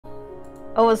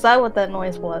Oh, is that what that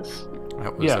noise was?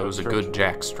 That was a good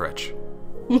Jack stretch.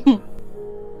 Okay.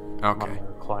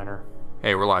 Recliner.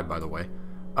 Hey, we're live, by the way.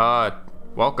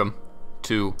 Welcome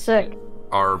to Sick.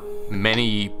 our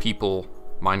many people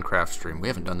Minecraft stream. We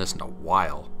haven't done this in a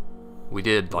while. We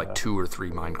did like 2 or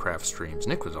 3 Minecraft streams.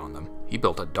 Nick was on them. He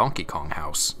built a Donkey Kong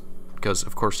house. Because,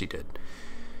 of course, he did.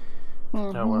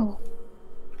 Mm-hmm. Oh well.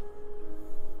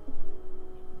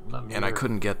 And I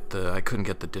couldn't get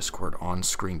the Discord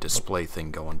on-screen display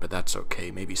thing going, but that's okay.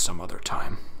 Maybe some other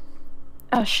time.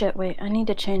 Oh shit, wait, I need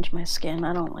to change my skin.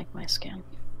 I don't like my skin.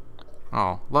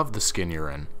 Oh, love the skin you're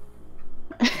in.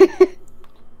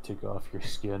 Take off your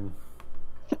skin.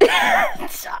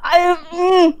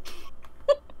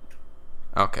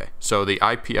 Okay, so the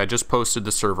IP, I just posted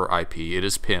the server IP. It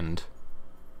is pinned.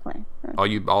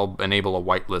 I'll enable a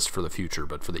whitelist for the future,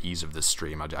 but for the ease of this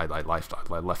stream, I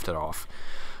left it off.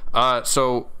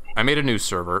 So I made a new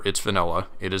server. It's vanilla.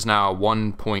 It is now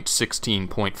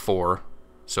 1.16.4.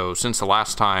 So since the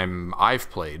last time I've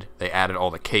played, they added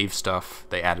all the cave stuff.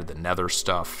 They added the nether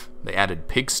stuff. They added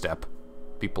pig step.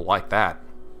 People like that.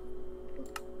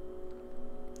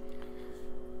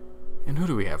 And who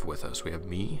do we have with us? We have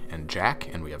me and Jack,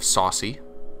 and we have Saucy.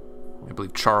 I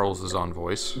believe Charles is on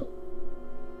voice.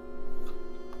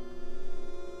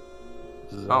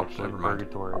 This is Oh, actually never mind.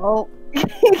 purgatory. Oh.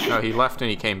 No, he left and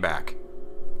he came back.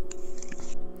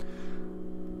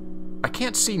 I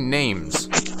can't see names.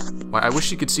 I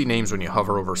wish you could see names when you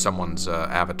hover over someone's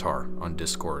avatar on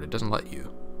Discord. It doesn't let you.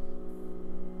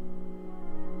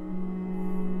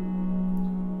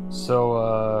 So,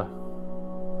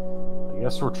 I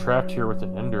guess we're trapped here with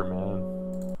an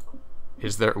Enderman.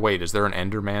 Is there an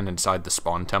Enderman inside the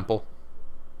spawn temple?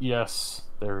 Yes,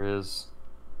 there is.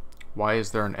 Why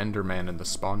is there an Enderman in the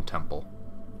spawn temple?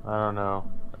 I don't know.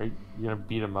 Are you gonna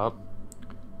beat him up?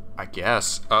 I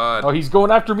guess. Oh, he's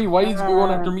going after me. Why is he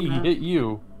going after me? He hit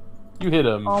you. You hit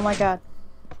him. Oh my god.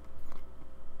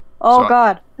 Oh So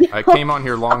god. I came on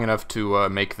here long enough to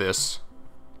make this.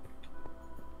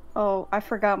 Oh, I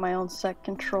forgot my own set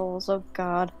controls. Oh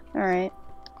god. Alright.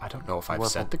 I don't know if I've Level.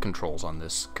 set the controls on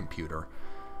this computer.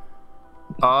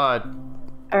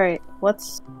 Alright,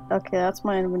 what's... Okay, that's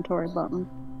my inventory button.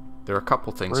 There are a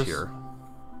couple things Where's- here.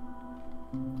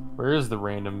 Where is the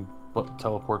random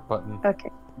teleport button? Okay.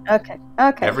 Okay.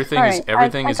 Okay. Everything All is right,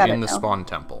 everything I is got in it the now. spawn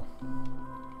temple.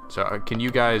 So can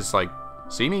you guys like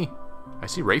see me? I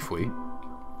see Rayfiui.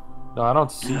 No, I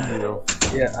don't see you.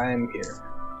 Yeah, I am here.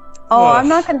 Oh, Ugh. I'm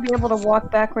not gonna be able to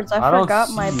walk backwards. I don't forgot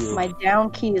see my you. my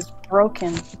down key is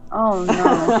broken. Oh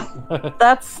no.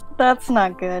 that's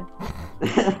not good.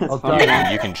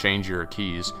 Okay. You can change your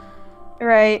keys.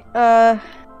 Right. I'm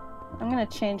gonna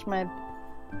change my...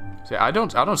 See, I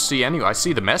don't see any. I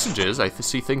see the messages. I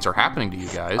see things are happening to you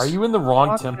guys. Are you in the wrong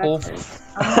walk temple? backwards.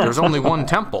 There's only one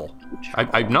temple.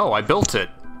 I know. I built it.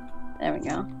 There we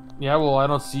go. Yeah, well, I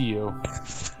don't see you.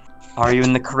 Are you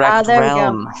in the correct there we go.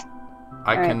 realm?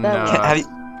 I Alright, can. that was-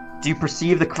 Do you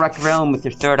perceive the correct realm with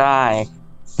your third eye?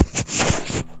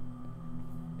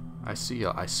 I see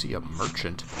a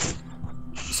merchant.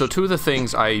 So 2 of the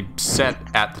things I set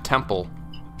at the temple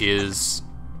is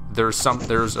there's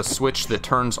a switch that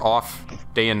turns off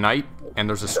day and night, and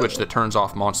there's a switch that turns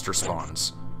off monster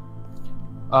spawns.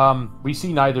 We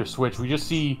see neither switch. We just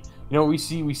see, you know what we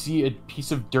see? We see a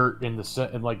piece of dirt in the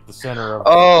center of...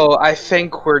 Oh, I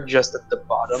think we're just at the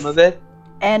bottom of it.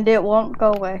 And it won't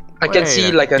go away. I can Hey,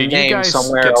 see like a did you name guys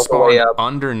somewhere get all the way spawned up.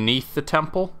 underneath the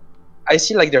temple? I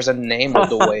see like there's a name all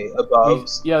the way above.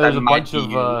 Yeah, there's That a might bunch be of,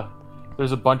 you.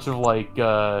 there's a bunch of, like,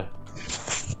 I'm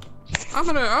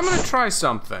gonna try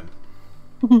something.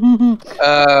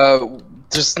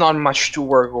 There's not much to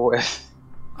work with.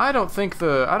 I don't think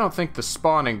the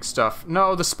spawning stuff.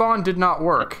 No, the spawn did not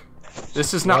work.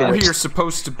 This is not Okay. where you're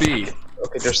supposed to be.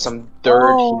 Okay, there's some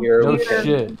dirt Oh, here. no We can-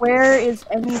 shit. Where is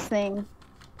anything?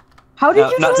 How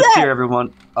did you Not do to that? cheer,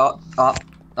 everyone. I have to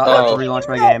relaunch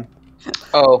my game.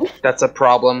 Oh, that's a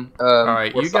problem. All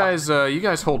right, we're you fine.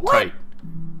 guys hold tight.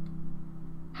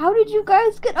 How did you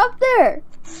guys get up there?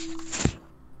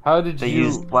 How did They you...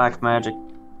 used black magic.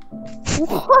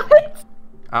 What?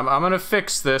 I'm gonna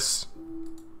fix this.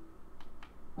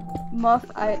 Muff,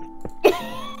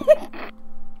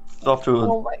 It's off to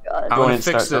Oh my god. I'm Go gonna ahead and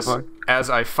fix start this so far. as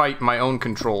I fight my own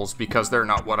controls because they're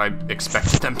not what I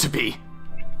expected them to be.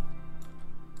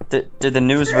 Did the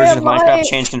newest version of Am I- Minecraft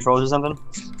change controls or something?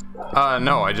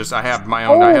 No, I had my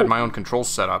own. I Oh. had my own controls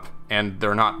set up, and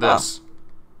they're not this.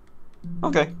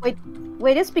 Okay. Wait,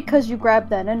 it's because you grabbed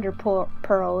that ender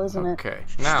pearl, isn't it? Okay,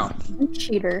 now You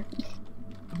cheater.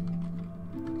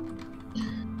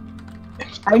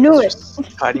 I knew it.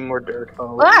 Hiding more dirt.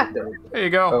 Oh, Ah! there. there you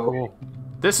go. Oh. Cool.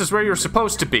 This is where you're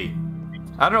supposed to be.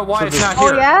 I don't know why So it's this- not Oh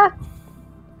here. yeah.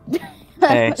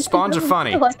 Hey. Spawns are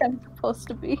funny. I feel like I'm supposed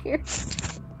to be here.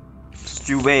 Just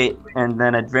you wait, and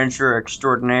then adventurer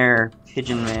extraordinaire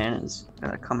Pigeon Man is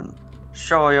gonna come and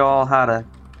show y'all how to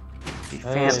be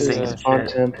fancy yeah. and shit.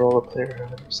 Content role player.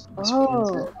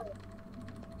 Oh.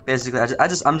 Basically,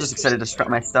 I'm just excited to strut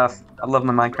my stuff. I love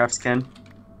my Minecraft skin.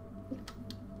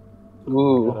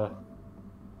 Ooh.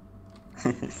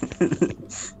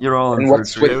 You're all in And for a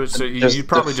what's treat. It was, so Just you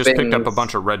probably the just picked up a things.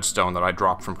 bunch of redstone that I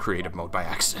dropped from creative mode by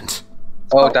accident.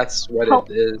 Oh, that's what Help.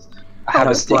 it is. I have a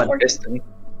Help. sticky Blood. piston.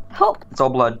 Help! It's all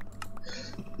blood.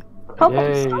 Help!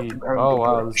 Yay! Oh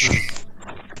wow, this is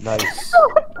nice.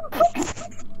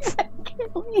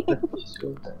 Kill me.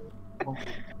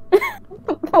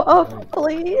 Oh,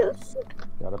 please.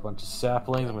 Got a bunch of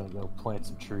saplings. I'm gonna go plant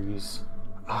some trees.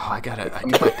 Oh,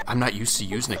 I'm not used to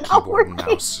using a keyboard and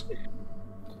mouse.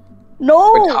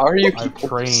 No! Wait, how are you I've keeping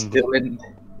trained. still in?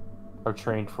 I've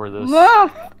trained for this.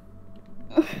 Muff!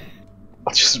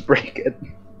 I'll just break it.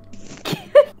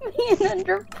 Me an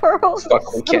ender pearl.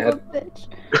 Fuck, we son of a can't. bitch.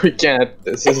 We can't.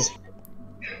 This is.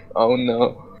 Oh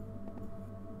no.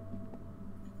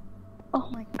 Oh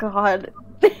my god.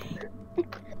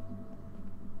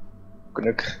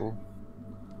 Gonna.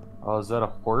 Oh, is that a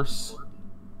horse?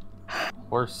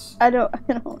 Horse? I don't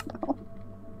know.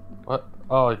 What?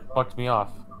 Oh, it fucked me off.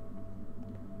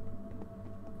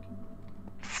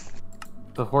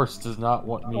 The horse does not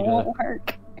want It me won't to.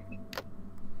 work.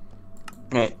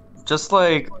 Hey, just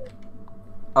like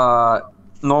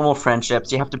normal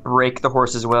friendships, you have to break the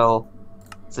horse's will.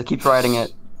 So keep riding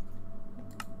it.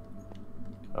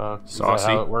 Is that Saucy.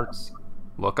 how it works?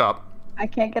 Look up. I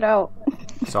can't get out.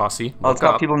 Saucy, Well, look that's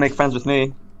how up. people make friends with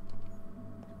me.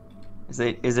 Is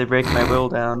they break my will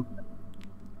down.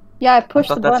 Yeah, I I pushed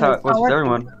the thought that's button. how it It's was not with working.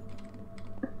 everyone.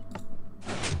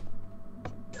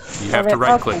 You have to Alright,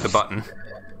 right-click okay. the button.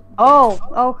 Oh,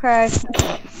 okay.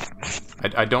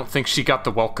 I don't think she got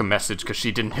the welcome message because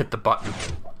she didn't hit the button.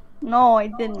 No, I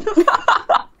didn't.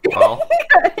 Well,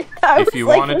 I if was you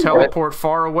like, want to teleport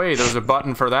far away, there's a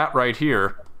button for that right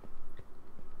here.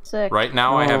 sick. Right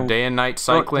now I have Oh. day and night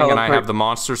cycling and I teleport. have the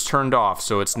monsters turned off,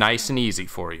 so it's nice and easy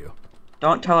for you.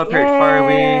 Don't teleport far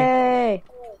away. Yay!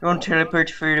 Don't teleport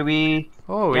far away.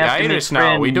 Oh, You have to Irish make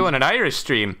now. We friends. doing an Irish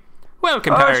stream.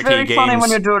 Welcome to Oh, it's RT very funny when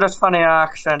Games. you do this funny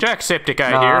accent.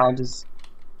 Jacksepticeye Nah, here. I just...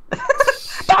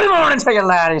 Don't even to you,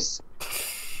 laddies.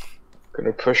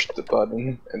 Gonna push the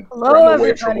button and Hello, run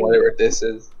away from everybody. whatever this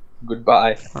is.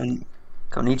 Goodbye.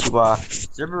 Konnichiwa.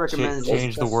 Server recommends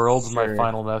Change the world is my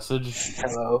final message.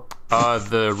 Hello.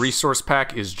 The resource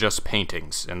pack is just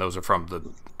paintings, and those are from the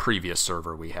previous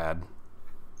server we had.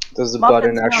 Does the Muffins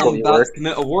button now. actually about work? to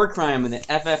commit a war crime in the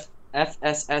FSS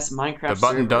Minecraft The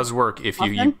button server. does work if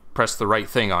you Muffin? press the right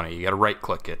thing on it. You gotta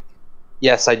right-click it.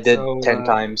 Yes, I did So, 10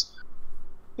 times.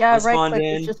 Yeah, I right spawned click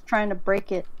in. is just trying to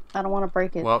break it. I don't want to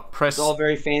break it. Well, press It's all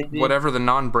very fancy. whatever the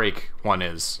non-break one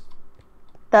is.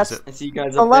 That's is it- I see you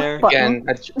guys the up left there. button. Again,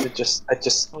 I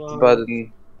just Hello. the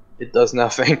button. It does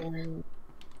nothing.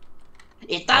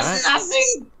 It does does Alright.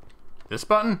 nothing. This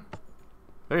button?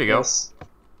 There you go. Yes.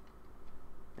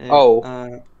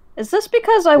 Oh. Is this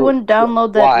because I wouldn't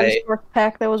download that Why? resource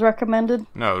pack that was recommended?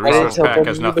 No, the I didn't resource tell pack them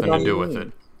has to nothing leave it to do on with me.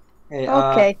 it. Hey,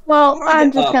 Okay, well, how do I I'm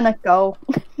get just up? gonna go.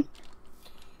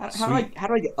 how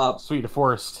do I get up? Sweet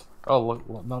forest. Oh, look,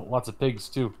 lots of pigs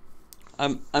too.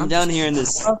 I'm down here in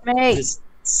this Obey, this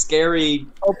scary,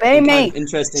 obey and me. kind of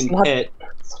interesting It's not- pit.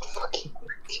 It's not fucking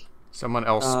working. Someone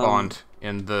else Um, spawned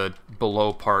in the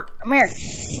below part. Come here.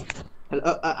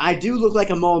 I do look like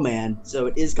a mole man, so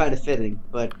it is kind of fitting,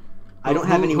 but I don't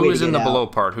have any way Who to is get in the out. below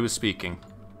part? Who's speaking?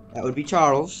 That would be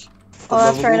Charles. Oh,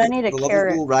 that's right, I need a the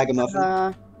carrot. lovable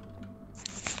ragamuffin.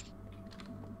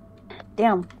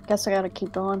 Damn, guess I gotta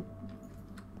keep going.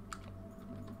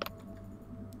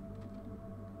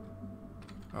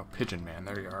 Oh, Pigeon Man,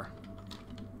 there you are.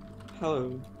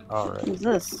 Hello. All right. Who's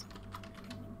this?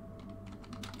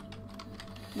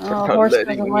 I'm Oh, not horse letting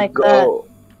doesn't you like go.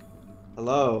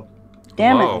 Hello. that.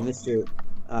 Damn Hello. I missed you.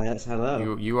 Yes,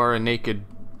 hello. You are a naked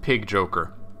pig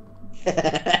joker.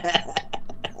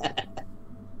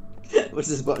 What's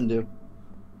this button do?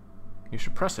 You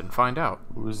should press it and find out.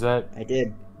 Who's that? I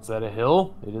did. Is that a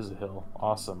hill? It is a hill.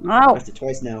 Awesome. I Oh, pressed it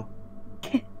twice now.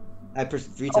 I pressed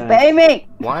it 3 times. obey me.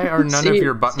 Why are none of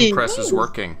your button See, presses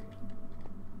working?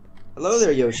 Hello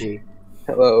there, Yoshi.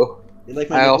 Hello. Do you like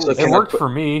my I also nipples? It cannot worked put- for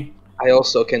me. I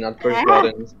also cannot push Ah.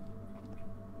 buttons.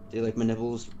 Do you like my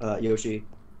nipples, Yoshi?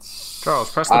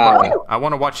 Charles, press the Ah. button. I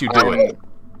want to watch you do it.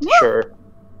 Sure.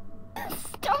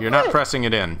 Stop You're not it. pressing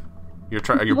it in.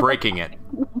 You're breaking it.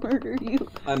 Murder you.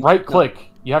 I'm Right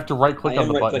click. You have to right click on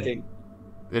the button. right-clicking.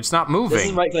 It's not moving. This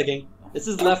is right-clicking. This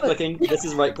is left-clicking. This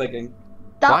is right-clicking.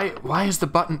 Why is the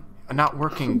button not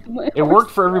working? It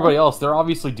worked for everybody else. They're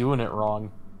obviously doing it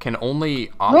wrong. Can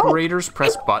only operators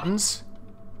press buttons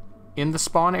in the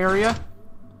spawn area?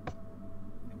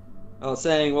 Oh,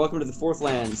 saying welcome to the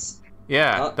Fourthlands.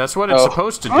 Yeah, that's what it's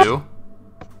supposed to do.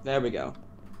 There we go.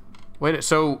 Wait,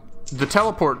 so the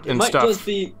teleport and might stuff just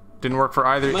be- didn't work for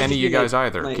any of you guys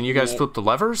either. might Can you be guys like- flip the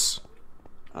levers?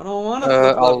 I don't want to.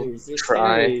 I'll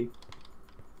try.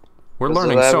 We're Does the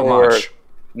learning so lever much. work?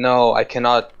 No, I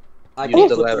cannot. I Use can't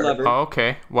the flip the lever. lever. Oh,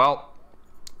 okay. Well,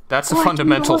 that's a Oh, I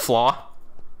fundamental cannot. flaw.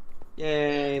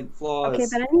 Yay, flaws. Okay,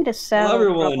 but I need a saddle,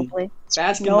 everyone. probably.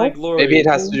 Bask in No. my glory. Maybe it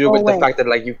has to do No with way. the fact that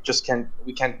like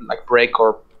we can't like break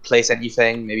or place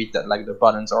anything. Maybe that like the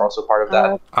buttons are also part of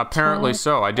that. Apparently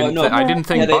so. I didn't. no. I didn't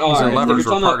think Yeah, they buttons are. and levers You're were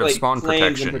talking part about, of like, spawn claims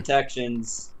protection. and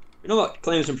protections. You know what?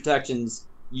 Claims and protections.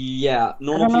 Yeah, I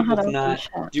normal don't know people how to open cannot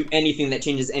chat. do anything that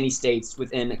changes any states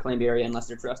within a claimed area unless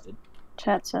they're trusted.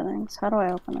 Chat settings. How do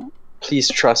I open it? Please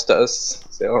trust us,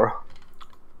 Xelrog.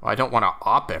 I don't want to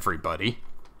op everybody.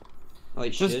 Oh, you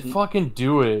Just shouldn't. fucking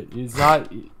do it. It's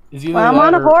not. It's either Well, I'm that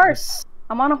on a or- horse.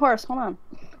 I'm on a horse. Hold on.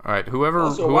 All right, whoever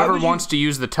Also, why would you- wants to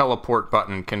use the teleport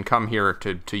button can come here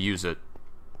to use it.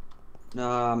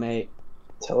 Nah, mate.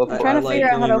 Teleport. I'm trying to like figure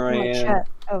out how to living open where I the am. chat.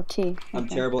 Oh, T. I'm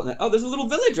Okay. terrible at that. Oh, there's a little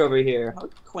village over here. How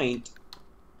quaint.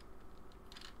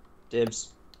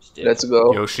 Dibs. Just dibs. Let's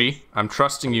go. Yoshi, I'm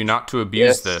trusting you not to abuse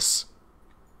Yes. this.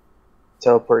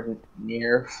 Teleport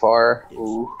near, far.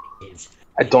 Ooh. Dibs.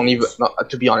 I don't even. No,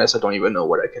 to be honest, I don't even know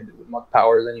what I can do with mod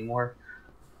powers anymore.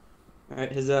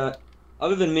 Alright,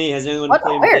 other than me, has anyone What?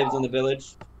 claimed Where? dibs on the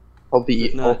village? I'll be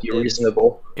If not, dibs.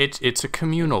 reasonable. It's a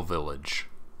communal village.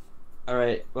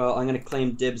 Alright, well, I'm gonna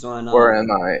claim dibs on Where am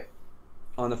I?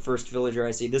 on the first villager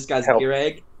I see. This guy's Help.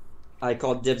 Greg. I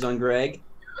called dibs on Greg.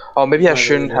 Oh, maybe I My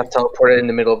shouldn't villager. have teleported in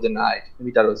the middle of the night.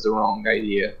 Maybe that was the wrong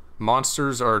idea.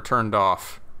 Monsters are turned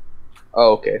off.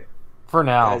 Oh, okay. For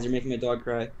now. Guys, you're making my dog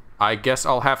cry. I guess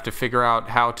I'll have to figure out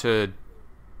how to.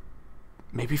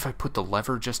 Maybe if I put the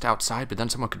lever just outside, but then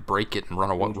someone could break it and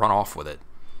run off with it.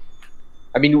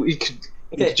 I mean, we could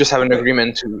just have an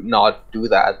agreement to not do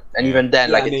that, and even then,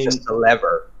 Yeah, like I mean- it's just a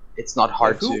lever. It's not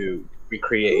hard who- to Who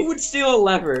recreate. would steal a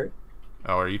lever?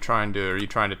 Oh, are you trying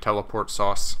to teleport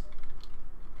Sauce?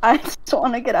 I just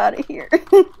want to get out of here.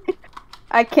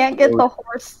 I can't get the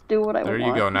horse to do what I There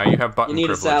want. you go. Now you have You button need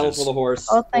a privileges. saddle for the horse,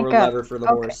 Oh, thank or a God. lever for the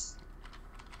Okay. horse.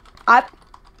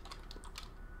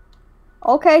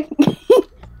 Okay.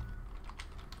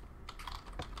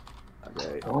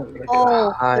 Okay, Oh, my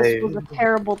Oh, God. this was a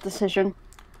terrible decision.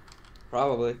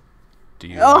 probably. Do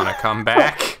you Oh. want to come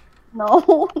back?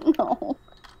 No, no.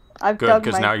 I've Good, dug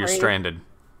because my now you're grave. stranded.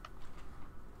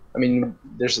 I mean,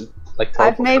 there's like.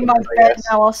 I've teleport made my buttons, I bed. guess.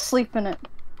 Now I'll sleep in it.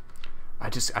 I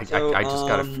just So,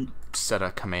 gotta set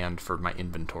a command for my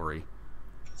inventory.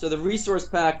 So the resource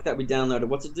pack that we downloaded,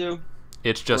 what's it do?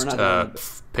 It's just not doing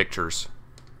it. pictures,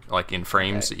 like in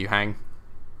frames Okay. that you hang.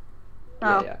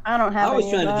 Oh, Yeah. I don't have I was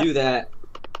any of trying that. to do that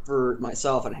for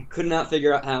myself, and I could not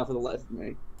figure out how for the life of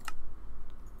me.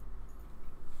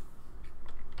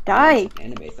 Die,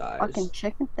 Anime thighs. fucking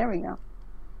chicken. There we go.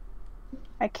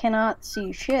 I cannot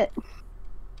see shit.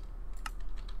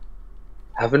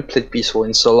 I haven't played Peaceful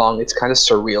in so long. It's kind of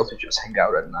surreal to just hang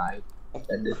out at night.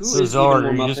 And Who it's, So is Zara,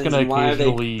 even more are you just Muffins, gonna and why are they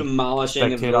occasionally demolishing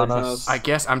a spectate on village us? house? I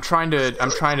guess I'm trying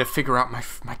to figure out my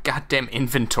goddamn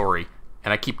inventory,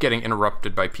 and I keep getting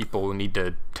interrupted by people who need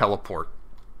to teleport.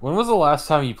 When was the last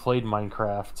time you played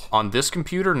Minecraft? On this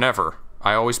computer, never.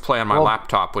 I always play on my Well-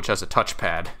 laptop, which has a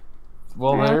touchpad.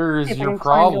 Well, Yeah, there's see if I your can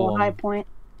climb to a high problem. point.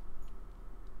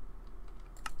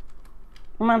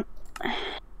 Come on.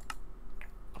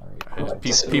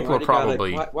 People are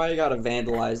probably. Why you gotta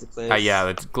vandalize the place? Yeah,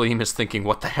 the Gleam is thinking,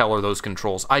 what the hell are those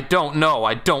controls? I don't know.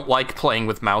 I don't like playing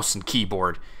with mouse and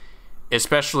keyboard.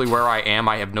 Especially where I am,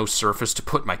 I have no surface to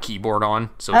put my keyboard on,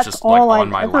 so That's it's just like all on I've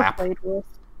my ever lap. played with.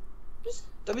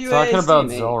 WASD, Talking about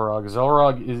mate. Xelrog.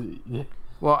 Xelrog is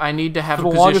Well, I need to have for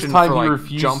a the longest position time for he like refused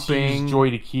to use jumping, Joy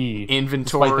to key,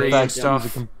 inventory, despite the and fact that he was a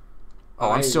stuff. com-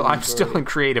 Oh, I'm still inventory. in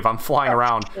creative. I'm flying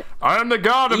around. I am the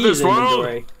god of Use this world.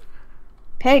 inventory.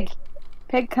 Pig.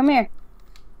 Pig, come here.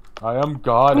 I am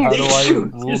God. Come How here. do I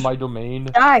Shoot. rule my domain?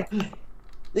 Die.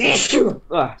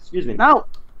 Excuse me. No.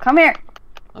 Come here.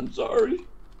 I'm sorry.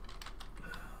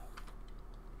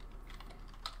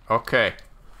 Okay.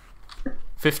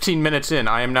 15 minutes in,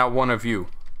 I am now one of you.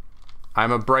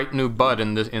 I'm a bright new bud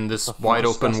in this wide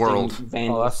open Disgusting world.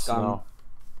 vandal Oh, that's scum. no.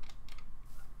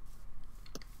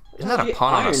 Isn't that a The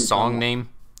pun on a iron song from- name?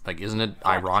 Like, isn't it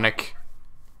ironic?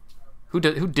 Who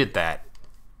did that?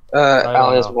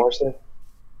 Alan is Morrison.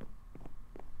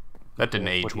 That didn't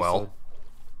age What he well. said.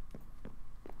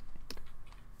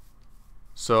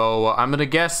 So I'm gonna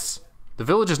guess the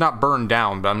village is not burned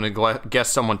down, but I'm gonna guess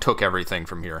someone took everything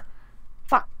from here.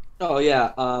 Oh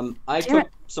yeah. I took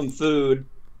some food,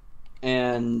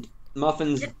 and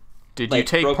Muffins. Did Like, you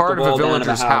take broke part the of a wall down of the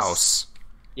villager's house. house?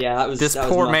 Yeah, that was. This that was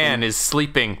poor Muffin. man is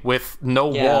sleeping with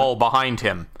no Yeah. wall behind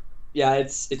him. Yeah,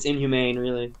 it's inhumane,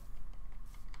 really.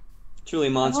 Truly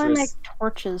How do I monstrous. make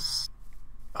torches?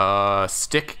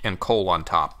 Stick and coal on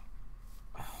top.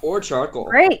 Or charcoal.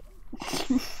 Great.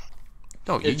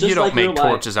 No, you, It's just you don't like real make life.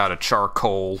 torches out of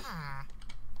charcoal.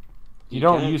 You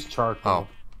don't can't- use charcoal. Oh,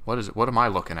 what is it? What am I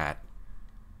looking at?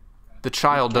 The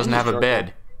child doesn't use have a charcoal.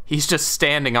 bed. He's just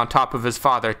standing on top of his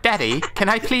father. Daddy, can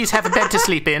I please have a bed to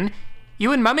sleep in?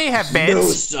 You and Mummy have No,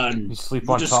 beds. son. You sleep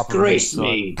You on top of his disgrace son.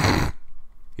 me.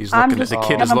 He's I'm looking at just the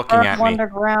kid is gonna looking burn at me.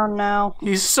 underground now.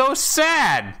 He's so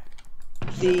sad.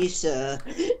 Lisa.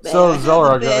 So,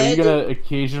 Xelrog, are you gonna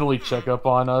occasionally check up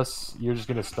on us? You're just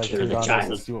gonna Kill spectate the on us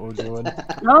child. and see what we're doing?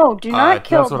 No, do not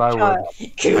kill That's the what I child.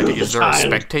 would. Is there a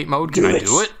spectate mode? Can I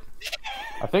do it?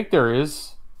 I think there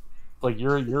is. Like,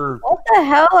 you're... What the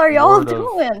hell are y'all Lord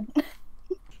of- doing?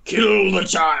 Kill the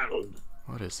child.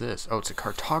 What is this? Oh, it's a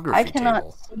cartography I cannot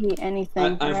table. see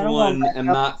anything. I for don't one, want am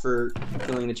backup. not for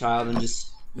killing the child and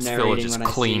just This narrating village is what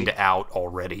I cleaned see. out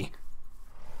already.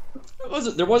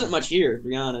 There wasn't much here, to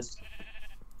be honest.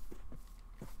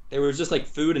 There was just like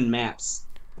food and maps.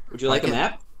 Would you like a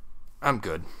map? I'm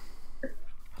good.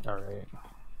 Alright.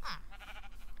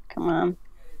 Come on.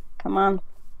 Come on.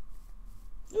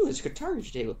 Ooh, there's a cartography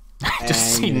table. I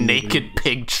just see naked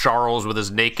pig Charles with his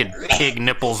naked pig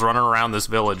nipples running around this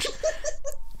village.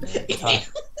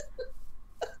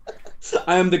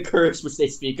 I am the curse which they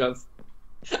speak of.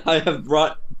 I have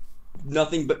brought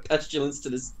nothing but pestilence to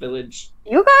this village.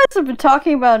 You guys have been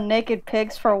talking about naked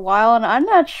pigs for a while, and I'm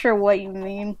not sure what you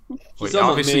mean. Wait, talking about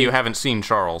obviously me. you haven't seen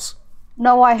Charles.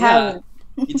 No, I Yeah. haven't.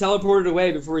 He teleported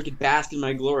away before he could bask in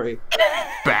my glory.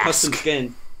 Custom Bask.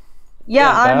 skin. Yeah,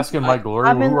 I'm. Bask in my glory.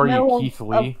 I'm in Who the are you, middle Keith of-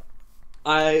 Lee?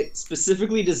 I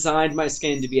specifically designed my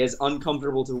skin to be as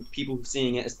uncomfortable to people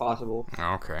seeing it as possible.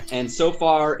 Okay. And so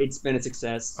far, it's been a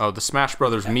success. Oh, the Smash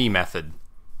Brothers me method.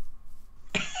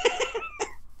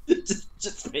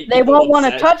 just make They people won't want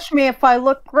to upset. touch me if I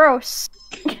look gross.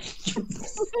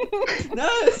 No,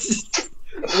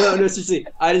 no, seriously.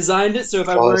 I designed it so if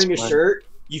I'm Oh, wearing a that's fine. shirt,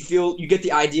 you get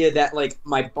the idea that like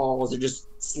my balls are just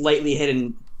slightly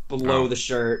hidden below Oh. the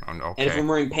shirt. Oh, And if okay. I'm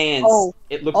wearing pants, Oh.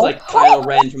 it looks Oh. like Kylo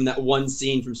Ren from that one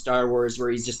scene from Star Wars where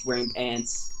he's just wearing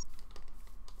pants.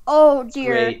 Oh It's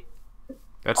dear. great.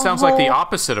 That sounds like the Oh.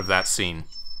 opposite of that scene.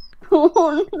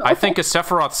 Oh, no. I think a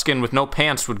Sephiroth skin with no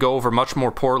pants would go over much more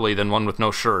poorly than one with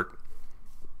no shirt.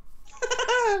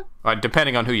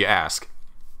 Depending on who you ask.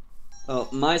 Well,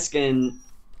 my skin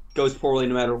goes poorly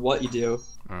no matter what you do.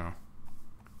 Oh.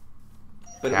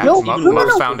 But Cat? it's Muff- even Muff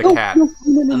worse found a with cat.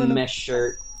 a mesh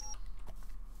shirt.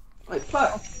 Like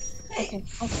fuck. Okay,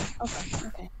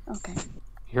 okay.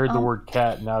 He heard the Oh. word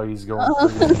cat, now he's going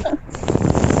crazy.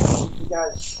 You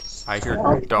guys. I hear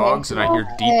Okay, dogs and I hear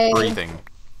deep okay. breathing.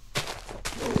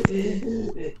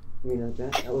 You know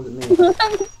that wasn't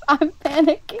me. I'm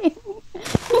panicking.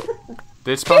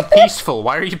 It's peaceful.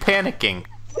 Why are you panicking?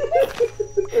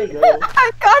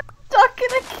 I got stuck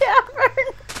in a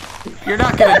cavern. You're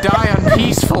not gonna die on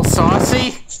peaceful,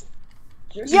 Saucy.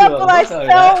 Yeah, but I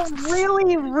fell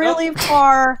really, really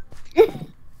far.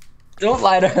 Don't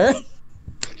lie to her.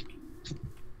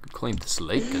 Could claim this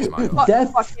lake as my own. Fuck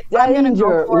it, I'm gonna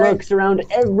go for it. around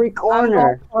every I'm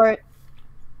going for it.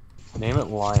 Name it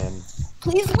Lion.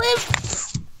 Please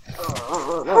live.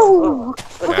 Oh,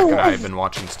 Jack and I have been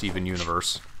watching Steven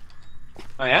Universe.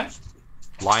 Oh yeah?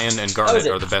 Lion and is Garnet it?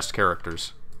 are the best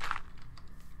characters.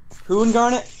 Who and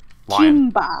Garnet?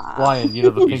 Lion. Kimba. Lion, you know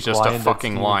the pink He's just lion a that's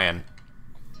fucking the- lion.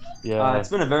 Yeah. It's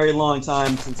been a very long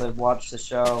time since I've watched the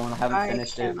show and I haven't I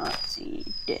finished it. cannot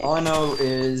see dick. All I know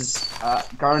is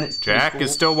Garnet's pretty Jack cool.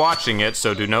 is still watching it,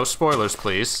 so do no spoilers,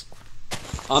 please.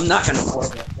 I'm not gonna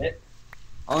spoil it.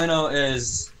 All I know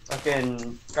is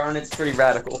fucking Garnet's pretty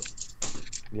radical.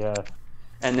 Yeah.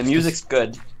 And the music's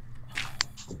good.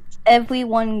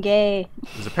 Everyone gay.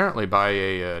 It's apparently by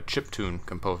a chiptune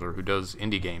composer who does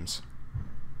indie games.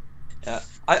 Yeah.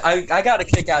 I got a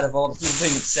kick out of all the people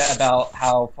being upset about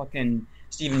how fucking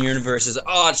Steven Universe is,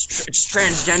 it's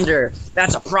transgender.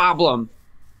 That's a problem.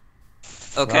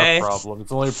 Okay? Not a problem.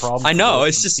 It's only a problem. I know, for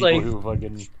it's just people like- who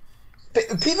fucking.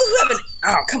 People who haven't.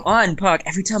 Oh, come on, Puck.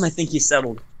 Every time I think he's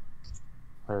settled.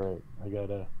 Alright, I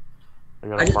gotta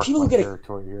I just- mark people my who get it-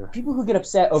 territory here. People who get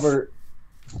upset over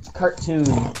cartoon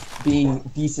being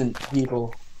decent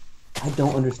people. I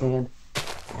don't understand.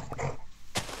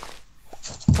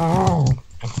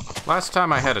 Last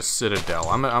time I had a citadel.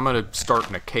 I'm gonna start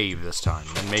in a cave this time,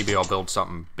 and maybe I'll build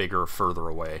something bigger further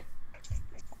away.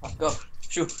 Go,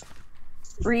 shoot.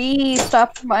 Bree,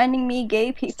 stop reminding me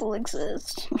gay people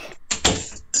exist. People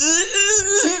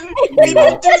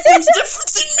do things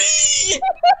different than me!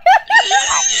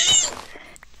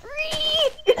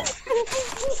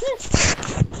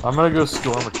 I'm gonna go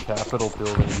storm a Capitol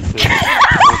building because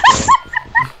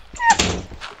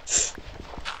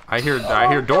I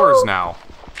hear doors now.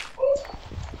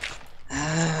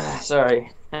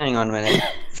 Sorry, hang on a minute.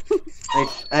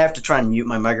 I have to try and mute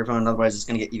my microphone, otherwise it's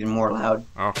gonna get even more loud.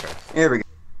 Okay. Here we go.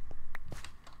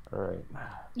 Alright.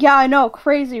 Yeah, I know,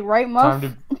 crazy, right, Muff?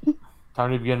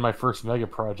 Time to begin my first mega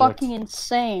project. Fucking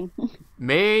insane.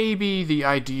 Maybe the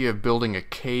idea of building a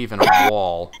cave and a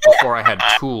wall before I had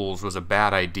tools was a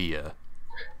bad idea.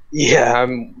 Yeah,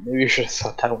 maybe you should have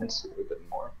thought that one through a bit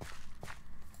more.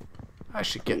 I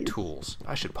should get tools.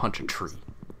 I should punch a tree.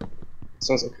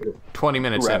 Sounds like a 20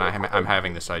 minutes in, I'm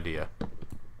having this idea.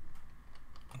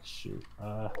 Shoot.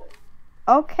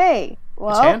 Okay,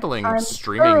 well, It's handling I'm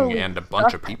streaming thoroughly and a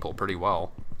bunch of stuck. people pretty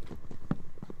well.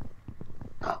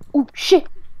 Oh, shit!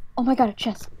 Oh my god, a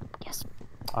chest. Yes.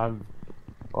 I'm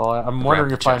wondering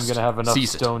the if I'm chest. gonna have enough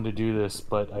Seize it. stone to do this,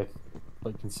 but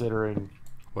considering,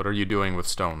 What are you doing with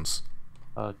stones?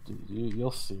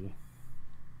 you'll see.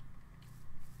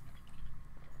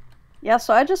 Yeah,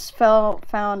 so I just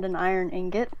found an iron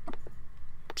ingot.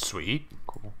 Sweet.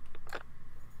 Cool.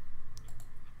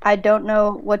 I don't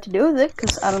know what to do with it,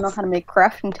 because I don't know how to make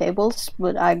crafting tables,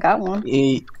 but I got one.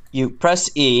 You press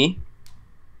E,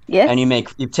 Yeah? and you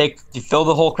fill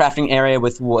the whole crafting area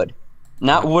with wood.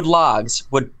 Not wood logs,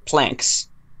 wood planks.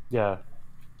 Yeah.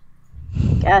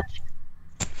 Gotcha.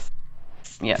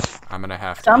 Yeah. I'm gonna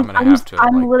have So to.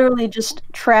 I'm Like, literally just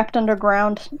trapped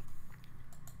underground.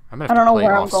 I'm gonna I have don't to know play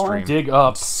where I'm off going. stream. Dig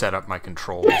up. Set up my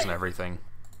controls and everything.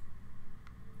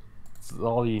 It's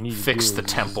all you need Fix to do the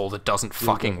is temple that doesn't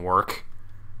fucking work.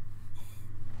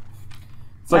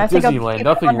 It's like I think I'm Disneyland. keep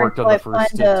Nothing wondering worked on till the I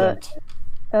first find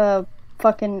attempt.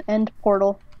 Fucking end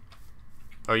portal.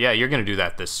 Oh yeah, you're gonna do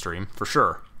that this stream for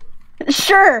sure.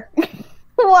 Sure!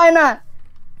 Why not?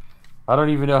 I don't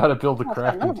even know how to build a Oh, I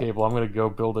don't know. crafting table. I'm gonna go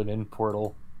build an end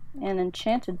portal. An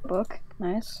enchanted book.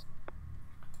 Nice.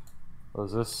 What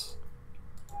is this?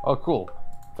 Oh, cool.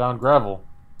 Found gravel.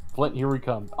 Flint, here we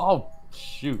come. Oh,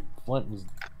 shoot. That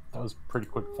was pretty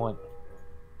quick flint.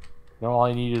 Now all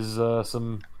I need is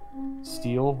some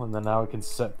steel, and then now I can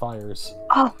set fires.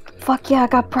 Oh, fuck yeah, I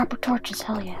got proper torches,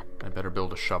 hell yeah. I better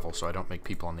build a shovel so I don't make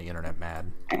people on the internet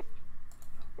mad.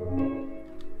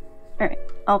 Alright,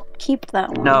 I'll keep that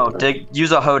one. No,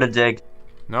 use a hoe to dig.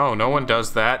 No, no one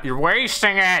does that. You're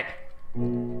wasting it!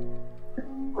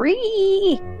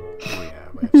 Ree! Who we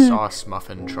have? We have Sauce,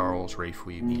 Muffin, Charles,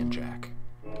 Rayfiui, me, and Jack.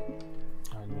 I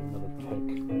need another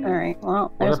pick. Alright,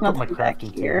 well, Where'd I there's put my nothing back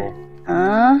crafting here.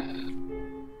 table?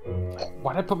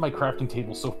 Why'd I put my crafting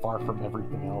table so far from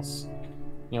everything else?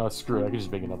 You know what, screw it. I could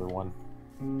just make another one.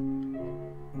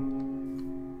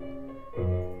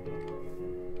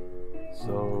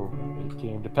 So, it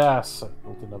came to pass. I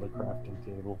built another crafting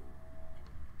table.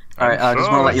 Alright, I just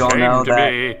want to let you all know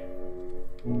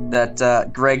that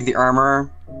Greg the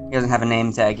Armorer, he doesn't have a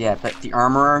name tag yet, but the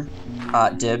Armorer,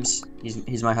 Dibs,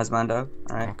 he's my husbando.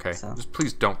 Alright. Okay, So. just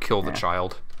please don't kill the Yeah.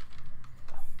 child.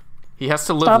 He has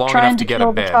to live Stop long trying enough to get a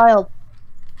kill the bed. child.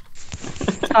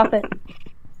 Stop it.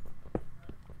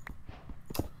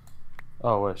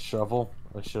 Oh, a shovel?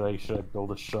 Or should I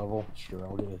build a shovel? Sure,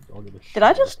 I'll get a shovel. Did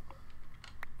I just...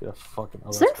 Get a fucking...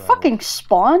 Is there fucking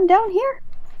spawn down here?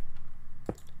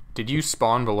 Did you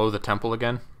spawn below the temple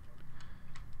again?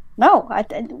 No,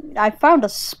 I found a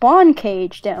spawn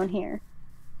cage down here.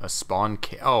 A spawn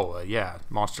yeah,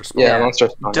 monster spawn. Yeah, monster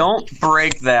spawn. Don't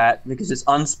break that because it's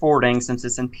unsporting since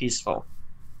it's in peaceful.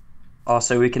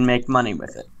 Also, we can make money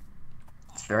with it.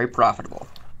 It's very profitable.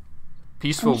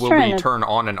 Peaceful I'm will trying be to- turned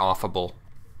on and offable.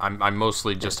 I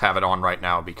mostly just have it on right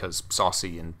now because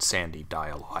Saucy and Sandy die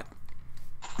a lot.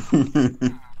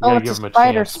 Oh, give it's a 'em a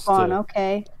spider chance spawn, to-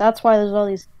 okay. That's why there's all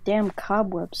these damn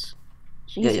cobwebs.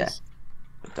 Jesus.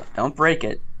 Yeah. Don't break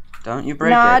it. Don't you break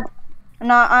Nah, it.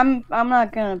 nah, I'm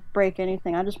not gonna break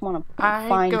anything. I just want to I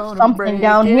find gonna something break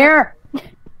down it. here.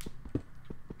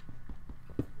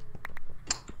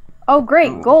 Oh,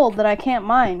 great, gold that I can't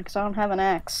mine because I don't have an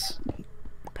axe.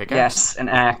 Pickaxe? Yes, an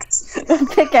axe.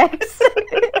 Pickaxe.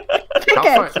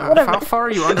 Pickaxe, whatever. How far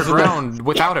are you underground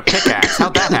without a pickaxe?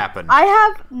 How'd that happen? I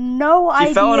have no idea.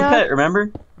 You fell in a pit,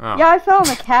 remember? Oh. Yeah, I fell in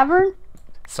a cavern.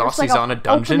 Saucy's on a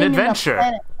dungeon opening in the adventure.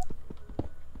 planet.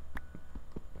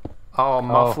 Oh,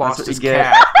 Muff lost what his you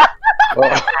get. cat.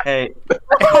 Hey,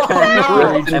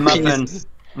 Oh, hey,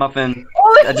 Muffin.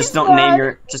 Oh, Just he's don't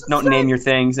sad. name your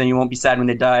things, and you won't be sad when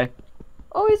they die.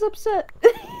 Oh, he's upset.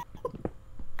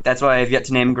 That's why I've yet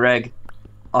to name Greg.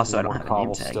 Also, I don't More have a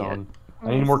name tag yet. cobblestone. I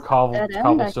need more Dead end,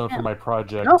 cobblestone I for my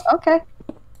project. Oh, okay.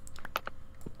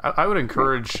 I would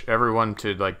encourage everyone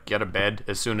to like get a bed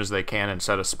as soon as they can and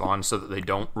set a spawn so that they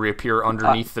don't reappear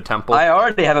underneath the temple. I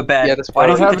already have a bed. Yeah, that's Why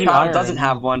do fine. you I think don't the have child any doesn't iron.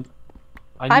 have one?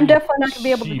 I'm definitely not gonna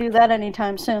be able to do sheep. that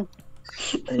anytime soon.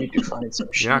 I need to find some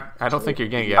sheep. I don't think you're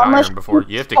gonna get Unless iron before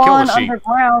you have to kill spawn the sheep.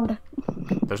 underground.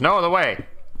 There's no other way.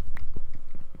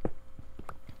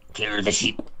 Kill the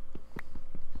sheep.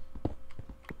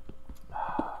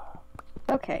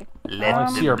 Okay. Let I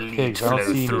the see our bleed pigs. I don't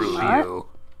flow see any through sheep. you.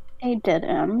 A dead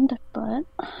end, but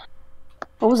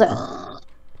what was that?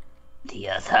 The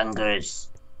earth hungers.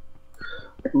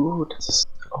 Ooh, there's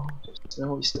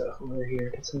snowy stuff over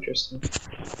here. That's interesting.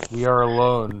 We are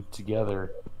alone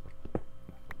together.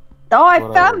 Oh, I What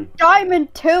are found we?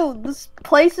 diamond too. This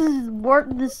place is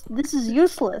This is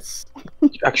useless.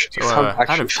 Actually, So, found,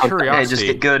 out of Hey, curiosity, just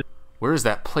get good. where is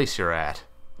that place you're at?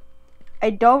 I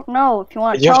don't know. If you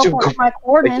want to You have to teleport go- my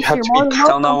coordinates, have you're to more be- than Tell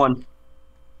welcome. no one.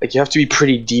 like you have to be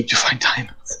pretty deep to find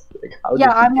diamonds. Like, how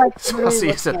Yeah, I'm like literally Saucy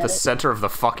is looking at the it. center of the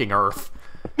fucking earth.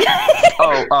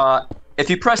 Oh, if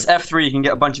you press F3, you can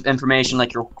get a bunch of information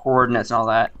like your coordinates and all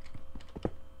that.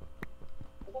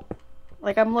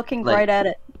 Like I'm looking Like- right at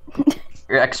it.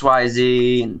 Your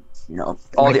XYZ and all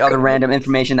my the other God. random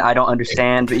information that I don't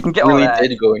understand, but you can get all really that.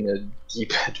 did go in a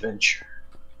deep adventure.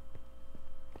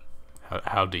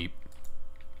 How deep?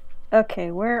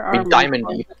 Okay, where are I mean, my diamond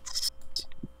deep. coordinates?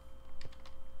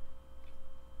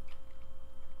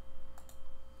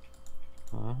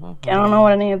 I don't know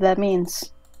what any of that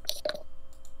means.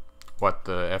 What,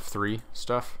 the F3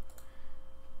 stuff?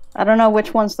 I don't know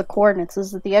which one's the coordinates.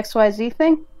 Is it the XYZ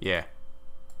thing? Yeah.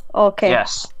 Okay.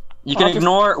 Yes. You can I'll just-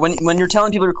 ignore when you're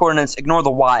telling people your coordinates. Ignore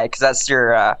the Y because that's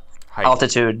your Height.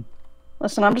 altitude.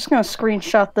 Listen, I'm just gonna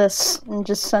screenshot this and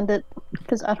just send it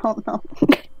because I don't know.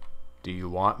 Do you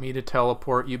want me to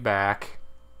teleport you back?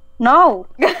 No,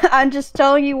 I'm just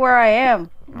telling you where I am.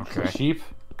 Okay. Sheep?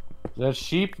 Is that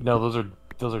sheep? No, those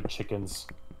are chickens.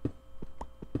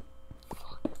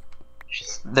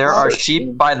 There are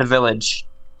sheep by the village.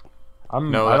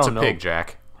 No, I that's a don't know. pig,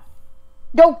 Jack.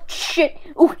 No shit.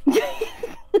 Ooh.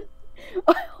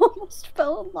 I almost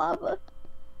fell in lava.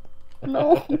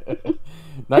 No.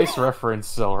 Nice reference,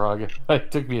 Xelrog.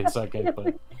 It took me a second, but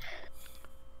What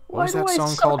Why was do that I song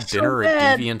suck called? so Dinner bad?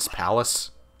 at Deviant's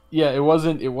Palace? yeah, it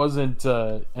wasn't. And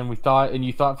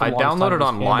you thought for I the longest time downloaded it was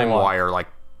on Camelot. LimeWire like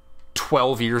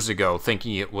 12 years ago,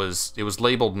 thinking it was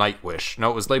labeled Nightwish.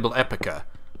 No, it was labeled Epica.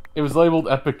 It was labeled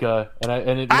Epica,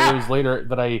 and it was later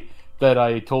that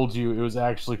I told you it was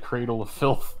actually Cradle of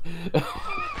Filth.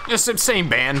 Just the same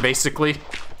band, basically.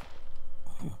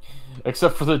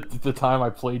 Except for the time I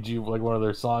played you like one of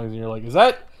their songs, and you're like, "Is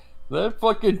that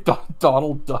fucking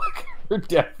Donald Duck or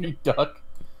Daffy Duck?"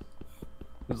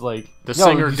 It was like The no,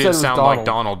 singer you said it did was sound like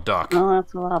Donald Duck. Oh,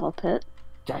 that's a lava pit.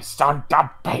 I sound the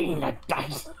pain of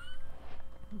dice.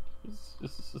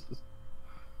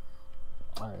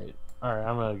 All right.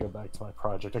 I'm gonna go back to my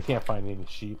project. I can't find any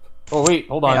sheep. Oh wait,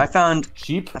 hold on. Hey, I found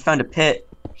Sheep. a pit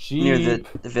Sheep. near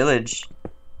the village.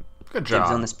 Good Dibs on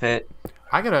job. this pit.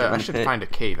 I should pit. find a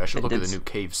cave. I should look at the Dibs. new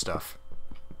cave stuff.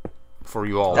 Before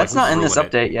you all That's like, not in this ruin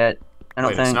it. update yet. I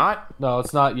don't Wait, think. it's not? No,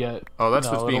 it's not yet. Oh, that's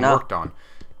No, what's being No. worked on.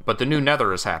 But the new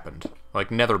nether has happened.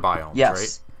 Like nether biomes, Yes.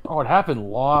 right? Oh, it happened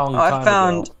long Oh, time I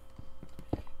found. ago.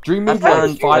 Dream I made like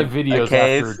found 5 a videos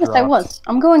cave. after it Yes, dropped. I was.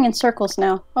 I'm going in circles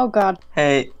now. Oh god.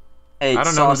 Hey, I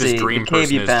don't know who Saucy, this dream the cave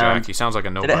person you is, found. Jack. He sounds like a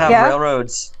Did nobody. it have Yeah.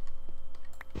 railroads?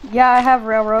 Yeah, I have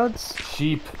railroads.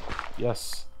 Sheep.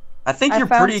 Yes. I think I you're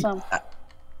found pretty. some.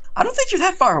 I don't think you're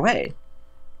that far away.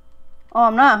 Oh,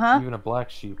 I'm not, huh? Even a black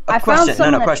sheep. A I question. found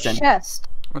some No, in a question. chest.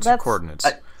 What's the That's- coordinates?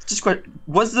 Just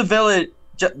was the village?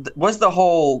 Was the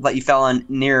hole that you fell on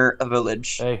near a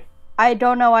village? Hey. I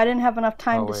don't know. I didn't have enough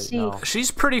time Oh, to wait, see. no.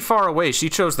 She's pretty far away. She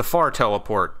chose the far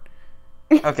teleport.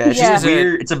 Okay, Yeah. it's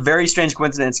weird. It's a very strange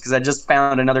coincidence because I just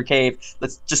found another cave.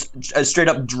 Let's just a straight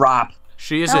up drop.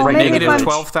 She is Oh, at maybe if negative I'm-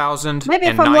 12,000 Maybe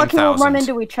and if I'm lucky, we'll 9,000. run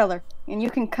into each other, and you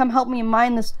can come help me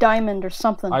mine this diamond or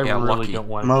something. I Yeah, really lucky. don't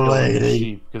want My to kill any lady.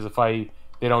 sheep because if they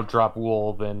don't drop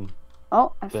wool, then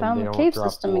Oh, I Then found they the won't cave drop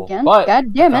system wool. again. But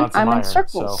God damn I it, found some I'm in iron,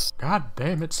 circles. God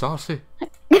damn it, Saucy.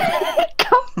 God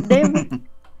damn it.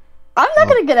 I'm not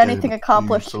gonna get anything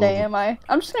accomplished today, am I?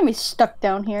 I'm just gonna be stuck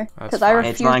down here That's because I fine.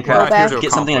 It's refuse to go Minecraft. back. to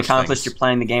Get something accomplish accomplished. things. You're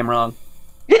playing the game wrong.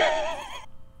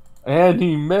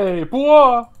 Anime,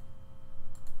 boy.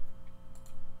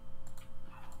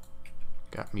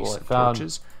 Got me Well, some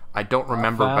torches. I don't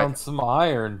remember. I found some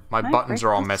iron. My buttons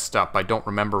are all messed up. I don't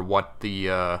remember what the.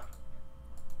 I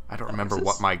don't remember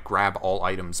what my grab all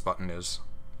items button is.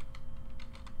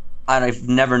 I've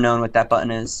never known what that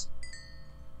button is.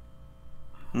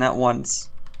 Not once.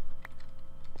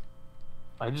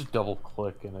 I just double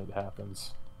click and it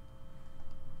happens.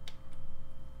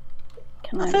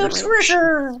 Can I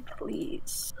village,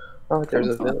 please? Oh, there's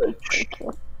a village.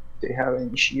 Do they have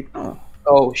any sheep?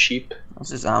 Oh, sheep.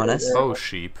 This is ominous. Oh,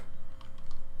 sheep.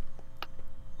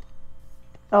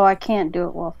 Oh, I can't do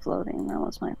it while floating. That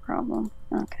was my problem.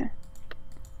 Okay.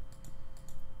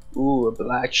 Ooh, a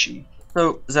black sheep.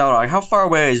 So, Xelrog, how far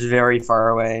away is very far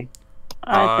away?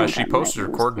 She posted her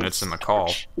coordinates in the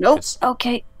call. Nope. It's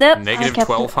okay. That negative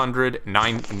 1200,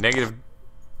 negative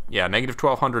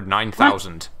 1200,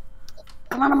 9000.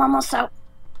 Come on, I'm almost out.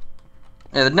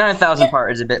 Yeah, the 9,000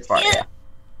 part is a bit far. Yeah.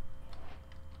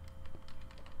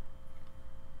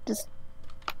 Just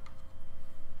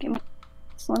give me.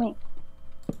 Just let me.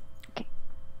 Okay.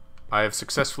 I have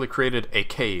successfully created a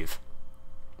cave.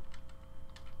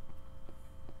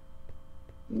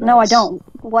 No, I don't.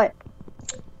 What?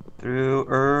 Through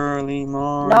early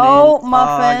morning, No,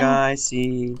 Muffin. I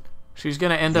see. She's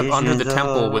gonna end up under the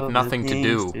temple with nothing to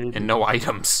do and no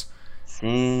items.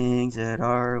 Things that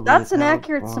are. That's an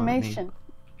accurate summation.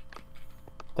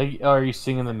 Are you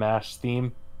singing the MASH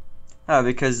theme? Oh,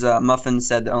 because Muffin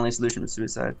said the only solution was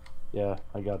suicide. Yeah,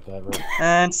 I got that right.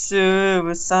 And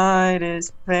suicide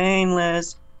is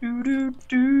painless. Doo doo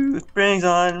doo. It brings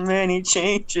on many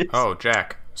changes. Oh,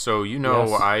 Jack. So you know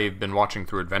Yes. I've been watching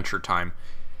through Adventure Time.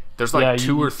 There's like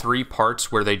two or three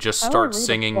parts where they just start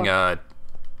singing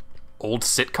old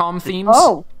sitcom themes.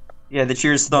 Oh. Yeah, the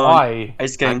Cheers song. Why?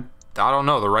 Ice King. I don't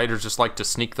know. The writers just like to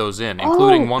sneak those in,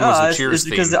 including one was the Cheers it's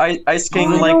because theme. Ice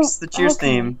King likes the Cheers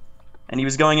theme, and he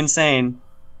was going insane.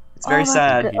 It's very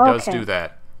sad. He does do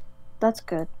that. That's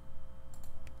good.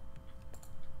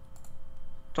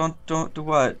 Don't do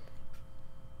what?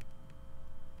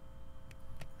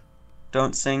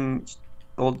 Don't sing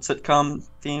old sitcom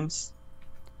themes.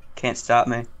 Can't stop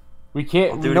me. We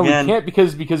can't. I'll do it No, again. we can't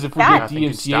because if we get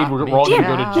DMCA'd, we're all gonna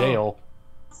go to jail.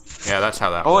 Yeah, that's how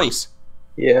that works.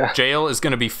 Yeah. Jail is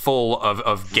gonna be full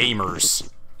of gamers.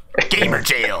 Gamer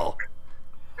jail.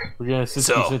 We're gonna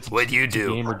what'd you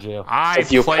do? Gamer jail. I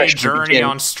played Journey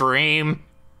on stream.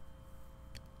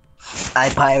 I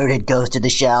pirated Ghost of the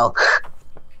Shell.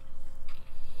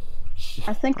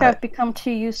 I think I've become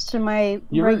too used to my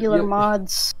regular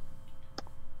mods.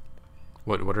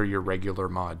 What are your regular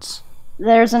mods?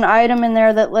 There's an item in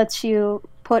there that lets you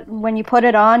when you put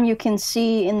it on, you can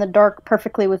see in the dark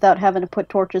perfectly without having to put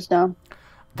torches down.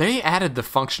 They added the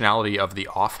functionality of the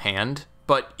offhand,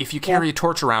 but if you carry a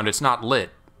torch around, it's not lit.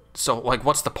 So, like,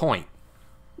 what's the point?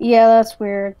 Yeah, that's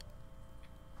weird.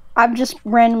 I'm just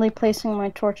randomly placing my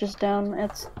torches down.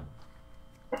 It's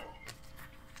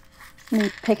me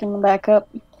picking them back up.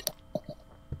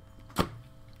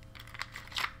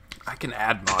 I can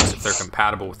add mods if they're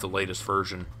compatible with the latest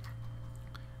version.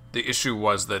 The issue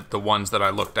was that the ones that I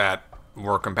looked at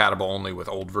were compatible only with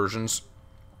old versions.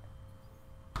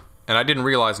 And I didn't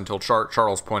realize until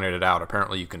Charles pointed it out.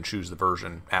 Apparently you can choose the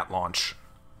version at launch.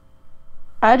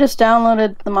 I just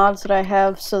downloaded the mods that I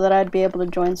have so that I'd be able to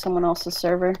join someone else's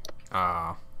server.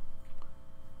 Ah.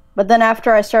 But then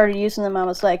after I started using them, I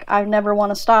was like, I never want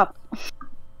to stop.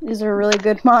 These are really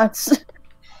good mods.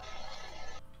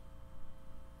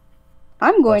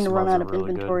 I'm going to run out of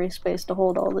inventory space to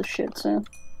hold all this shit soon.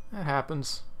 That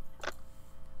happens.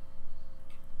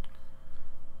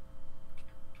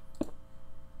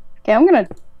 Okay, I'm gonna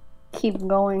keep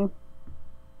going.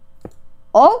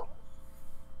 Oh,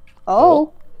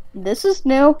 this is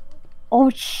new.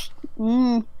 Oh,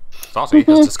 Saucy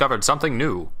has discovered something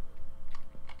new.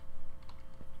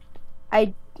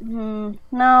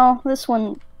 No,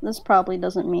 this probably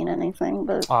doesn't mean anything,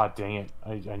 but... Ah, dang it.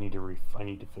 I need to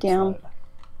fix that.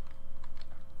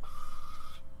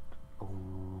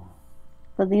 Ooh.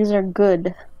 But these are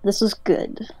good. This is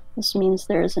good. This means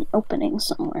there is an opening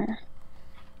somewhere.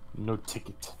 No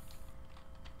ticket.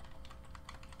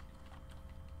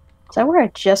 Is that where I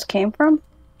just came from?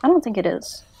 I don't think it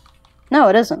is. No,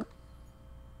 it isn't.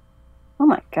 Oh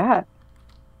my god.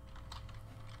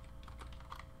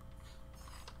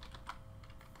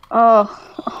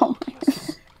 Oh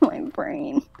my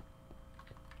brain.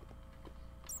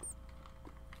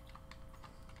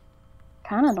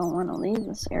 Kinda don't want to leave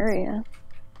this area.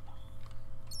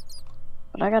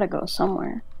 But I gotta go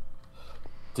somewhere.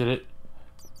 Did it?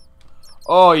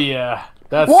 Oh yeah.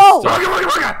 That's Whoa! the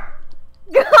stuff.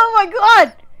 Oh my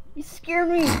god! You scared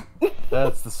me.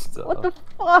 That's the stuff. What the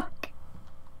fuck?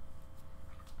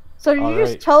 So did you Alright.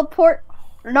 just teleport?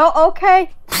 No, okay.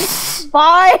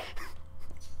 Bye.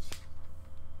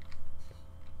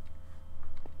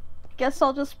 Guess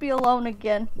I'll just be alone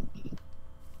again.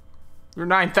 You're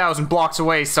 9,000 blocks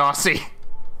away, Saucy.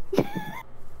 Okay.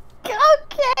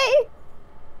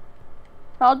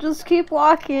 I'll just keep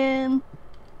walking.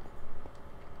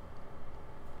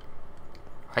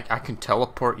 I can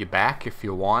teleport you back if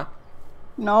you want.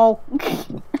 No.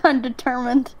 I'm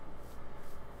determined.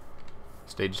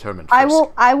 Stay determined first.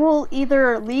 I will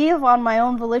either leave on my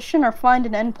own volition or find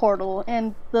an end portal,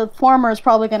 and the former is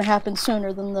probably going to happen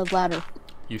sooner than the latter.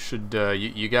 You should,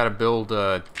 you gotta build,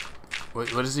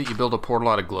 what is it? You build a portal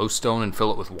out of glowstone and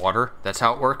fill it with water? That's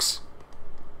how it works?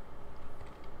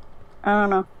 I don't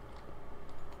know.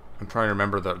 I'm trying to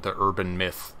remember the urban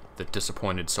myth that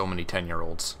disappointed so many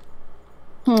 10-year-olds.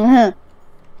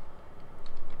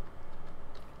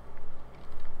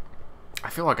 I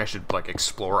feel like I should, like,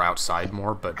 explore outside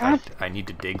more, but I need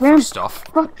to dig for stuff.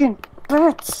 Fucking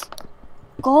rats.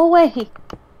 Go away. Okay,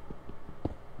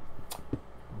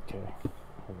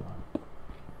 hold on.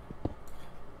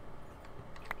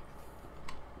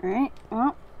 Alright,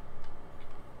 well.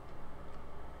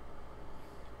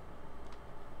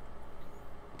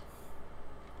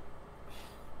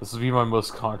 This will be my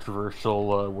most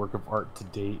controversial work of art to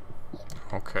date.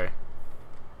 Okay.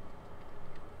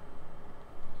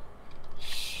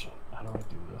 Shit, how do I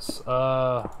do this?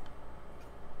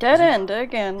 Dead end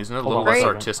again. Isn't it a Hold little on, less wait.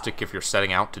 artistic if you're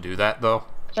setting out to do that, though?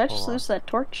 Did I just Hold on. lose that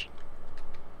torch?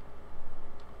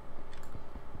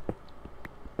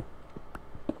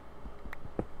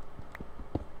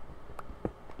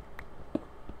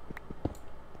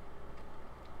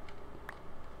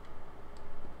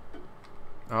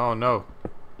 Oh no.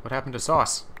 What happened to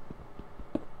Sauce?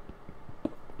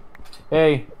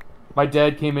 Hey, my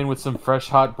dad came in with some fresh,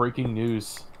 hot breaking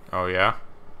news. Oh yeah?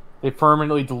 They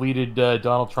permanently deleted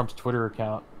Donald Trump's Twitter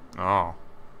account. Oh.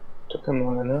 Took him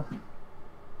long enough.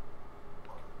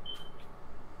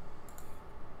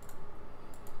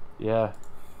 Yeah.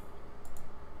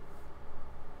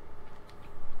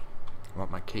 I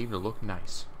want my cave to look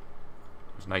nice.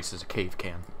 As nice as a cave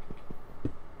can.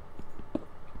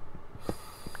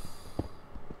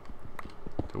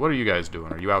 So what are you guys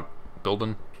doing? Are you out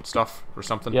building stuff or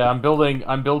something? Yeah, I'm building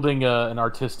an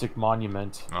artistic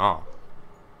monument. Oh.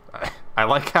 I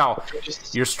like how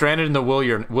you're stranded in the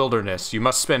wilderness. You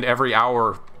must spend every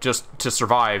hour just to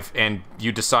survive, and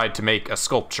you decide to make a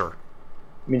sculpture.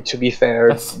 I mean, to be fair,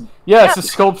 Yeah, it's a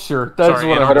sculpture. That's Sorry,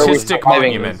 what an I'm Where are we artistic surviving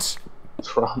monument.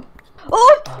 from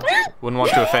Oh! Wouldn't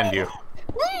want to offend you.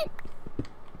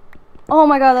 Oh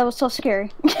my god, that was so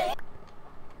scary.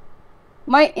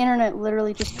 My internet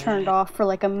literally just turned off for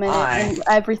like a minute and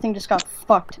everything just got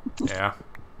fucked. Yeah.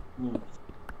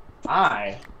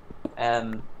 I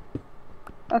am.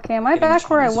 Okay, am I back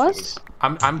where I was?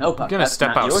 I'm Nope, gonna that's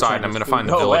step not your outside turn, and I'm gonna it's find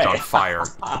the go village away. on fire.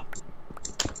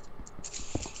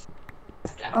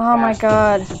 Oh my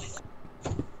god.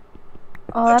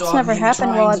 Oh, that's dog never been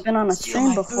happened while trying I've been on a to steal stream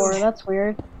my before. food. That's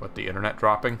weird. What, the internet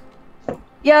dropping?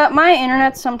 Yeah, my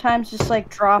internet sometimes just like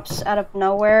drops out of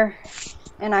nowhere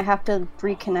and I have to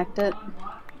reconnect it.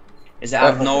 Is it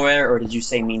out of nowhere, or did you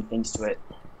say mean things to it?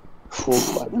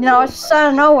 No, it's just out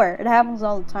of nowhere. It happens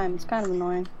all the time. It's kind of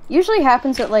annoying. Usually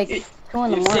happens at like 2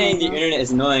 in the You're saying the morning. internet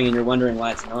is annoying, and you're wondering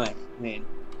why it's annoying. I mean,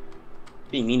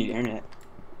 being mean to the internet.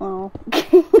 Oh.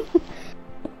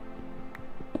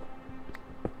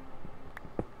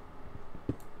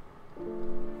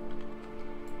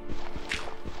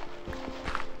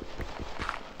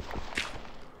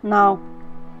 No.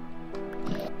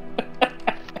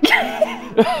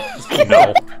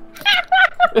 No.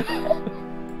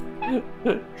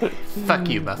 Fuck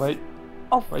you, Buff. My,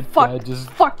 Oh, my fuck. dad just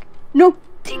Fuck. No.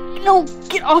 No.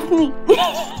 Get off me.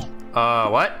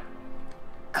 What?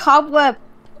 Cobweb.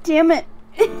 Damn it.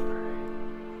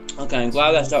 Okay, I'm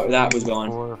glad that's how that was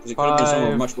going. 4, 'Cause it could have been somewhere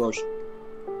 5. much worse.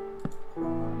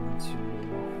 1, 2,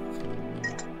 3,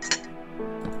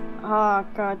 Oh,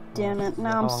 god damn it. Now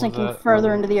How I'm long was sinking that?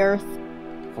 further into the earth.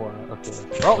 4. Okay.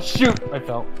 Oh shoot! I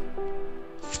fell.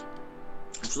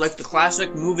 It's like the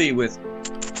classic movie with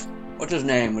what's his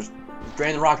name? Was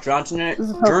Dwayne the Rock Johnson in it? This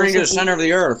is Journey to the hopeless. center of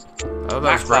the earth. Oh, that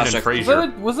was Brendan classic.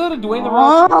 Fraser. Was that a Dwayne the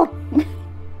Rock? Oh!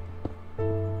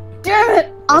 Damn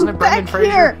it! Wasn't I'm it Brendan back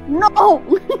Fraser? here! No!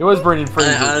 It was Brendan Fraser.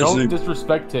 honestly- Don't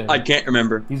disrespect him. I can't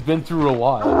remember. He's been through a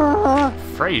lot.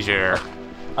 Fraser.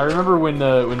 I remember when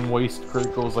Moist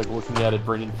Critical was like looking at a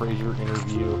Brendan Fraser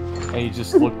interview, and he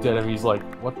just looked at him. He's like,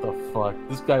 "What the fuck?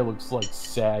 This guy looks like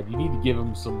sad. You need to give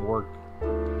him some work."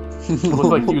 It looked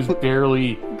like he was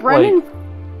barely.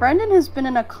 Brendan has been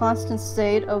in a constant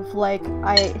state of like,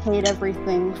 I hate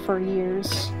everything for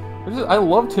years. I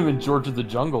loved him in George of the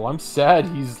Jungle. I'm sad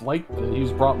he's like he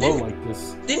was brought low like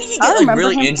this. Didn't he get like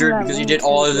really injured because he did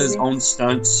all of his own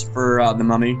stunts for the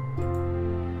Mummy?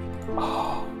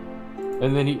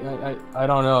 And then I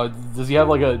don't know. Does he have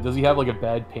like a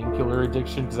bad painkiller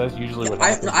addiction? Because that's usually what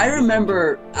happens. I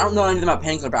remember. I don't know anything about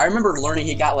painkiller, but I remember learning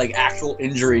he got like actual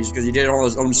injuries because he did all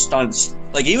his own stunts.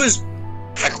 Like he was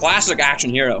a classic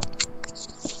action hero.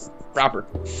 Proper.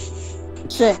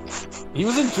 Sick. He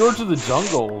was in George of the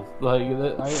Jungle. Like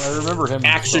I remember him.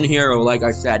 Action hero, like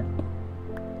I said.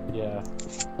 Yeah.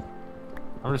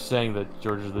 I'm just saying that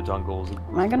George of the Jungle is.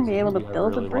 Am I gonna be able to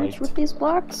build a bridge with these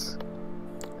blocks?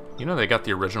 You know they got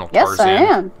the original Yes, Tarzan, I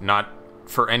am. not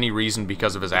for any reason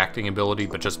because of his acting ability,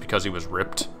 but just because he was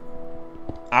ripped.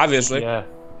 Obviously. Yeah.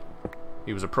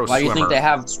 He was a pro Why swimmer. do you think they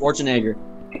have Schwarzenegger?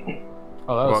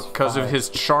 Oh, that was because of his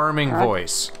charming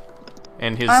voice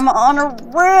and his I'm on a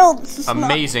rail. This is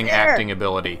amazing not fair. acting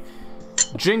ability.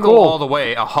 Jingle All the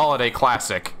Way, a holiday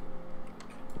classic.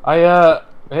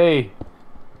 Hey,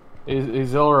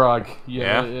 Xelrog.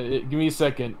 Yeah? Give me a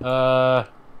second.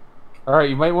 All right,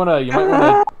 you might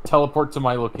wanna teleport to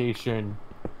my location,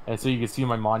 and so you can see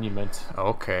my monument.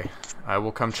 Okay, I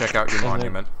will come check out your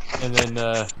monument. And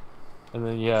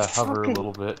then yeah, hover a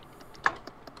little bit.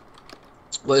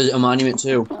 What is it, a monument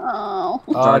to? Oh.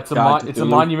 It's a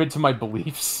monument to my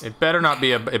beliefs. It better not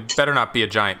be a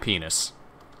giant penis.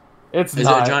 It's Is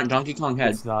not. it a giant Donkey Kong head?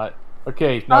 It's not.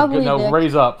 Okay, now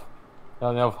raise up.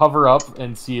 Now hover up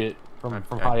and see it from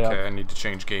high up. Okay, I need to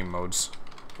change game modes.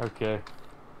 Okay.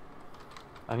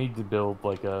 I need to build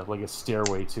like a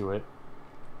stairway to it.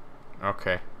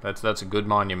 Okay, that's a good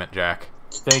monument, Jack.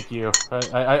 Thank you.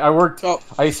 I worked. Oh.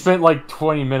 I spent like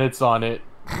 20 minutes on it.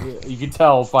 You can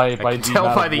tell by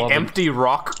the empty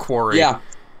rock quarry. Yeah,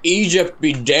 Egypt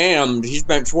be damned. He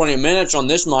spent 20 minutes on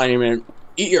this monument.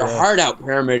 Eat your heart out,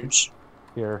 pyramids.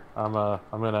 Here, I'm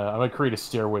gonna create a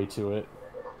stairway to it.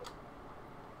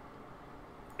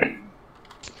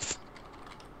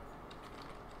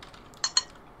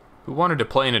 Who wanted to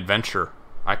play an adventure?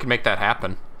 I can make that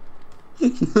happen.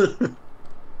 It's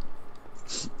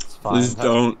fine. Please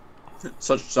don't.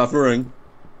 Such suffering.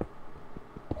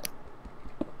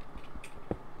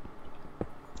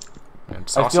 And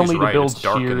I still need to build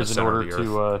dark shears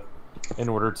in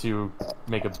order to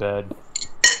make a bed.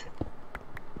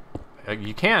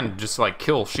 You can just like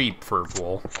kill sheep for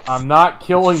wool. I'm not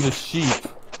killing the sheep.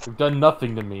 They've done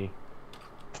nothing to me.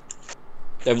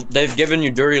 They've given you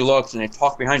dirty looks and they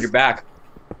talk behind your back.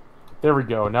 There we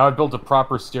go. Now I built a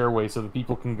proper stairway so that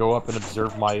people can go up and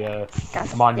observe my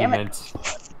monument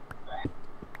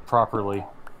properly.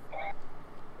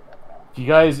 If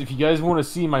you guys want to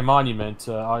see my monument,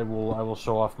 I will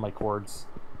show off my cords.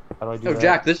 How do I do that? Oh,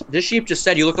 Jack, this sheep just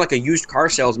said you look like a used car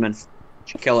salesman. You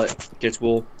should kill it. Get its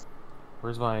wool.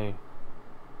 Where's my?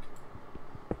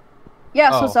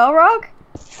 Yeah. Oh. So Xelrog?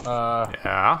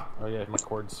 Yeah. Oh yeah, my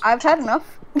cords. I've had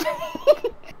enough.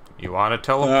 You want to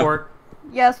teleport?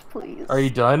 Yes, please. Are you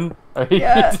done?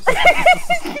 Yes.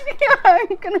 I'm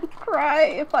gonna cry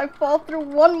if I fall through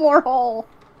one more hole.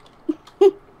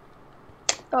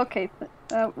 Okay.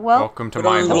 Well. Welcome to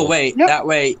my little hole. weight. Nope. That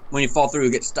way, when you fall through,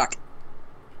 you get stuck.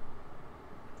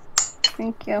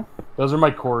 Thank you. Those are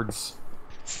my cords.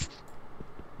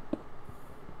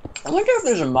 I wonder if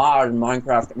there's a mod in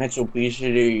Minecraft that makes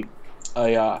obesity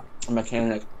a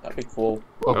mechanic. That'd be cool.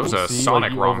 That was a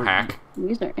Sonic ROM hack.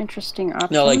 These are interesting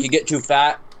options. No, like you get too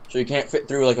fat, so you can't fit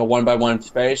through like a 1x1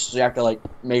 space, so you have to like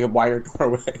make a wider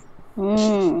doorway.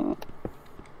 Hmm.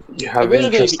 You have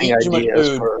interesting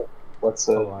ideas for what's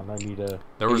a... Hold on, I need a...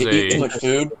 There was if you eat too much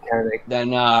food,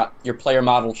 then your player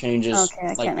model changes.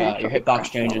 Okay, like your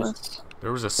hitbox changes.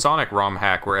 There was a Sonic ROM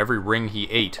hack where every ring he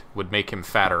ate would make him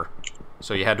fatter.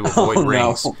 So you had to avoid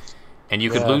rings. No. And you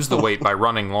could lose the weight by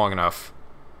running long enough.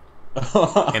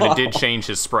 And it did change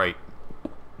his sprite.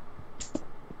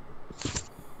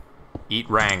 Eat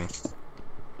Rang.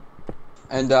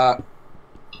 And I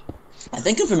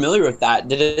think I'm familiar with that.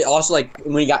 Did it also, like,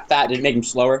 when he got fat, did it make him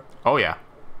slower? Oh yeah.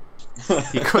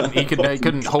 He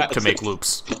couldn't hope to make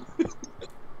loops.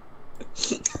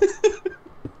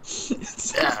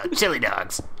 Chili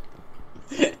dogs.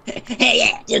 Hey,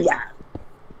 yeah, chili dog.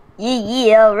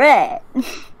 Yeah, alright.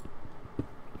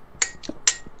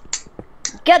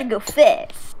 Gotta go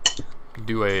fast.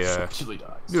 Do a Chili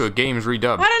dogs. do a games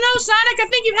redub. I don't know, Sonic. I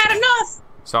think you've had enough.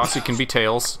 Saucy can be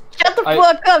Tails. Shut the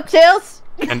fuck up, Tails.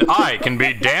 And I can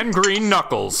be Dan Green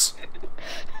Knuckles.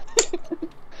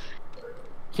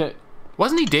 Can't...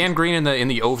 Wasn't he Dan Green in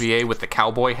the OVA with the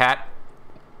cowboy hat?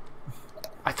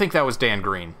 I think that was Dan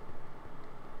Green.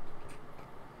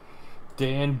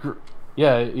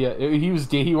 Yeah, he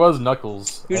was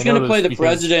Knuckles. Who's gonna play the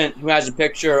president who has a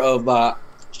picture of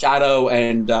Shadow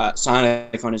and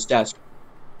Sonic on his desk?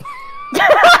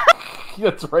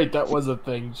 That's right, that was a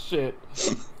thing. Shit.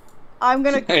 I'm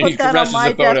gonna put that on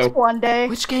my desk one day.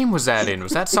 Which game was that in?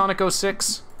 Was that Sonic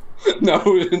 06? No.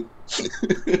 Or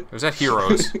was that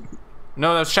Heroes?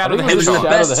 No, that was Shadow the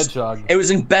Hedgehog. It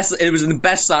was in the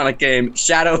best Sonic game,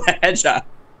 Shadow the Hedgehog.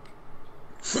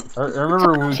 I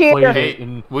remember when we played it.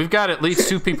 And we've got at least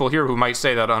 2 people here who might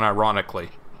say that unironically.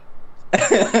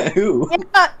 Who?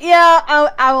 Yeah,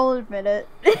 I will admit it.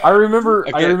 I remember.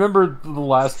 Okay. I remember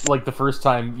the first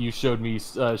time you showed me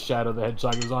Shadow the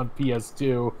Hedgehog. It was on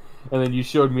PS2, and then you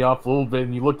showed me off a little bit,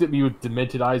 and you looked at me with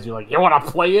demented eyes. You're like, "You want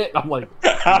to play it?" I'm like,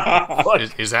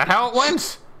 is that how it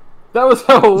went? That was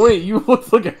how it went. You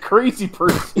looked like a crazy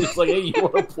person. It's like, "Hey, you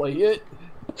want to play it?"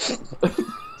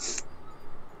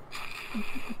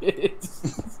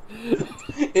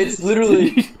 It's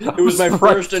literally, it was my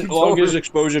first and longest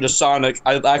exposure to Sonic.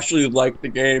 I actually liked the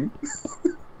game.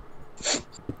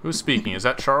 Who's speaking? Is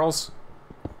that Charles?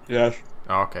 Yes.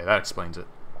 Oh, okay, that explains it.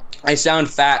 I sound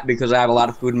fat because I have a lot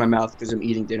of food in my mouth because I'm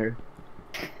eating dinner.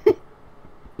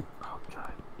 Oh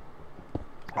god.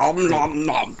 Nom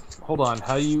nom. Hold on,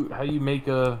 how you make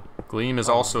a... Gleam is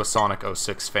also a Sonic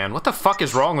 06 fan. What the fuck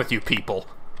is wrong with you people?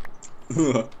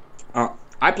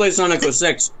 I played Sonic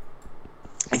 06.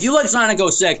 If you like Sonic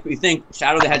 06 but you think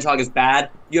Shadow the Hedgehog is bad,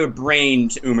 you have a brain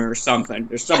tumor or something.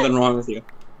 There's something wrong with you.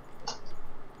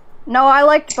 No, I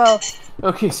liked both.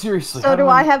 Okay, seriously. So do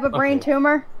I have a brain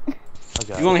tumor?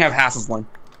 You only have half of one.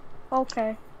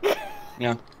 Okay.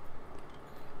 Yeah.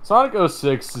 Sonic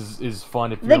 06 is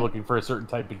fun if you're looking for a certain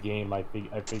type of game. I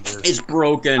figure it's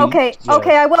broken. Okay, Yeah.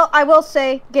 okay. I will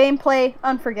say gameplay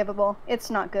unforgivable.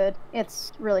 It's not good.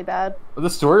 It's really bad. The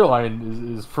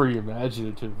storyline is pretty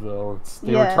imaginative though.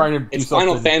 They were trying to do it's something.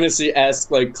 Final Fantasy-esque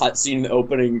like cutscene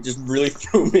opening just really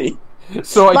threw me.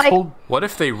 So I told. What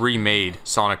if they remade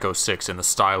Sonic 06 in the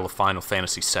style of Final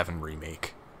Fantasy VII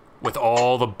Remake, with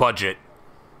all the budget?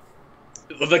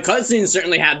 The cutscenes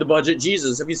certainly had the budget.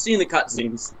 Jesus, have you seen the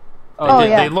cutscenes?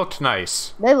 They looked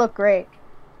nice. They look great.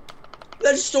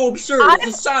 That's so absurd.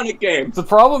 It's a Sonic game. The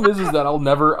problem is that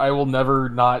I will never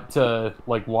not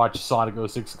like watch Sonic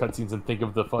 06 cutscenes and think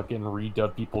of the fucking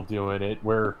redub people doing it,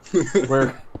 where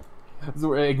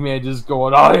Eggman just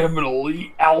going, "I am an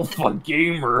elite alpha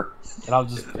gamer," and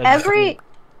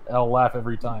I'll laugh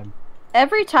every time.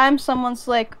 Every time someone's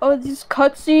like, "Oh, these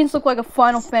cutscenes look like a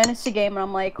Final Fantasy game," and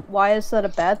I'm like, "Why is that a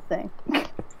bad thing?" It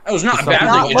was not a bad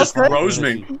thing. It just rose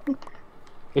me.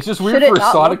 It's just weird for a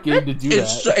Sonic game to do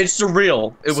that. It's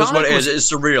surreal. It was what it is. It's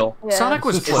surreal. Yeah. Sonic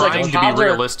was trying to be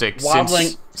realistic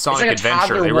since Sonic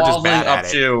Adventure. They were just bad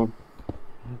at it.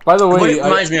 By the way, what it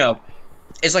reminds me of,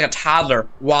 it's like a toddler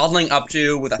waddling up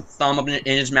to with a thumb up in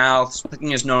his mouth,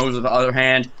 picking his nose with the other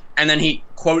hand, and then he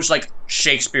quotes like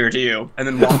Shakespeare to you, and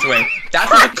then walks away.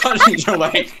 That's what the cutscenes are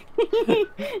like.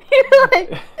 You're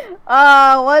like,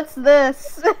 what's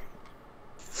this?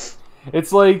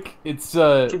 It's like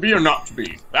to be or not to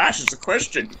be. That's just a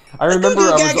question. I remember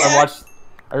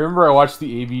I watched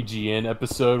the AVGN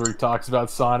episode where he talks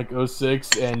about Sonic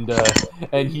 06 and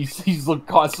he's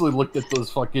constantly looked at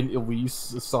those fucking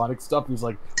Elise Sonic stuff. He's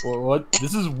like, well, what?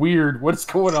 This is weird. What's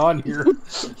going on here?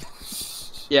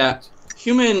 Yeah,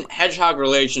 human-hedgehog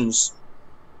relations.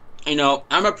 You know,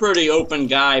 I'm a pretty open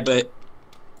guy, but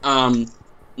no.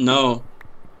 No,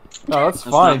 that's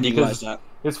fine because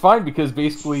it's fine because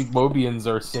basically Mobians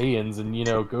are Saiyans, and you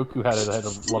know Goku had a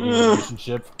loving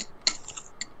relationship.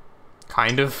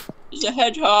 Kind of. He's a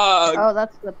hedgehog. Oh,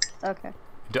 that's the okay.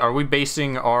 Are we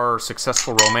basing our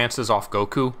successful romances off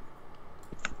Goku?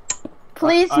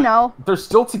 Please no. They're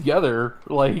still together.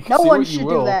 Like no say one what you should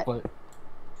will, do that. But...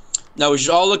 No, we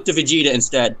should all look to Vegeta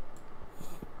instead.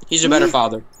 He's a better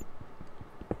father.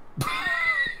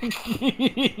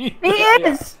 He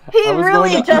is. He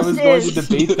really just is. I was going to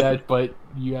debate that, but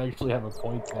you actually have a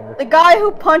point there. The guy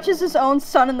who punches his own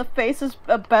son in the face is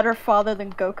a better father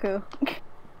than Goku.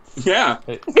 Yeah.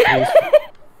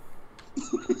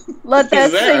 Let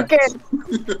that sink in.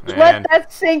 Let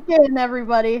that sink in,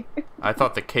 everybody. I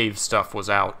thought the cave stuff was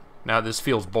out. Now this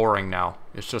feels boring now.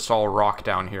 It's just all rock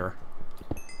down here.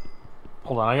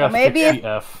 Hold on, I gotta fix the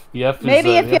F. The F is,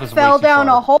 maybe if you fell down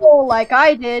a hole like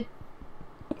I did.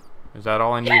 Is that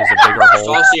all I need? Is a bigger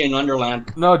hole? Saucy in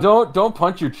Wonderland. No, don't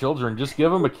punch your children. Just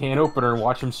give them a can opener and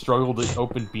watch them struggle to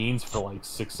open beans for like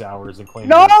 6 hours and claim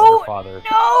they're a better father.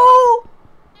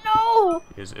 No!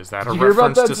 Is that a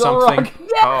reference to something?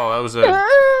 Yeah. Oh, that was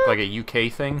like a UK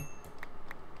thing?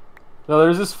 No,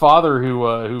 there's this father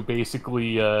who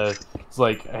basically is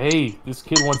like, hey, this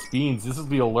kid wants beans. This will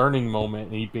be a learning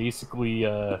moment, and he basically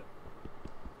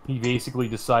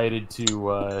decided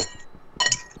to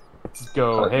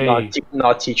go, hey,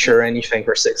 not teach her anything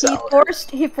for 6 hours.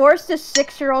 He forced his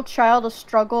 6-year-old child to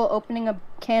struggle opening a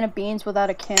can of beans without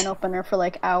a can opener for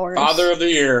like hours. Father of the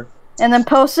year. And then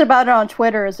posted about it on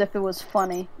Twitter as if it was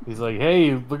funny. He's like,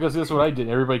 hey, look at this what I did.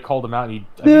 And everybody called him out, and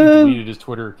I think he deleted his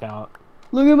Twitter account.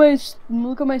 Look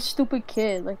at my stupid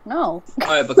kid. Like, no.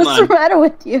 Alright, but come What's on. the matter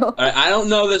with you? Alright, I don't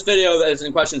know this video that is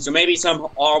in question, so maybe some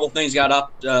horrible things got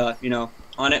up,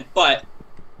 on it, but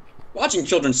watching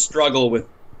children struggle with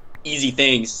easy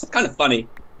things, it's kind of funny.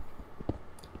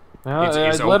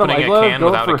 Is opening a can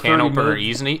without a can opener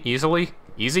easily?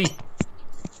 Easy?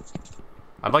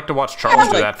 I'd like to watch Charles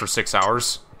do that for 6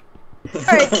 hours.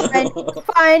 Alright,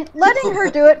 fine. Letting her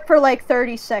do it for like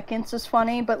 30 seconds is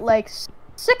funny, but like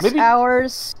 6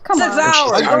 hours? Come on. 6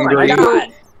 hours! Oh my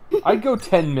god! I'd go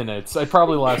 10 minutes. I'd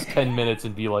probably last 10 minutes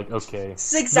and be like, okay.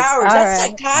 6 hours? That's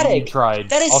psychotic! You tried.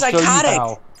 That is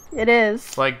psychotic! It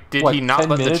is. Like, did he not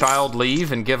let the child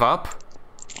leave and give up?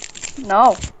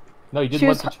 No. No, he didn't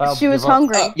let the child She was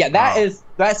hungry. Yeah,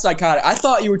 that's psychotic. I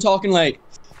thought you were talking like,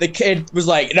 the kid was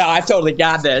like, no, I've totally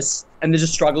got this, and they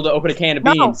just struggled to open a can of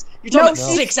beans. You're talking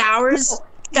 6 hours?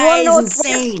 That is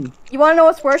insane! You wanna know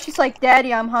what's worse? She's like,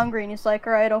 Daddy, I'm hungry, and he's like,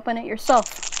 alright, open it yourself.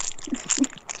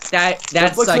 That's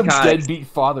like psychotic. some deadbeat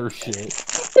father shit.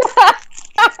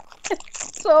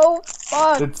 So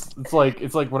fun.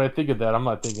 It's like when I think of that, I'm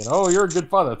not thinking, oh, you're a good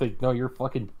father. I think, no, you're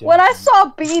fucking dead. When I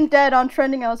saw Being Dead on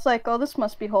trending, I was like, oh, this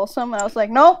must be wholesome. And I was like,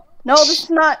 nope, no, this is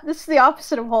not. This is the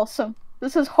opposite of wholesome.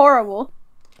 This is horrible.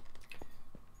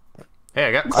 Hey,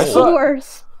 I got It's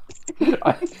worse.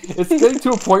 It's getting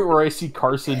to a point where I see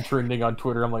Carson trending on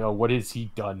Twitter. I'm like, oh, what has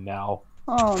he done now?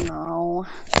 Oh no.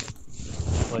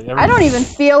 Like, I don't even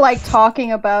feel like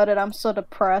talking about it. I'm so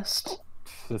depressed.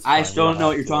 I still don't know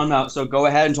what you're talking about, so go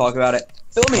ahead and talk about it.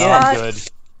 Fill me in.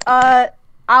 Good.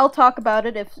 I'll talk about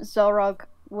it if Xelrog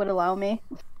would allow me,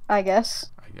 I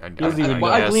guess. What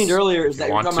I gleaned earlier is that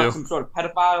you're talking about some sort of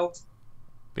pedophile.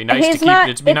 Be nice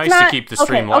to keep the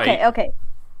stream light. Okay.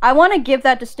 I want to give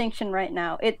that distinction right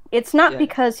now. It's not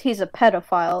because he's a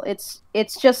pedophile.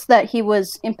 It's just that he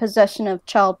was in possession of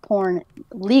child porn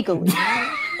legally.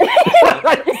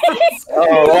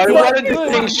 What a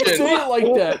distinction! Say it like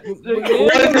that.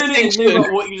 What a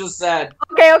distinction! What you just said.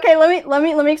 Okay. Let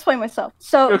me explain myself.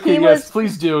 So okay, yes,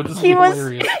 please do. This is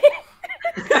hilarious.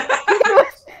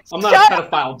 I'm not a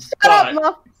pedophile.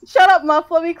 Shut up, Muff.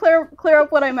 Let me clear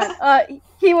up what I meant.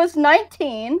 He was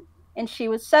 19 and she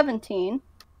was 17,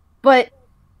 but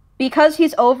because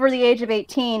he's over the age of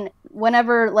 18,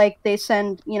 whenever like they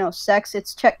send sex,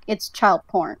 it's child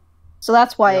porn. So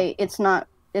that's why it's not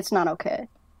okay.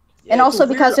 Yeah, and also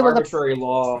because it was arbitrary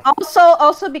law.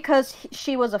 Also because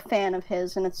she was a fan of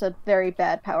his, and it's a very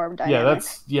bad power dynamic.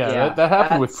 That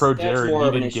happened with Pro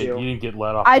Jared. He didn't get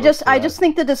let off. I just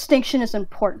think the distinction is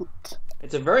important.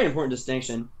 It's a very important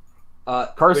distinction.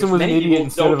 Carson was an idiot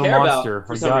instead of a monster.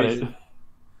 I got it.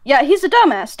 Yeah, he's a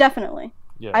dumbass, definitely.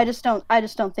 Yeah. I just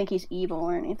don't think he's evil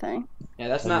or anything. Yeah,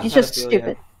 that's not. He's just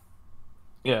stupid.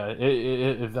 Yeah,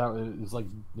 if that is like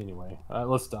anyway,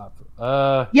 let's stop.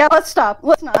 Yeah, let's stop.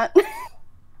 Let's not.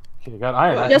 Okay, got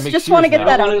iron. Just want to get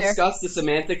that out there. Want to discuss the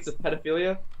semantics of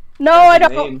pedophilia? No, I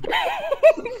don't.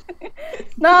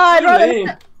 No, I'd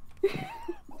rather.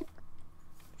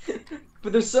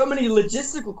 But there's so many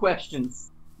logistical questions.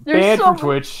 Banned from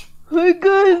Twitch. Oh,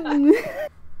 good.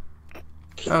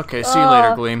 Okay, see you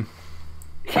later, Gleam.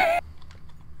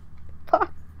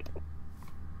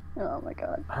 Oh my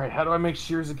god. Alright, how do I make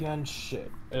shears again? Shit.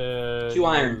 2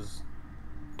 iron.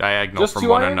 Diagonal from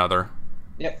one another.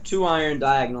 Yep, 2 iron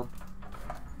diagonal.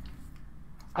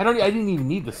 I didn't even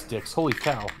need the sticks. Holy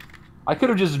cow. I could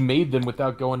have just made them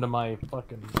without going to my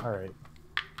fucking... Alright.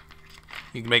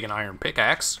 You can make an iron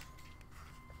pickaxe.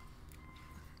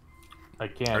 I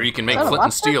can. Or you can make flint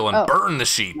and steel and burn the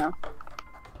sheep. No.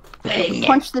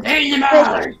 Punch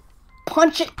the...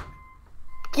 Punch it!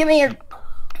 Give me your...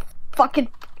 fucking...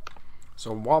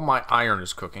 So while my iron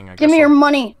is cooking, I guess give me your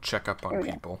money. Check up on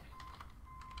people.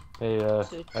 Hey, I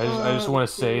just want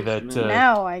to say that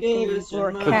now I can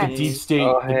the deep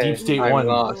state one.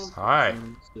 Hi.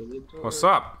 What's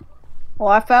up? Well,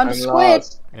 I found a squid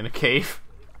in a cave.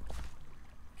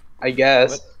 I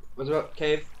guess. What's up,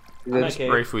 cave?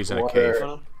 Rayfiui's in a cave.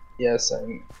 Yes,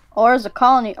 or as a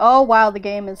colony. Oh wow, the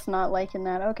game is not liking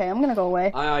that. Okay, I'm gonna go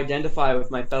away. I identify with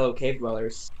my fellow cave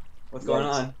dwellers. What's going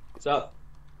on? What's up?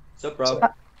 What's up, bro?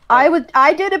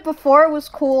 I did it before. It was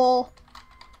cool.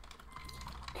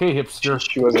 Okay, hipster.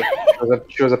 She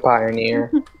was a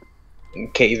pioneer in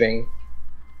caving.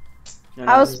 No,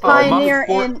 I was this- pioneer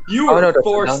For- in. You Oh, were no, that's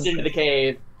forced the into the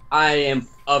cave. I am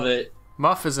of it.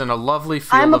 Muff is in a lovely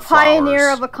field I'm a of flowers.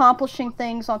 pioneer of accomplishing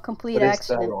things on complete What is that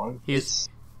accident. one? He's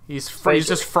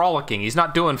just frolicking. He's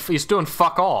doing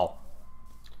fuck all.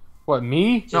 What,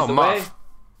 me? Just No, the Muff. way.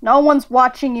 No one's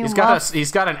watching you, He's Muff.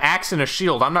 got an axe and a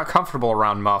shield. I'm not comfortable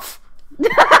around Muff.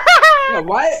 Yeah,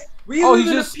 why? We Oh, live he's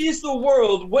in just- a peaceful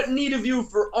world. What need of you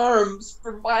for arms,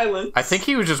 for violence? I think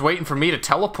he was just waiting for me to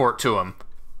teleport to him.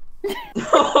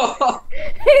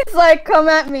 He's like, come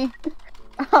at me.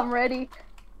 I'm ready.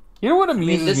 You know what I mean,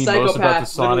 amuses this me most about the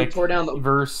psychopath literally Sonic tore down the.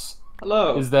 verse?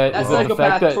 Hello. Is that that the fact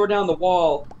psychopath that tore down the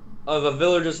wall of a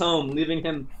villager's home, leaving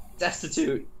him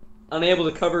destitute, unable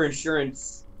to cover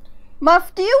insurance.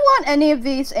 Muff, do you want any of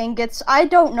these ingots? I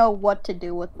don't know what to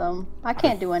do with them. I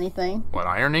can't do anything. What,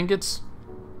 iron ingots?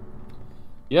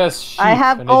 Yes, sheep, I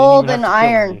have and I didn't gold even and have to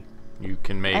kill iron. me. You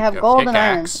can make I have a gold and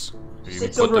iron. pickaxe. You can Six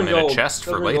put silver them and in gold. a chest for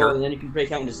Silver and gold, later. and then you can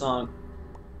break out into song.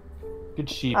 Good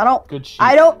sheep. I don't- Good sheep.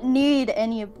 I don't need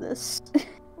any of this.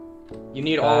 You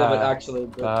need all of it actually.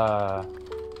 But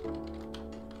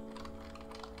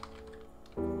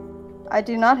I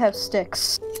do not have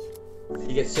sticks.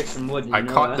 you get 6 from wood. Did you I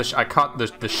know caught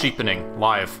that? the sheepening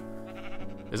live.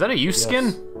 Is that a you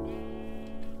skin?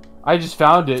 I just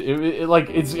found it.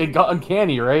 It got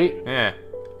uncanny, right? Yeah.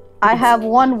 I have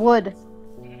 1 wood.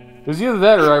 It was either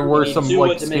that or I wore need some 2 like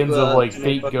wood to make, skins of like to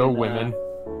make fake Go fucking, women.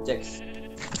 Sticks.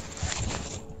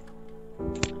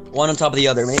 One on top of the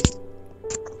other, mate.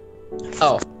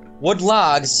 Oh, wood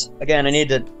logs. Again, I need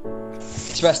to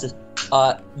express this.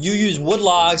 You use wood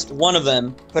logs, one of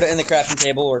them, put it in the crafting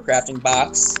table or crafting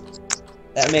box.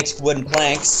 That makes wooden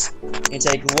planks. You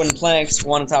take wooden planks,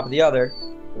 one on top of the other,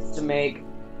 to make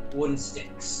wooden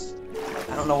sticks.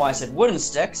 I don't know why I said wooden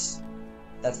sticks.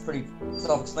 That's pretty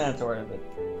self-explanatory, but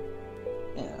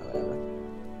yeah,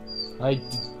 whatever.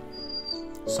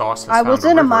 Sauce has I was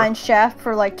found in a river. mine shaft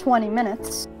for like 20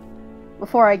 minutes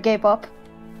before I gave up.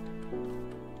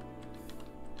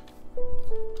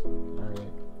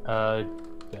 Alright.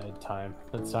 Bedtime.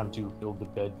 It's time to build the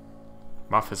bed.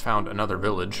 Muff has found another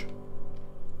village.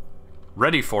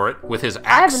 Ready for it with his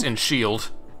axe haven't- and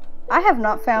shield. I have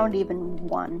not found even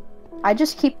one. I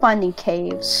just keep finding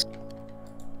caves.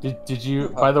 Did you?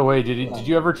 By the way, did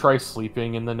you ever try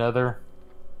sleeping in the Nether?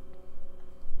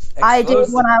 I did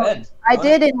Expose when the I bed. I What?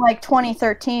 did in like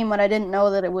 2013 when I didn't know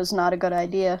that it was not a good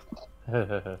idea.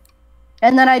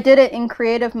 And then I did it in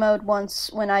creative mode once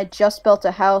when I just built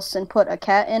a house and put a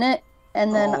cat in it,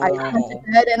 and then I went to Oh.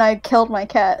 bed and I killed my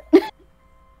cat.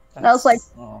 And I was like,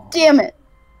 Oh. damn it!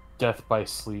 Death by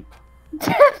sleep.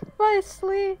 Death by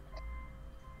sleep.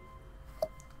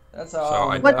 That's So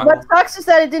all. I- What sucks is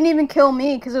that it didn't even kill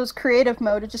me because it was creative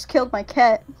mode. It just killed my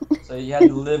cat. So you had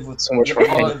to live with So much you had to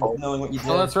for live painful. with knowing what you did.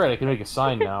 Oh, that's right. I can make a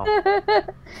sign now.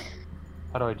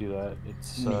 How do I do that?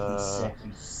 It's Make you sick,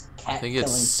 you I think cat-killing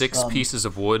it's 6 scum. pieces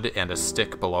of wood and a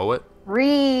stick below it.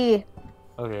 Re.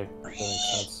 okay. That makes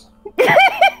sense.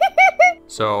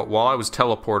 So while I was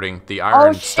teleporting, the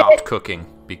iron shit. stopped cooking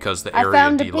because the I area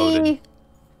found a deloaded. bee.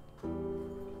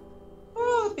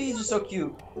 Oh, the bees are so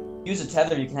cute. Use a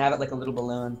tether, you can have it like a little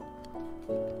balloon.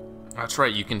 That's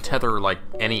right, you can tether like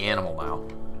any animal now.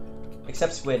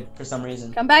 Except squid, for some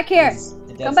reason. Come back here. It's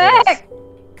the dead Come souls. back.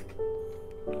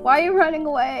 Why are you running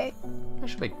away? I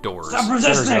should make doors. Stop There we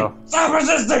resisting! go. Stop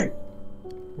resisting!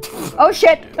 Oh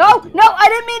shit! No, no! I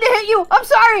didn't mean to hit you. I'm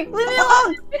sorry. Leave me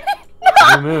alone.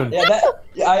 New moon.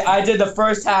 Yeah, I did the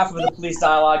first half of the police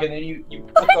dialogue and then you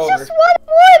took I over. just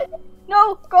wanted wood.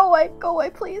 No, go away,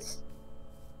 please.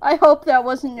 I hope that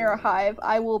wasn't near a hive.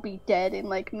 I will be dead in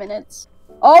like minutes.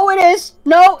 Oh, it is.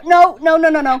 No.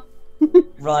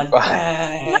 Run.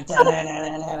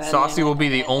 Saucy will be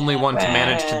the only one to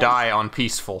manage to die on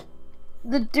peaceful.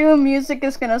 The Doom music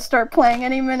is gonna start playing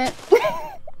any minute.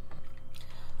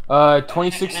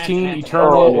 2016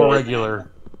 Eternal or regular?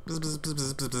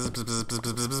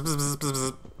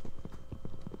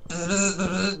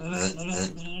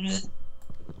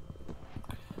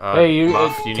 Hey, you,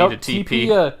 Muff, you tell- need a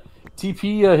TP.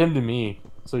 TP him to me,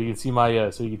 so you can see my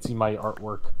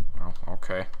artwork. Oh,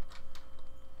 okay.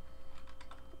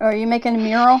 Are you making a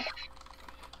mural?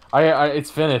 It's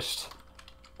finished.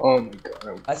 Oh my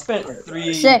god. I spent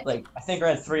Sick. I think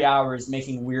around 3 hours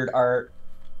making weird art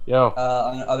Yo,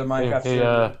 on other Minecraft hey,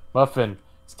 servers. Muffin,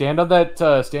 stand on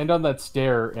that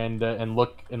stair and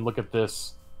look at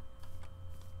this.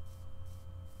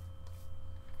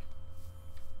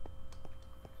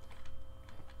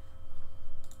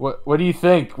 What do you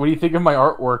think? What do you think of my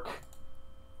artwork?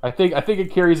 I think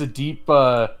it carries a deep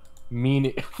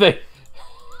mean.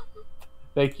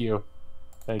 Thank you.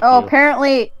 Thank Oh, you.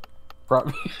 apparently.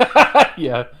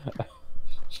 Yeah.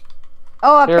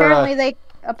 Oh, Here, apparently they.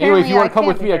 Apparently anyway, if you want I to come can't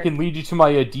with be me, I there. can lead you to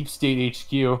my deep state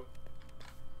HQ.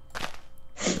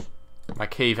 My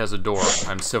cave has a door.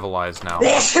 I'm civilized now.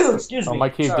 Excuse me. Oh, my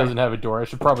cave Sorry. doesn't have a door. I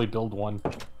should probably build one.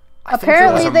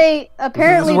 Apparently they.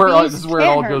 Apparently this these is where it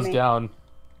can't all hurt goes me. down.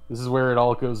 This is where it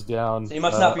all goes down. So you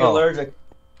must not be allergic.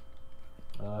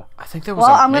 I think there was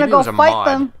Well, a, I'm gonna maybe go it was a fight mod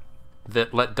them.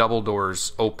 that let double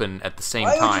doors open at the same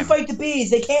Why would you time. fight the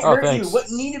bees? They can't Oh, hurt thanks. you. What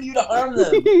need of you to harm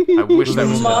them? I wish that was in the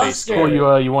base Monster. Cool,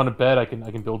 game. you want a bed? I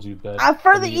can build you a bed.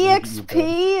 For Let the me get you a bed.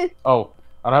 EXP. Oh,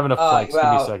 I don't have enough flags. Give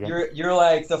me a second. You're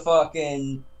like the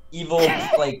fucking evil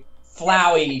like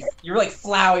Flowey. You're like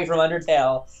Flowey from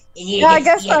Undertale. Yeah, I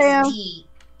guess I am.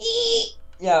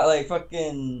 Yeah, like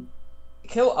fucking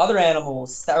kill other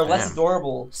animals that are less Damn.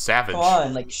 adorable. Savage. Come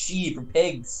on, like sheep or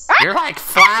pigs. You're like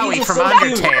Flowey Jesus, from so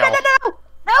cute. Undertale.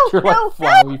 No, You're no,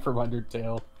 like Flowey from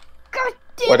Undertale. God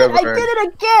damn Whatever. it! I did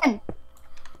it again.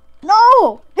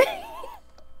 No.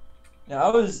 Yeah,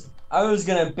 I was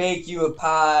gonna bake you a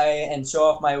pie and show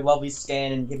off my lovely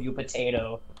skin and give you a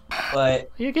potato, but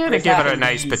You gotta Chris give it a happened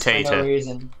nice to use for no potato.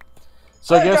 reason.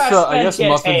 So I I guess got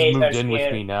Muffins potatoes moved in with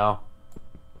here. me now.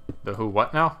 The who?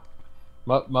 What now?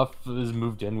 Muff has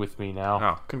moved in with me now.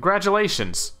 Oh,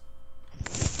 congratulations.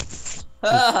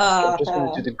 I'm just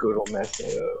gonna do the good old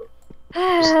method.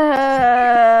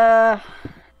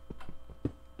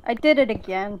 I did it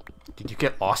again. Did you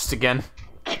get lost again?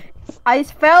 I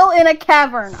fell in a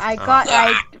cavern. I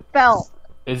fell.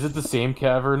 Is it the same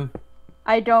cavern?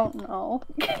 I don't know.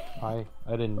 I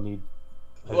didn't need.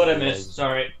 What I missed?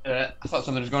 Sorry. I thought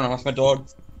something was going on with my dog.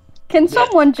 Can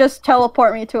someone just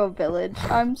teleport me to a village?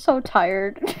 I'm so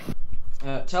tired.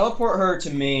 Teleport her to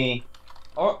me.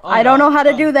 I don't know how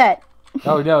to do that.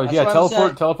 Oh no! That's Yeah, what I'm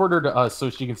saying. teleport her to us so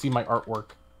she can see my artwork.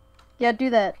 Yeah, do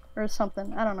that or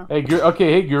something. I don't know. Hey,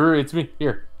 hey, Guru, it's me.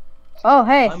 Here, Oh,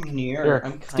 hey. I'm near. here.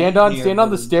 I'm kind Stand of on near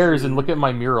the stairs and look at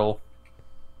my mural.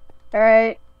 All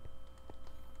right.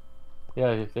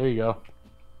 Yeah, there you go.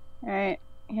 All right.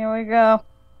 Here we go.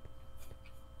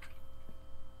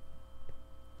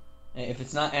 Hey, if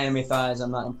it's not anime thighs,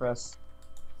 I'm not impressed.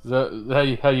 Is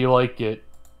that how you like it?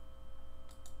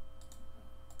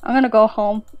 I'm gonna go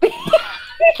home.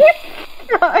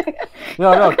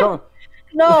 No, come.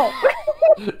 No.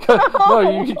 No,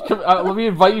 you can come. Let me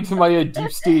invite you to my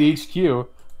deep state HQ.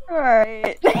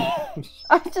 Alright.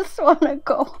 I just wanna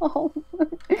go home.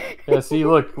 Yeah, see,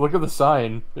 look at the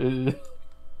sign.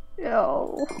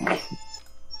 Yo.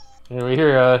 Anyway,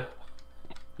 here,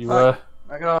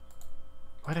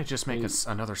 Why'd I just make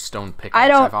another stone pickaxe? I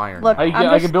don't- I've iron. look,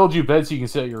 I can build you beds so you can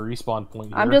set your respawn point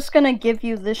here. I'm just gonna give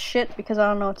you this shit because I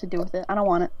don't know what to do with it. I don't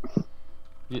want it.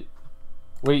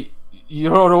 Wait, you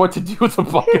don't know what to do with a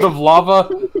bucket of lava?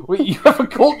 Wait, you have a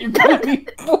gold? You're gonna be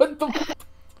what the?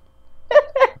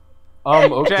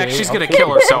 Okay. Jack, she's I'll gonna take-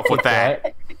 kill herself I'll with take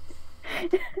that.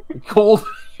 Gold.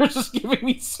 You're just giving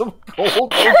me some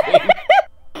gold. Okay.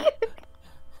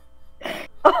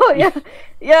 Oh yeah.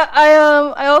 Yeah,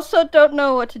 I also don't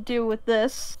know what to do with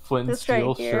this. Flint and This right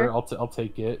steel, here. sure. I'll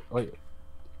take it. Wait,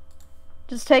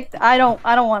 Just take I don't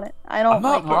want it. I don't I'm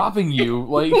not like robbing you.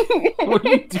 Like, what are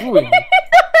you doing?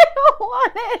 I don't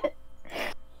want it.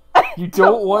 You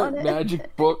don't want it.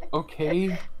 magic book?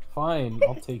 Okay, fine.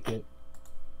 I'll take it.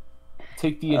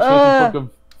 Take the enchanted book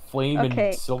of flame okay.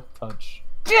 and silk touch.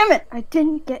 Damn it! I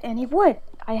didn't get any wood.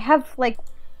 I have like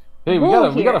Hey, we wool got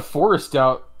a here. forest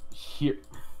out here.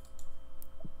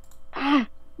 Ah,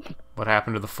 What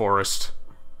happened to the forest?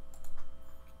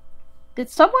 did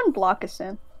someone block us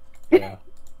in? Yeah.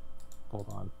 Hold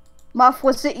on. Muff,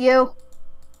 was it you?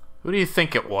 Who do you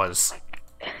think it was?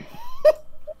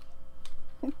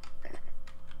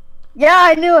 Yeah,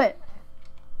 I knew it.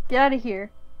 Get out of here.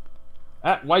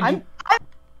 Why'd you?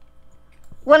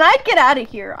 When I get out of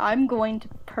here, I'm going to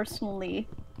personally.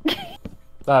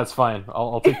 That's fine.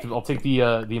 I'll take the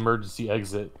emergency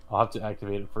exit. I'll have to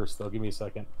activate it first though. Give me a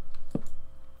second.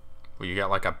 Well, you got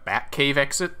like a bat cave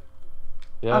exit?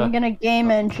 Yeah. I'm gonna game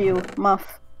end you,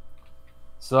 Muff.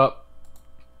 Sup?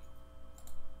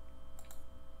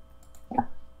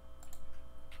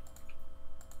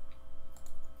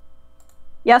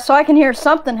 Yeah, so I can hear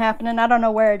something happening. I don't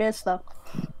know where it is though.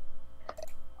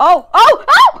 Oh! Oh!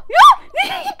 Oh!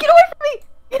 Yeah! Get away from me!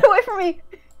 Get away from me!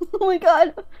 Oh my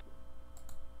god.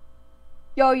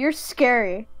 Yo, you're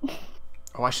scary.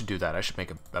 Oh, I should do that. I should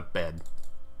make a bed.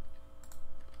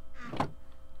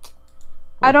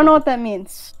 I don't know what that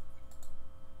means.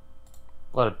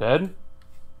 What, a bed?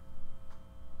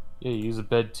 Yeah, you use a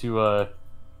bed to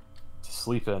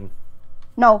sleep in.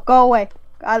 No, go away.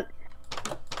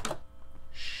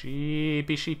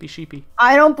 Sheepy, sheepy, sheepy.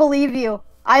 I don't believe you.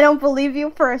 I don't believe you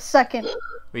for a second.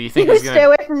 What, you think You he's stay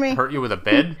away gonna from me. hurt you with a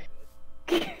bed?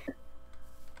 He's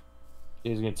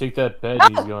gonna take that bed No,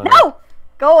 and he's going. no!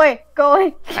 Go away. Go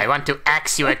away. I want to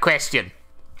ask you a question.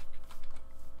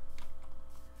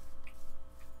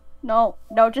 No,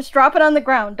 no, just drop it on the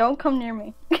ground. Don't come near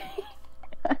me.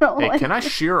 I don't Hey, like can I it.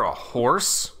 shear a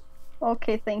horse?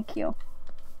 Okay, thank you.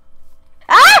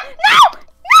 Ah! No!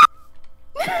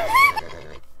 No!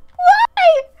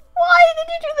 Why? Why did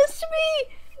you do this to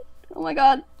me? Oh my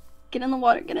god. Get in the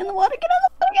water, get in the water, get in the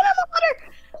water, get in the water!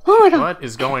 Oh my god. What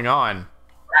is going on?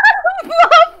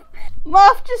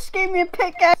 Muff just gave me a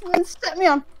pickaxe and then set me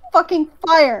on fucking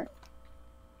fire.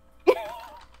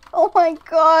 Oh my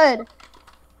god.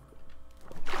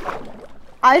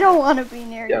 I don't want to be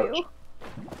near you.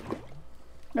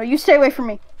 No, you stay away from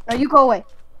me. No, you go away.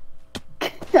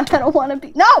 I don't want to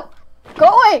be. No! Go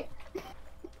away!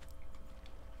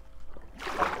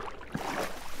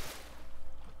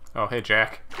 Oh, hey,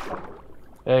 Jack.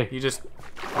 Hey. You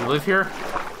live here?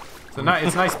 It's a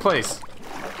nice place.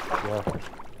 Yeah.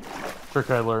 Trick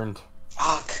I learned.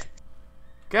 Fuck.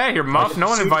 Get out of here, Muff. No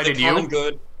one Pursuit of invited the common you.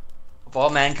 good of all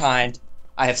mankind.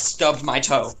 I have stubbed my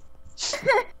toe.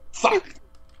 Fuck.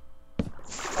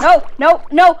 No, no,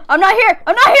 no! I'm not here!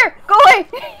 I'm not here! Go away!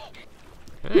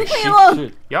 Hey, Leave me sheep. alone!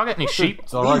 Shit. Y'all got any sheep?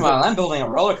 It's alright. Meanwhile, I'm building a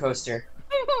roller coaster.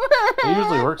 It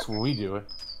usually works when we do it.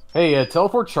 Hey,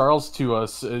 teleport Charles to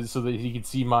us so that he can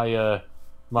see my You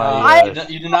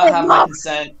do not have my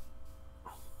consent.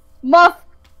 Muff!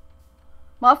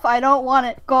 Muff, I don't want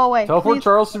it. Go away. teleport please.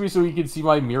 Charles to me so he can see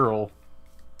my mural.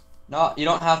 No, you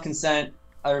don't have consent.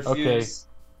 I refuse.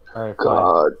 All right, fine.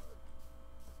 God.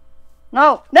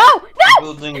 No, no, I'm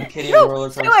no! building a kitty No, roller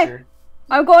stay away. coaster.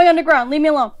 I'm going underground. Leave me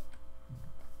alone.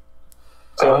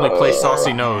 It's the only place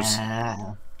Saucy knows.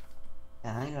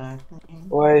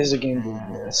 Why is the game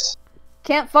doing this?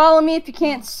 Can't follow me if you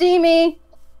can't see me.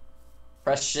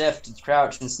 Press shift to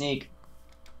crouch and sneak.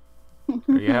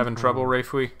 Are you having trouble,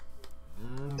 Rayfiui?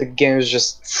 The game is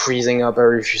just freezing up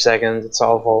every few seconds. It's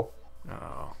awful.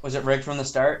 Oh. Was it rigged from the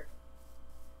start?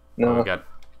 Well, No. we got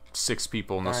 6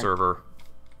 people in the Alright. server.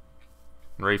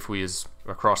 Rayfiui is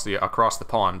across the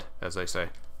pond, as they say.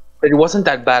 It wasn't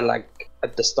that bad, like,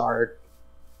 at the start.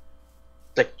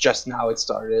 Like, just now it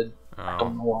started. I Oh.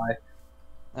 don't know why.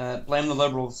 Blame the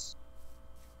liberals.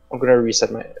 I'm gonna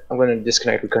reset my... I'm gonna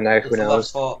disconnect, reconnect, It's who the left's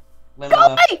knows. fault. Blame the Go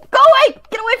left. away! Go away!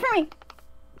 Get away from me!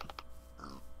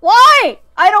 Why?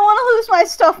 I don't want to lose my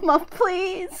stuff, Muff,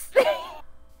 please.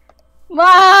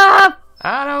 Muff!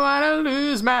 I don't want to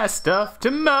lose my stuff to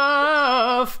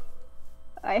Muff.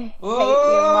 I hate you,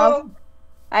 Whoa! Muff.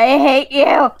 I hate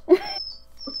you.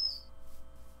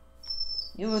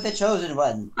 You were the chosen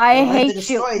one. I You went to hate you.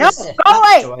 destroy No, the Sith, go not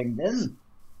away. destroying them.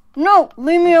 No,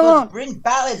 leave me It was alone. bring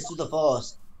balance to the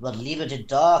Force, but leave it in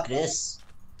darkness.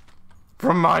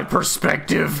 From my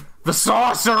perspective, the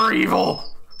sauce are evil.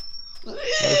 My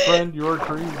friend, you're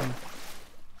crazy.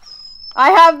 I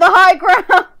have the high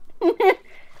ground.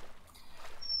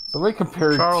 Somebody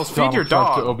compared Charles, feed Donald your Trump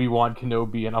dog. to Obi-Wan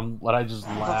Kenobi, and I just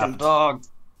Fucking laughed. dog.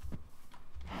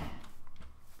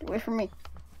 Get away from me.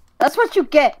 That's what you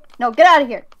get. No, get out of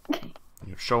here.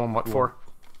 You show him what for?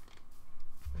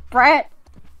 Brat.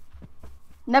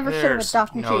 Never should have There's...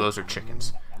 adopted No, you. those are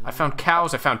chickens. I found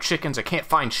cows, I found chickens, I can't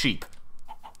find sheep.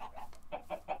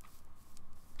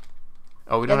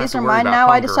 Oh, we Yeah, don't have these to are worry mine about now,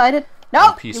 I hunger. decided. No,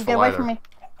 you peaceful get away either. from me.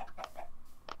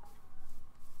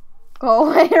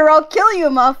 Go away or I'll kill you,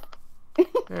 Muff.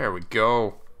 There we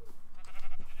go.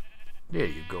 There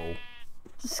you go.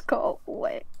 Just go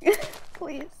away.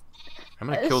 Please. I'm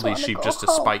I gonna just kill these wanna sheep go just to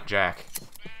home. spite Jack.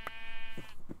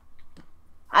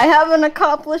 I haven't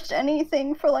accomplished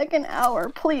anything for like an hour.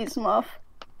 Please, Muff.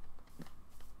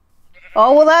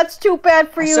 Oh, well, that's too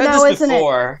bad for you I said now, this isn't it?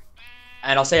 before,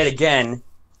 and I'll say it again.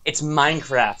 It's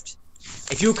Minecraft.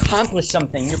 If you accomplish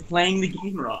something, you're playing the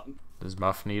game wrong. Does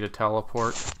Muff need a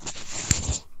teleport?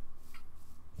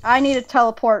 I need to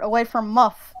teleport away from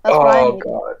Muff. That's what I Oh need.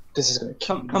 god. This is gonna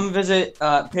kill me. Come visit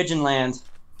Pigeon Land.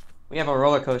 We have a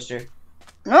roller coaster.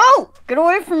 No! Get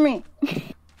away from me!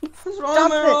 What's wrong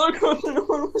Stop with my it. roller coaster? No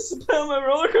one wants to play on my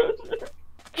roller coaster.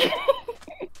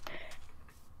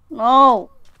 No!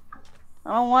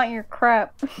 I don't want your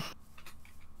crap.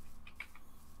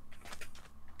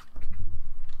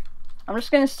 I'm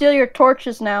just gonna steal your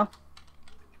torches now.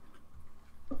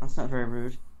 That's not very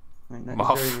rude. I mean, that's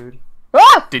Muff. very rude.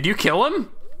 Ah! Did you kill him?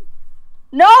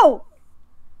 No!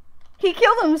 He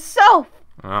killed himself!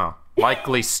 Oh,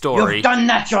 likely story. You've done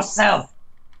that yourself.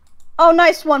 Oh,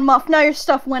 nice one, Muff. Now your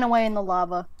stuff went away in the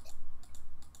lava.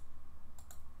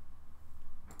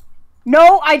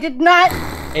 No, I did not.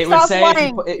 It Stop would say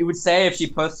lying. it would say if she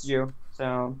puts you.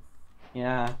 So,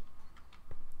 yeah.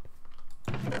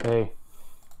 Hey.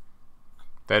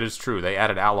 That is true. They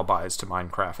added alibis to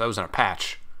Minecraft. That was in a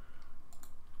patch.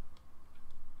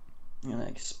 I'm gonna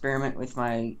experiment with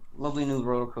my lovely new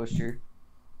roller coaster.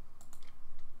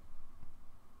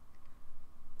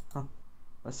 Huh.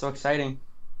 That's so exciting.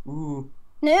 Ooh.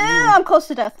 No, I'm close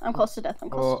to death. I'm close to death. I'm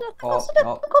close to death. I'm close to death.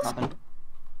 I'm close to death. Nothing.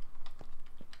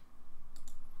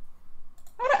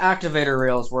 How do activator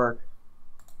rails work?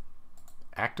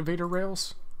 Activator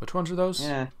rails? Which ones are those?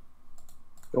 Yeah.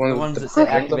 The The ones ones with that say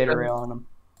the activator rail on them.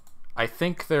 I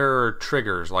think they're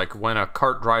triggers. Like when a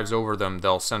cart drives over them,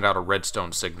 they'll send out a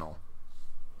redstone signal.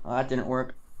 Oh, that didn't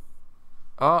work.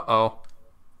 Uh-oh.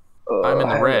 I'm in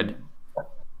the red.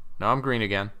 No, I'm green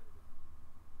again.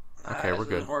 Okay, we're This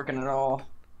good. isn't working at all.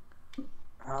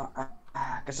 I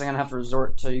guess I'm gonna have to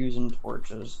resort to using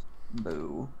torches.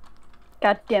 Boo.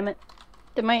 God damn it.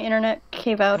 Did my internet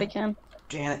cave out again?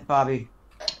 Damn it, Bobby.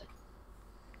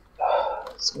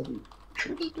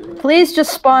 Please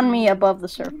just spawn me above the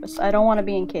surface. I don't want to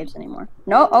be in caves anymore.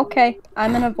 No, okay.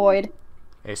 I'm in a void.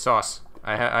 Hey, Sauce.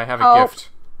 I have a gift.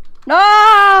 No,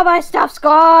 my stuff's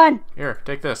gone. Here,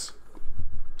 take this.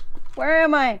 Where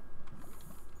am I?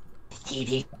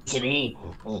 To me.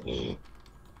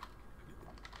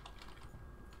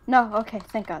 No, okay.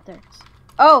 Thank God there it is.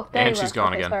 Oh, there And you she's are.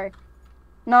 gone Okay, again. Sorry.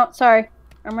 No, sorry.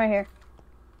 I'm right here.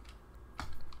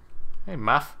 Hey,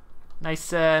 Muff.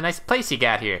 Nice place you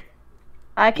got here.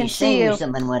 I can see you.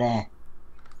 Something would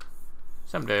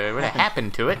Something would have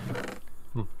happened to it.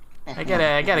 I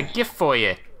got a gift for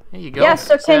you. There you go. Yes,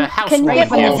 so It's a can you housewarming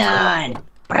get me gift. on. God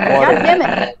damn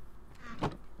it.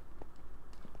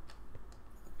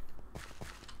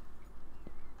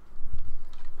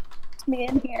 It's me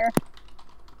in here.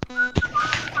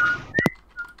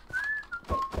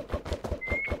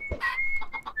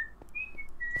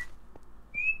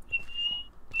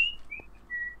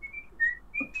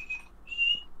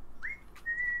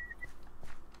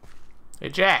 Hey,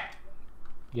 Jack.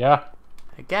 Yeah?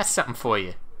 I got something for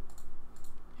you.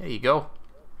 There you go.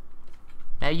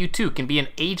 Now you too can be an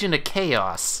agent of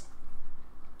chaos.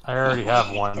 I already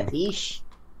have one. Capiche?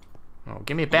 Oh,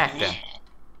 give me it back then.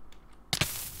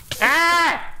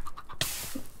 Ah!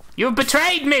 You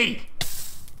betrayed me!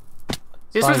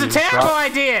 This Fine, was a you just terrible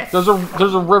drop- idea! There's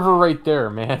a river right there,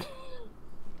 man.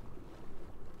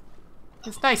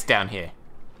 It's nice down here.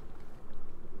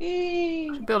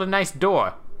 Whee! Should build a nice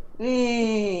door.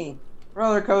 Whee!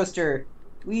 Roller coaster.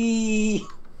 Whee!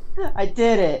 I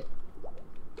did it.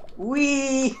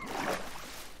 Whee!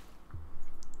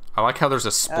 I like how there's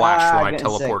a splash when I getting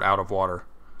teleport sick. out of water.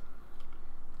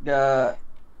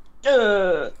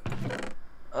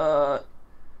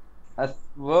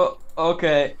 Whoa,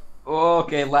 okay.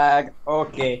 Okay, lag.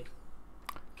 Okay.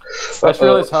 I just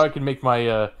realized how I can make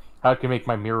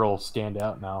my mural stand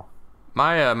out now.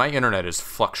 My internet is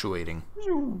fluctuating,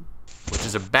 which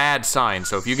is a bad sign.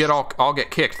 So if you all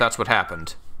get kicked, that's what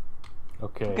happened.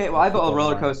 Okay. Okay, well, I built a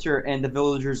roller coaster, and the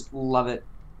villagers love it.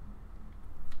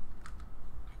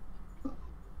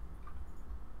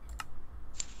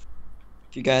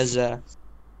 If you guys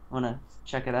want to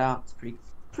check it out, it's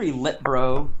pretty lit,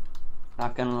 bro.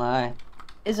 Not gonna lie.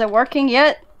 Is it working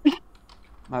yet?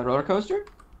 My roller coaster?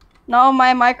 No,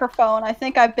 my microphone. I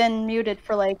think I've been muted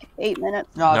for like 8 minutes.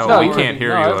 No, No, it's not we working. can't hear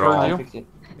No, you I've at heard all. you. I fixed it.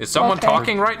 Is someone Okay.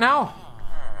 talking right now?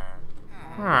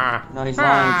 No, he's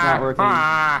lying. It's not working.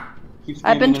 Keep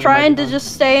I've been screaming in the trying to microphone.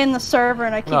 just stay in the server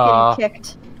and I keep Aw. getting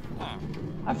kicked.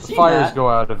 I've seen Fires that. go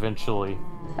out eventually.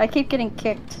 I keep getting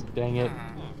kicked. Dang it.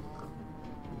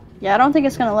 Yeah, I don't think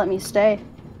it's gonna let me stay.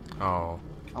 Oh.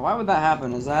 Why would that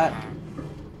happen? Is that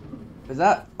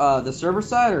the server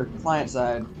side or client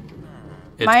side?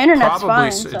 It's My internet's probably,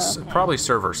 fine, It's so. probably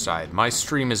server side. My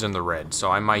stream is in the red,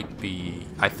 so I might be...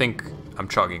 I think I'm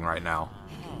chugging right now.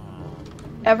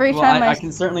 Every Well, time I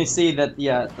can certainly see that.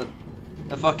 Yeah,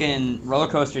 the fucking roller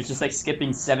coaster is just like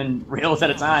skipping 7 rails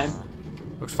at a time.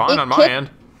 Looks fine It on my kick- end.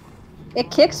 it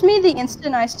kicks me the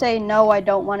instant I say no, I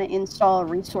don't want to install a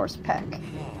resource pack.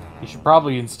 You should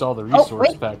probably install the Oh, resource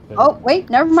wait. pack then. Oh, wait,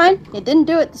 never mind. It didn't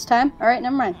do it this time. Alright,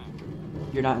 never mind.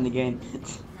 You're not in the game.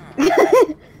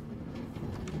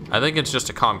 I think it's just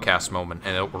a Comcast moment,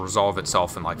 and it will resolve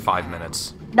itself in like 5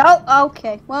 minutes. No,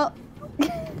 okay, well,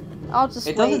 I'll just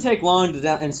It wait. doesn't take long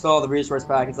to install the resource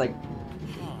pack. It's like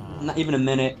not even a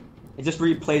minute. It just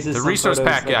replaces The some resource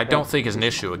photos pack, like I that. don't think is an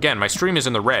issue. Again, my stream is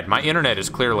in the red. My internet is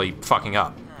clearly fucking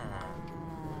up.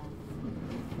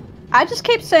 I just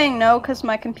keep saying no because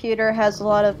my computer has a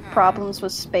lot of problems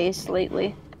with space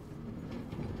lately.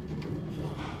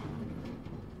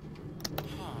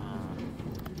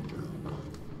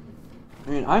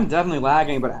 mean, I'm definitely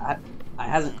lagging, but I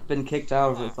hasn't been kicked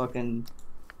out of the fucking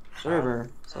server,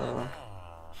 so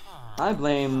I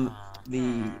blame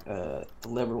the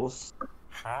liberals.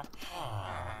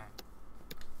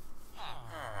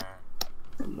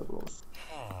 The liberals.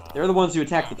 They're the ones who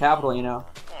attacked the Capitol, you know.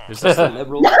 Is this The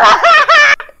liberals.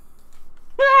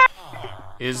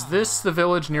 Is this the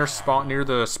village near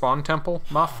the spawn temple,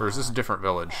 Muff, or is this a different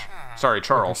village? Sorry,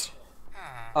 Charles.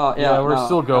 Oh yeah, we're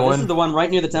still going. This is the one right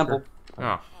near the temple.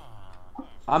 Oh.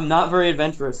 I'm not very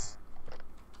adventurous.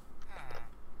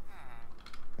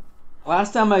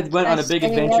 Last time I went on a big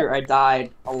adventure, I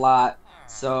died a lot,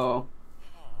 so...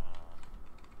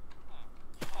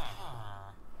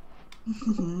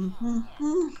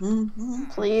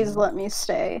 Please let me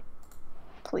stay.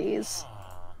 Please.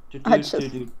 I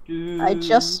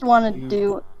just want to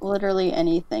do literally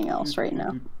anything else right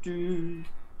now. And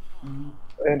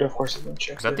of course,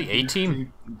 adventure. Is that the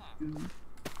A-team?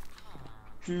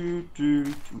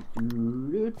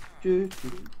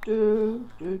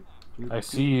 I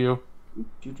see you.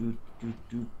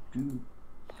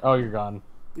 Oh, you're gone.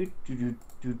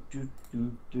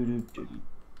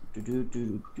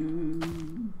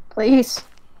 Please.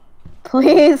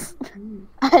 Please.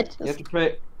 I just... You have to pray.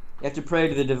 You have to pray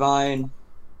to the divine.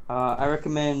 I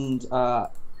recommend. Oh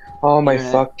my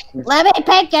internet. fuck. Let me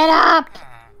pick it up!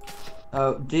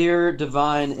 Dear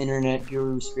divine internet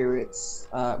guru spirits,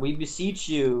 we beseech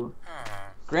you,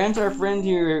 grant our friend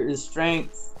here his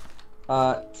strength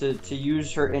to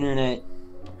use her internet.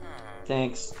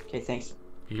 Thanks. Okay, thanks.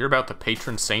 You hear about the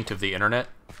patron saint of the internet?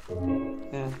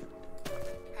 Yeah.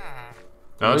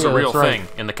 No, it's Yeah, a real that's right.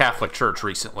 thing in the Catholic Church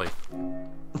recently.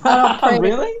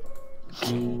 Really?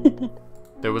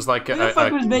 There was like Who the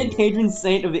fuck was made patron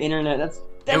saint of the internet? That's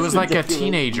it was like a ridiculous.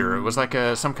 teenager. It was like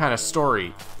some kind of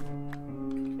story.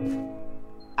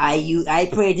 I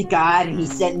prayed to God and he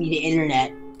sent me the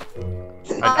internet.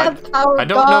 I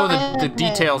don't know the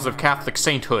details of Catholic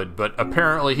sainthood, but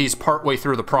apparently he's partway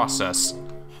through the process.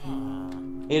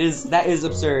 That is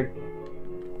absurd.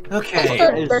 Okay.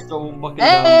 That is so fucking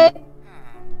Hey! dumb.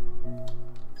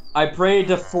 I prayed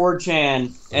to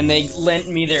 4chan and they lent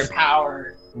me their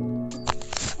power.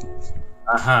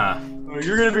 Oh,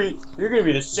 you're gonna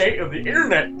be the saint of the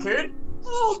internet, kid.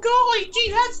 Oh golly,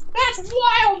 gee, that's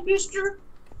wild, mister.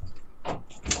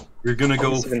 You're gonna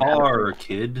go far,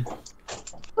 kid.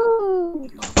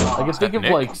 I can think of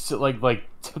Nick?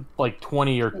 like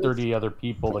 20 or 30 other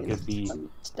people that could be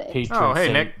patrons. Oh,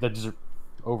 hey, Nick. That deserve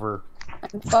over.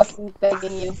 I'm fucking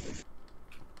begging you.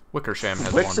 Wickersham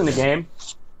has What's in one. the game?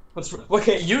 What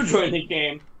can't you join the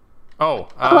game? Oh,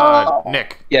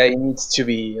 Nick. Yeah, he needs to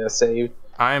be saved.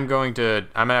 I'm gonna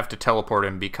have to teleport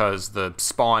him because the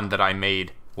spawn that I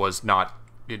made was not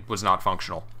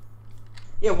functional.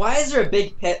 Yeah, why is there a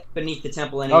big pit beneath the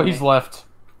temple anyway? Oh, he's left.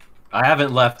 I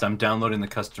haven't left. I'm downloading the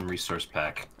custom resource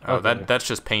pack. Oh, Okay. that's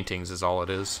just paintings is all it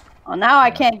is. Well, now I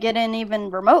can't get in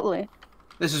even remotely.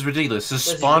 This is ridiculous. This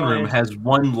Where's spawn he room going? has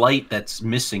one light that's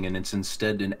missing, and it's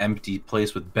instead an empty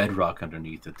place with bedrock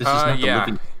underneath it. This is not the Yeah,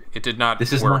 living. it did not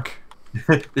This is work.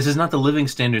 This is not the living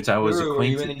standards I was Guru, are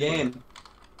you in acquainted the with. game?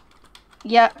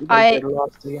 Yeah, Get I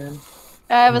lost again.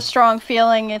 have a strong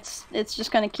feeling it's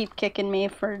just gonna keep kicking me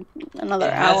for another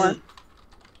It hour. hasn't-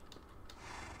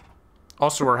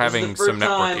 Also, we're This is having the first some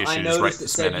network time I issues noticed right it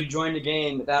this said you minute. joined the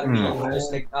game without me.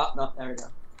 Just like, oh no, there we go.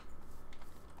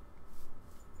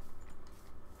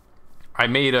 I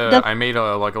made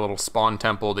a like a little spawn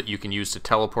temple that you can use to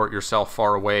teleport yourself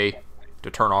far away,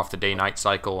 to turn off the day-night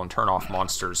cycle and turn off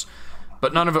monsters,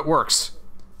 but none of it works.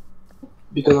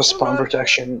 Because of spawn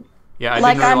protection. Yeah, I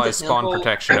Like, didn't I'm realize just- spawn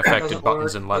protection affected Doesn't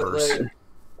buttons work, and but, levers. like,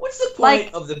 what's the point Like-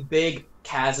 of the big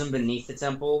chasm beneath the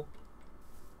temple?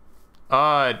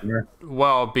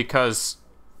 Well, because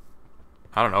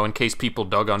I don't know, in case people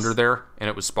dug under there and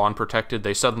it was spawn protected,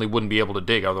 they suddenly wouldn't be able to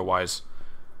dig otherwise.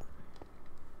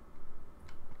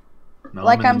 No,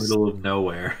 Like I'm I'm in the middle of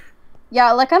nowhere.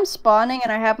 Yeah, like I'm spawning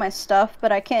and I have my stuff,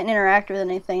 but I can't interact with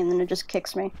anything, and then it just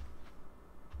kicks me.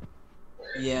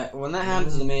 Yeah, when that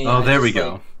happens to me, Oh, I there we just,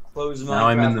 go. like, close Now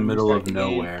I'm Minecraft in the and middle restart of the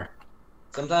game. nowhere.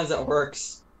 Sometimes that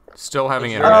works. Still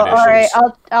having Oh, Oh, internet alright,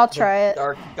 issues. I'll try it.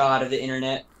 Dark god of the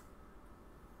internet.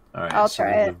 Alright, I'll so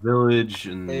try there's it. a village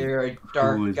and They're a who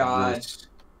dark is god this?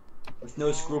 with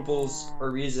no scruples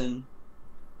or reason.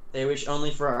 They wish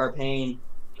only for our pain.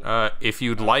 If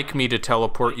you'd like me to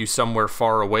teleport you somewhere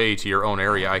far away to your own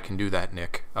area, I can do that,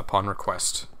 Nick, upon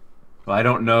request. Well, I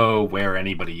don't know where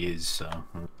anybody is, so.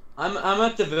 I'm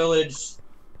at the village.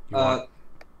 You want-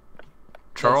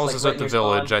 Charles is right at the near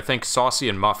village. spawn. I think Saucy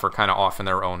and Muff are kind of off in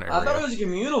their own I thought it area. was a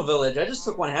communal village. I just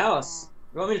took one house.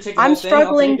 You want me to take the I'm whole thing? I'll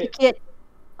struggling to take it.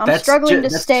 get I'm struggling to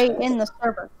stay in the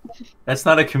server. That's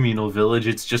not a communal village.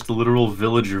 It's just a literal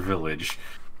villager village.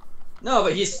 No,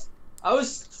 but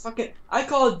I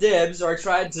called dibs, or I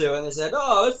tried to, and they said,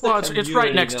 "Oh, it's the it's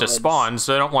right next village. to spawn,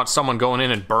 so I don't want someone going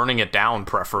in and burning it down,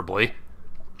 preferably.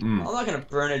 I'm not gonna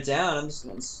burn it down. I'm just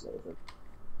gonna save it.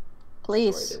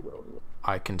 Please.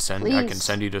 I can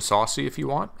send you to Saucy if you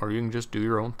want, or you can just do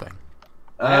your own thing.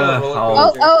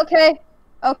 Okay.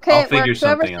 I'll figure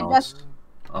something else.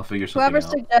 Whoever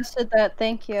suggested that,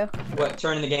 thank you. What,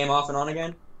 turning the game off and on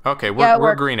again? Okay,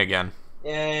 we're green again.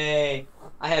 Yay!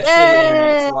 I have shitty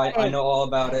internet, so I know all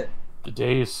about it. The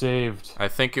day is saved. I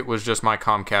think it was just my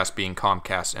Comcast being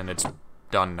Comcast, and it's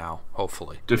done now,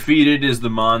 hopefully. Defeated is the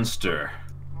monster.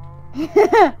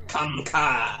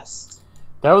 Comcast.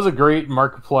 That was a great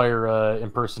Markiplier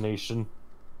impersonation.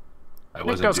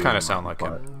 It does kind of sound like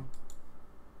him.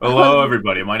 Hello,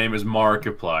 everybody. My name is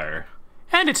Markiplier.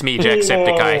 And it's me,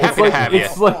 Jacksepticeye. Happy to have you.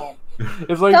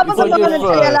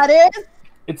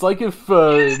 It's like if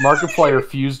Markiplier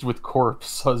fused with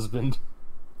Corpse Husband.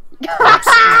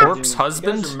 Corpse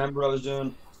Husband? You guys remember what I was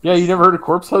doing? Yeah, you never heard of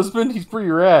Corpse Husband? He's pretty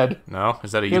rad. No,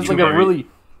 is that a He has like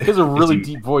he has a really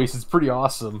deep voice. It's pretty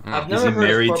awesome. I've never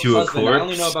heard of Corpse Husband. I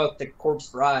only know about the Corpse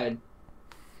Bride.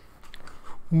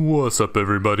 What's up,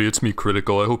 everybody? It's me,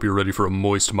 Critical. I hope you're ready for a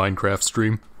moist Minecraft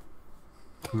stream.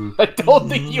 I don't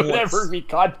think you would ever be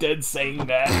caught dead saying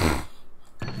that.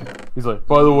 He's like,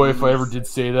 by the way, if I ever did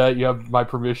say that, you have my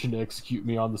permission to execute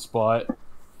me on the spot.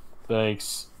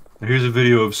 Thanks. Here's a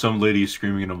video of some lady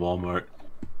screaming in a Walmart.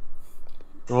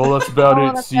 Well, that's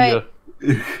about it. See ya.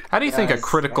 How do you think a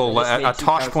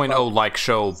Tosh.0 like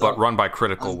show, but run by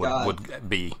Critical, would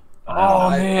be?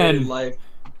 Oh man,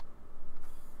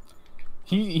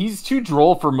 he's too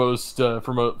droll for most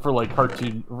for like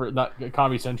cartoon, not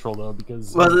Comedy Central though,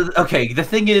 because okay, the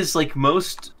thing is, like,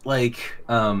 most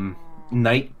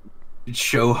night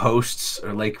show hosts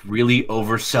are like really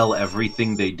oversell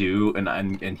everything they do,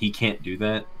 and he can't do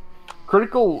that.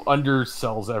 Critical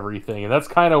undersells everything, and that's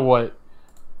kind of what,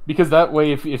 because that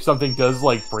way if something does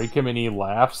like break him and he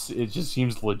laughs, it just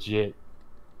seems legit.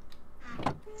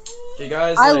 You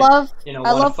guys, I love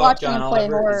watching John him play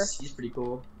Oliver, horror. He's pretty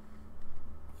cool.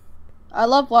 I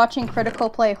love watching Critical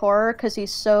play horror because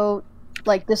he's so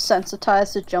like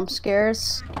desensitized to jump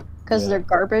scares because they're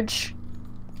garbage.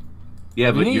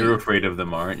 Yeah, but you're afraid of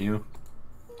them, aren't you?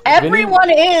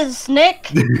 Everyone is, Nick.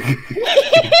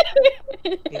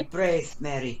 Be brave,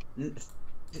 Mary.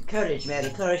 Courage, Mary.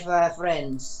 Courage for our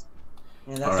friends.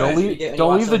 Yeah,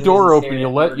 don't leave the door open.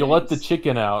 You'll let the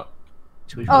chicken out.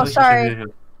 Oh, sorry.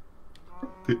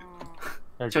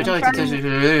 Have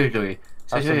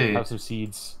some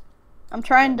seeds. I'm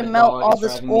trying to melt all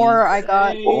this ore I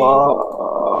got.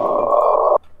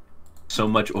 So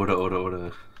much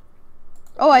ora.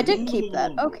 Oh, I did keep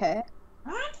that. Okay.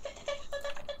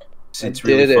 It's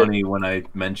really funny when I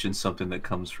mention something that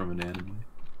comes from an anime.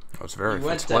 That's very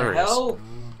hilarious.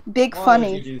 Big Why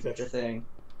funny. would you do such a thing?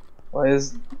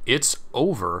 It's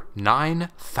over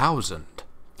 9,000.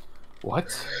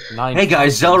 What? Hey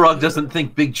guys, Xelrog doesn't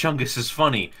think Big Chungus is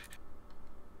funny.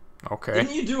 Okay.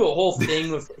 Didn't you do a whole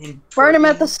thing with him? Burn him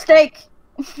at the stake.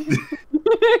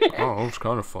 Oh, it's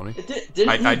kind of funny.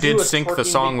 I did sync the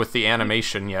song with the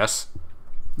animation. Yes.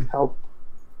 Help.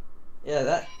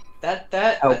 Yeah,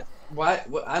 why?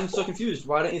 I'm so confused.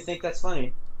 Why don't you think that's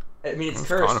funny? I mean, it's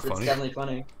cursed, but it's definitely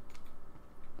funny.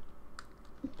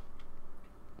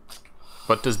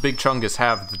 But does Big Chungus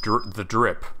have the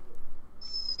drip?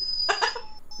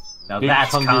 Now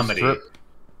that's comedy.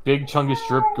 Big Chungus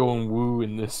drip going woo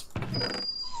in this.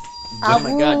 Oh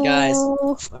my god, guys!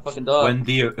 My fucking dog.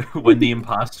 When the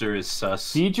imposter is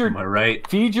sus. Am I right?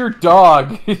 Feed your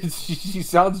dog. She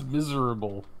sounds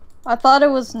miserable. I thought it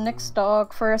was Nick's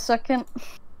dog for a second.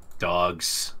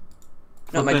 Dogs.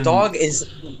 No, my dog is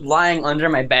lying under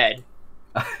my bed,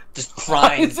 just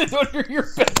crying. Why is it under your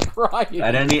bed crying?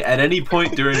 At any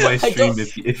point during my stream,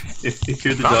 if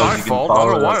you're the dog, you can follow. I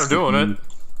don't know why I'm doing it.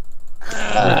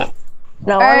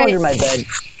 No, I'm under my bed.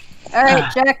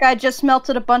 Alright, Jack, I just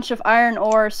melted a bunch of iron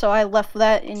ore, so I left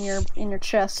that in your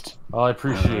chest. Oh, I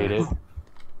appreciate it.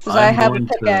 Because I have a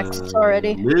pickaxe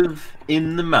already. Live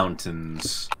in the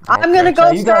mountains. I'm gonna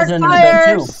go start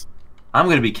fires! I'm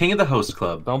gonna be king of the host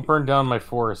club. Don't burn down my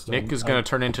forest. Nick is gonna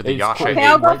turn into the Yasha. Okay,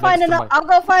 I'll go find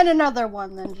another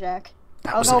one then, Jack.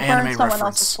 I'll go burn someone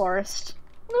else's forest.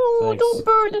 No, don't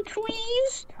burn the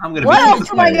trees. I'm gonna what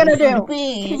else am I gonna do? The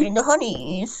bees and the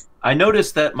honeys. I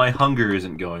noticed that my hunger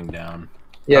isn't going down.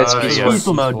 Yeah, it's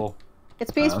peaceful mode. It's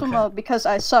peaceful mode because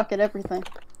I suck at everything.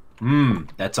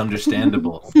 That's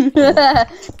understandable.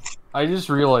 I just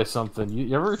realized something.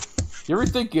 You ever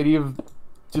think any of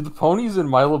Do the ponies in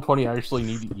My Little Pony actually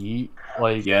need to eat?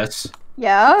 Like, Yes.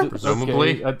 Yeah.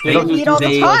 Presumably. Okay. They eat all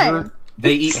the time.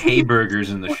 They eat hay burgers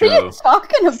in the What are show. you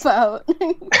talking about?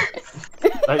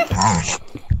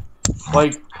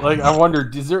 I wonder,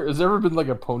 has there ever been like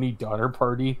a pony donner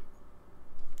party?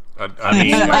 I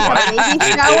mean,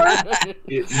 Baby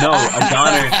shower? No, a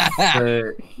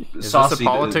Donner. Is this a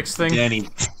politics thing?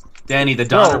 Danny, the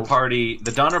Donner Party.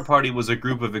 The Donner Party was a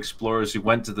group of explorers who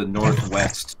went to the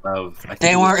northwest of. I think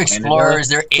They weren't explorers.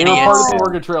 They're They were part idiots. of the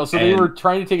Oregon Trail, so they were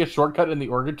trying to take a shortcut in the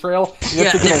Oregon Trail.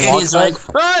 Yeah, they're idiots. Like,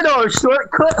 I know a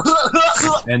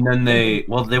shortcut. And then they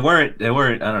weren't.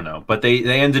 I don't know, but they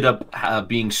ended up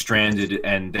being stranded,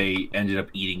 and they ended up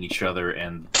eating each other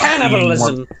and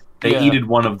Cannibalism. They Yeah. eated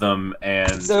one of them,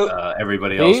 and So-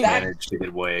 everybody else They- managed to get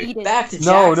away. Eat it. Back to Jack's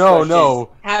No. question.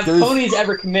 Have There's- ponies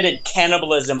ever committed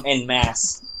cannibalism in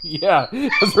mass? Yeah,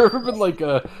 has there ever been like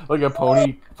a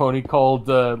pony called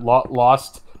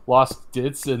Lost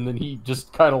Ditz, and then he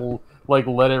just kind of like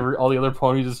let all the other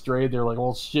ponies astray. They're like,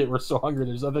 "Well, shit, we're so hungry.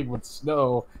 There's nothing but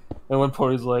snow." And one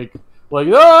pony's like, "No,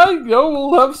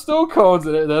 we'll have snow cones,"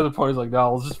 and the other pony's like,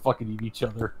 "No, we'll just fucking eat each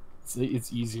other.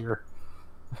 It's easier."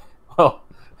 Well.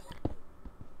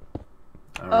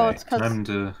 Alright, it's 'cause- time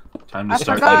to I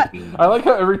start forgot. thinking. I like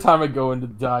how every time I go into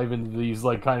dive into these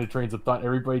like kind of trains of thought,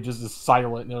 everybody just is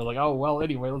silent and they're like, "Oh well,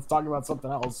 anyway, let's talk about something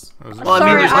else." It was Well, I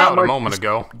mean, there's not a much- moment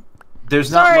ago.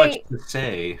 There's not Sorry. much to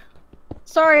say.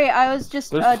 Sorry, I was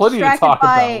just There's plenty to distracted talk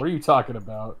by. about. What are you talking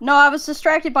about? No, I was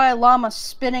distracted by a llama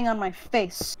spinning on my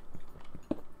face.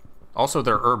 Also,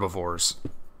 they're herbivores.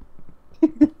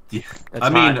 I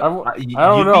mean, I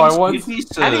don't know. I once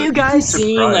Have you guys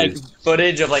seen like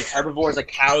footage of like herbivores, like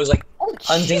cows, like Oh,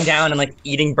 hunting down and like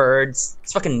eating birds?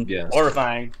 It's fucking Yes.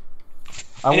 horrifying.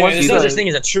 I Anyway, once there's no such thing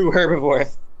as a true herbivore.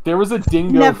 there was a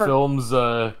Dingo Never. Films.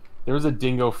 There was a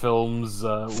Dingo Films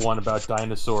one about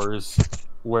dinosaurs,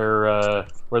 where all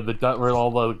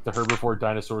the herbivore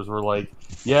dinosaurs were like,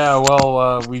 "Yeah,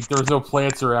 well, there was no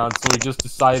plants around, so we just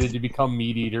decided to become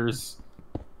meat eaters."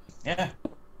 Yeah.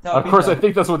 Of course, I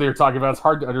think that's what they were talking about. It's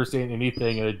hard to understand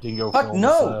anything in a Dingo Fuck Films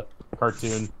no.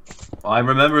 Cartoon. I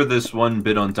remember this one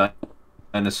bit on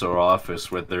Dinosaur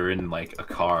Office where they're in like a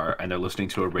car and they're listening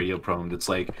to a radio program that's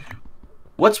like,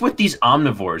 "What's with these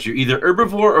omnivores? You're either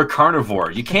herbivore or carnivore.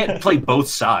 You can't play both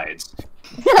sides."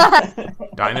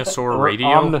 Dinosaur Or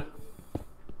radio.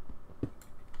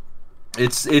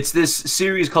 It's this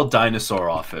series called Dinosaur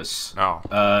Office. Oh,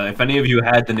 If any of you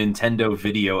had the Nintendo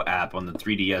Video app on the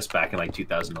 3DS back in like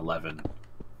 2011,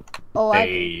 Oh,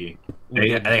 they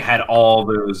had all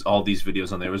these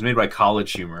videos on there. It was made by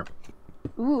College Humor.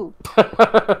 Ooh.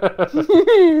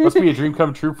 Must be a dream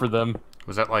come true for them.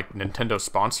 was that like Nintendo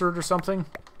sponsored or something?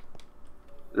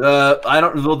 I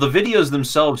don't. Well, the videos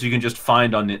themselves you can just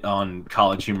find on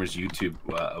College Humor's YouTube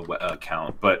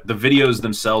account, but the videos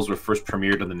themselves were first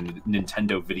premiered on the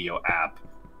Nintendo Video app.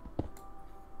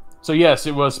 So yes,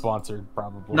 it was sponsored,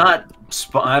 probably.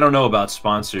 I don't know about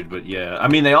sponsored, but yeah. I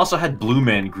mean, they also had Blue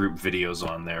Man Group videos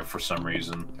on there for some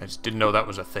reason. I just didn't know that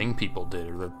was a thing people did,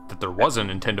 or that there was a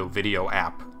Nintendo Video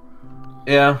app.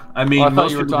 Yeah, I mean, Oh, I thought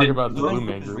most you were people talking didn't- about the Blue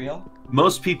Man Group.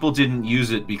 Most people didn't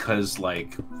use it because,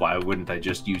 like, why wouldn't I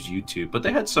just use YouTube? But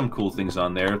they had some cool things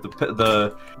on there.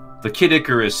 The Kid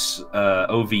Icarus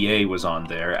OVA was on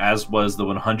there, as was the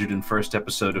 101st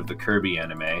episode of the Kirby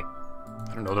anime.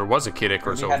 I don't know. There was a Kid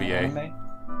Icarus OVA.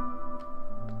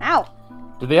 Ow.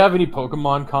 Did they have any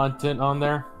Pokemon content on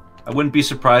there? I wouldn't be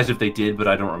surprised if they did, but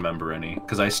I don't remember any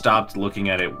because I stopped looking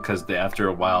at it because after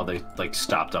a while they like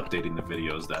stopped updating the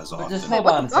videos as But often. just hold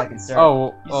on a second, sir.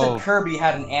 Oh, You said Kirby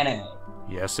had an anime.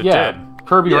 Yes, it yeah, did.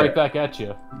 Kirby Yeah. right back at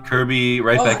you. Kirby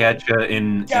right Oh back my at you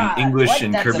in God, English what?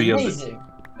 and That's Kirby amazing.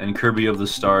 Kirby of the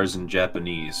Stars in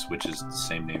Japanese, which is the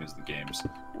same name as the games.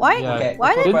 Why? Yeah. Okay.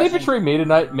 Why did Didn't they Question. betray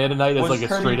Meta Knight as Was like a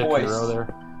Kirby straight up voiced? hero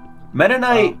there? Meta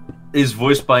Knight is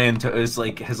voiced by has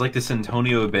like this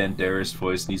Antonio Banderas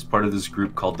voice, and he's part of this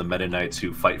group called the Meta Knights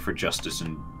who fight for justice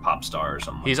in Pop Star or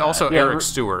something. He's like also that. Yeah, Eric we're-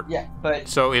 Stewart. Yeah, but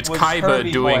So it's was Kaiba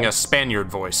Kirby doing a voiced? Spaniard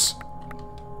voice.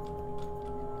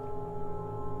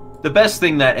 The best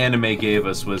thing that anime gave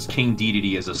us was King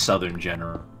Dedede as a Southern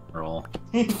general.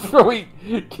 Wait,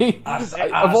 King, I say-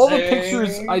 of I all the say-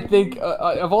 pictures I think,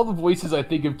 of all the voices I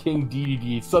think of King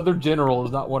Dedede, Southern General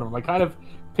is not one of them. I kind of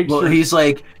picture. Well, he's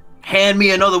like, hand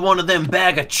me another one of them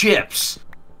bag of chips.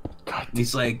 God, And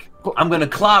he's like, I'm gonna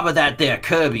clobber that there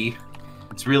Kirby.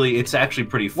 It's actually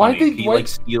pretty Why funny. did- He why- like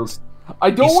steals.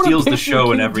 I don't he want to steals the picture show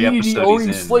King in every Dedede episode owning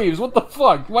he's in. slaves. What the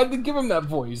fuck? Why'd they give him that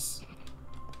voice?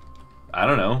 I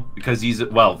don't know because he's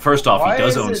first off why he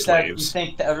does is own it that you slaves.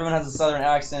 think that everyone has a southern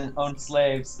accent, own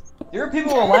slaves? There are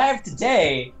people alive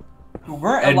today who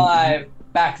weren't And- alive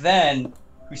back then,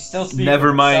 who still speak Never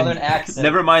with a mind. southern accent.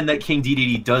 Never mind that King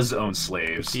DDD does own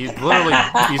slaves. He's literally,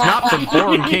 he's not the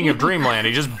born king of Dreamland.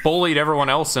 He just bullied everyone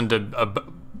else into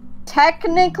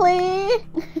Technically.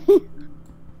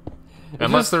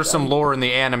 unless there's some lore in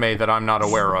the anime that I'm not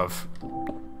aware of.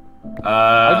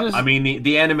 I mean,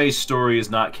 the anime story is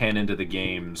not canon to the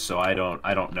game, so I don't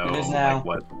know It is now. like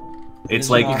what. It's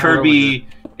is like now. Kirby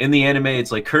in the anime.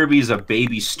 It's like Kirby's a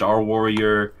baby Star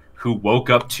Warrior who woke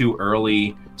up too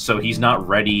early, so he's not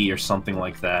ready or something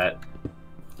like that.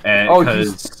 And Oh,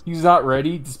 he's not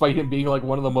ready, despite him being like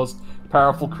one of the most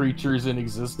powerful creatures in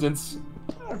existence.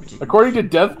 According to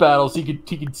Death Battles, he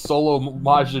could solo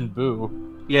Majin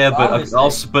Buu. yeah, but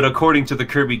Obviously. but according to the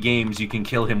Kirby games, you can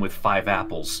kill him with 5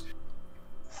 apples.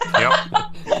 Yep,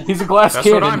 He's a glass that's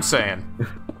cannon. what I'm saying.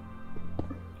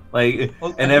 Like,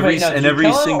 Well, and every wait, no, and do you every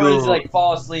kill him, single. Or does he, like,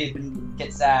 fall asleep and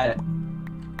get sad?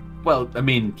 Well, I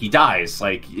mean, he dies.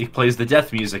 Like, he plays the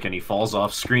death music and he falls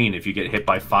off screen if you get hit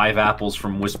by 5 apples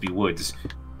from Wispy Woods.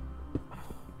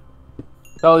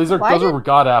 No, those Why are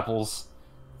god apples.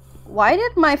 Why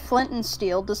did my flint and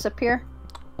steel disappear?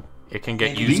 It can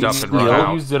get Maybe used up these and run steel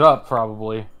out. Used it up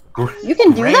probably. You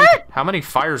can do Great. that? How many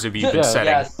fires have you been Yeah, setting?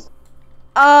 yes.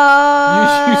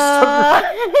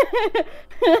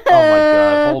 Oh my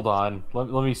god, hold on.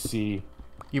 Let me see.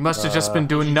 You must have just been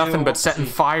doing you nothing do- but setting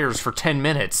fires for 10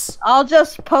 minutes. I'll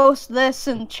just post this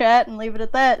in chat and leave it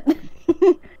at that.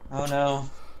 Oh no.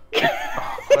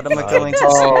 What am I going to say?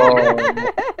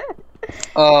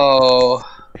 Oh.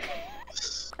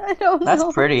 I don't That's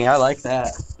know. pretty. I like that.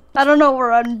 I don't know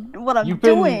what I'm You've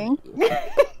been- doing.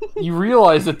 You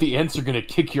realize that the Ents are gonna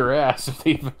kick your ass if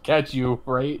they catch you,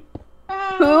 right?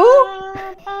 Who?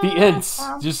 The Ents,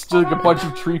 just like a bunch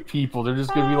of tree people. They're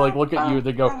just gonna be like, look at you, and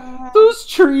they go, "Those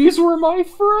trees were my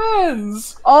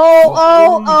friends."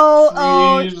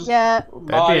 Oh, Trees. yeah.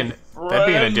 That'd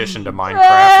be an addition to Minecraft.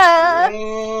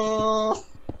 Ah.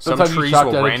 Some Sometimes you trees chop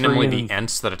will down a randomly tree be and-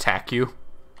 Ents that attack you.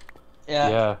 Yeah.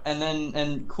 Yeah.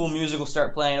 And cool music will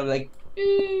start playing. It'll be like.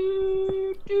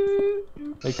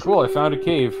 Hey, cool! I found a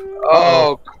cave.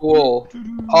 Oh, cool.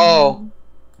 Oh.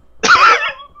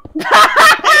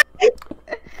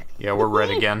 Yeah, we're red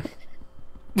again.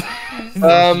 Shit.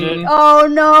 Oh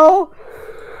no.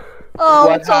 Oh,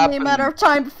 What it's only a happened? matter of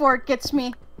time before it gets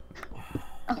me.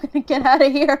 I'm gonna get out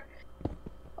of here.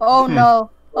 Oh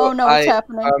no. Oh no, what's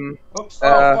happening? Oops.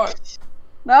 I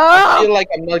No! feel like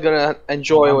I'm not gonna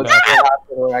enjoy I'm what's back. gonna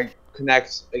happen when I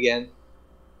connect again.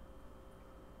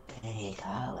 Hey,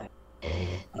 caller.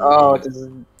 Oh, this is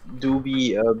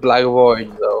Doobie Black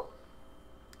Void though.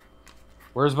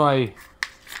 Where's my?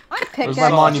 My Where's pickaxe my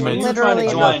is monument? Were you trying literally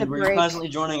to about to join? Were you break. constantly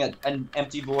joining an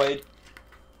empty void?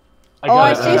 I Oh,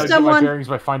 I gotta, see I gotta get my someone. bearings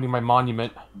by finding my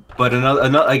monument. But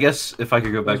another, I guess if I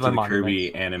could go back Where's to my the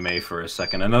Kirby anime for a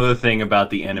second, another thing about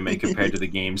the anime compared to the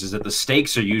games is that the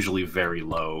stakes are usually very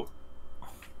low.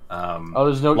 Oh,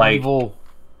 there's no Like- evil.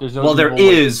 There's no. well, there evil,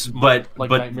 is, but like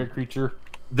but nightmare creature.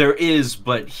 there is,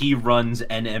 but he runs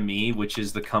NME, which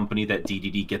is the company that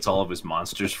DDD gets all of his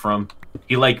monsters from.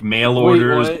 He like mail Wait,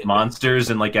 orders what?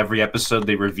 monsters, and like every episode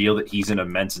they reveal that he's in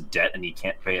immense debt and he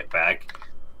can't pay it back.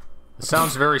 It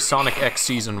sounds very Sonic X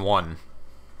Season 1.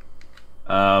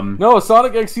 No,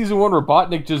 Sonic X Season 1,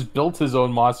 Robotnik just built his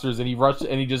own monsters and he rushed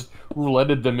and he just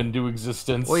rouletted them into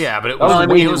existence. Well, yeah, but it That was, was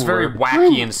way it was very cooler.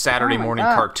 wacky and Saturday Oh my morning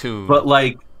God. cartoon. But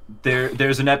like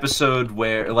there's an episode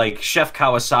where like Chef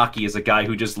Kawasaki is a guy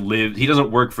who just lives. He doesn't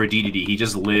work for DDD. He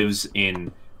just lives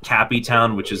in Cappy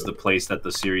Town, which is the place that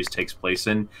the series takes place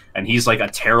in, and he's like a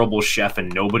terrible chef,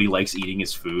 and nobody likes eating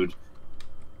his food.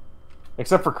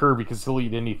 Except for Kirby, because he'll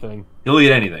eat anything. He'll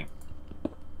eat anything.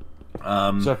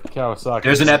 Chef Kawasaki.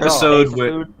 There's an Oh, episode hey,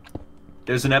 where food.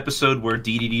 there's an episode where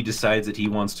DDD decides that he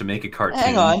wants to make a cartoon.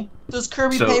 Hang on. Does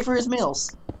Kirby So- pay for his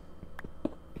meals?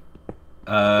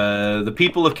 The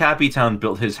people of Cappy Town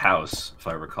built his house, if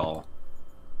I recall.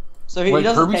 So he Wait,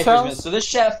 doesn't Kirby's pay for his house? meals. So this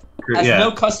chef has Yeah.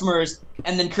 no customers,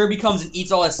 and then Kirby comes and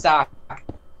eats all his stock.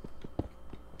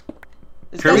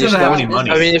 This Kirby guy's doesn't a have bad any money.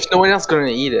 business. I mean, if no one else gonna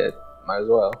eat it, might as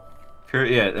well.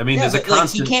 Yeah, I mean, Yeah, there's a but, like,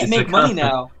 constant. he can't it's a make money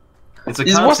constant- now. It's a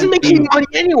He constant wasn't theme- making money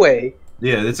anyway.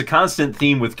 Yeah, it's a constant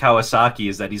theme with Kawasaki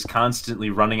is that he's constantly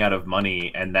running out of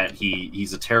money and that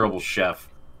he's a terrible chef.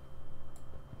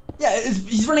 Yeah,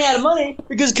 he's running out of money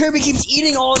because Kirby keeps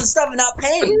eating all the stuff and not But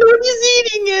paying. nobody's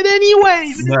eating it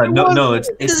anyway. No, It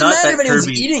it's doesn't not matter that if anyone's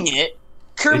Kirby. eating it.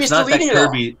 Kirby's It's not still that eating it all.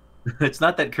 Kirby. It's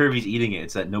not that Kirby's eating it.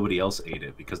 It's that nobody else ate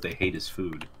it because they hate his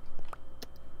food.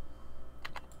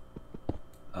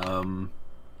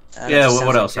 Yeah.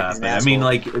 What else happened? I mean,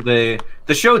 like the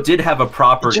show did have a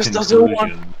proper It just doesn't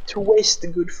conclusion. want to waste the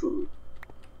good food.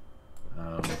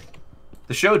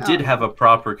 The show did have a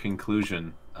proper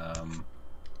conclusion.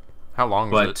 How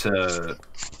long was it?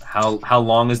 How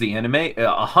long is the anime?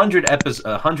 100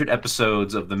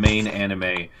 episodes of the main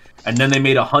anime, and then they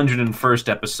made 101st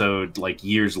episode like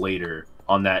years later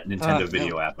on that Nintendo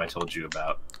video app I told you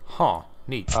about. Huh.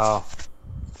 Neat. Oh.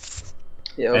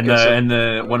 Yeah, okay, And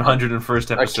the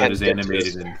 101st episode is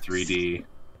animated in 3D.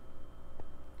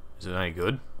 Is it any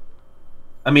good?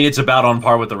 I mean, it's about on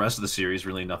par with the rest of the series.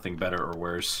 Really, nothing better or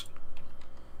worse.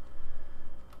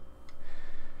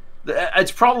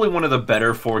 It's probably one of the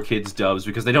better 4Kids dubs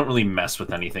because they don't really mess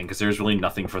with anything because there's really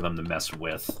nothing for them to mess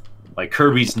with. Like,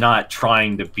 Kirby's not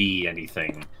trying to be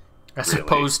anything. As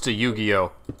opposed to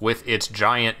Yu-Gi-Oh! With its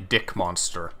giant dick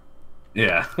monster.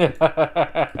 Yeah.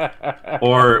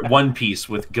 Or One Piece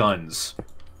with guns.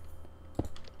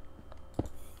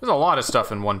 There's a lot of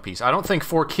stuff in One Piece. I don't think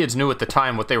 4Kids knew at the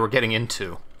time what they were getting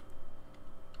into.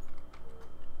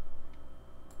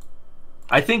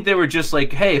 I think they were just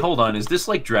like, hey, hold on, is this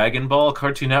like Dragon Ball?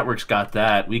 Cartoon Network's got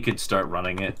that. We could start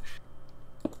running it.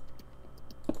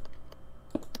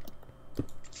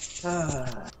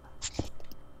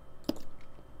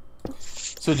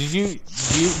 So do you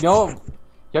know?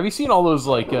 Have you seen all those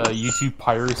like YouTube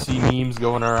piracy memes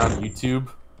going around YouTube?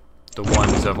 The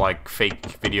ones of like fake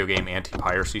video game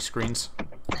anti-piracy screens.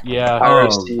 Yeah.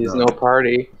 Piracy is no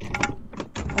party.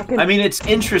 I mean, it's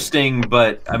interesting,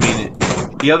 but I mean,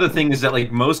 the other thing is that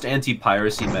like most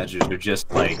anti-piracy measures are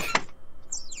just like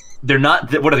they're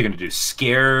not. What are they going to do?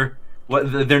 Scare?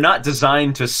 What? They're not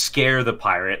designed to scare the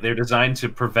pirate. They're designed to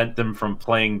prevent them from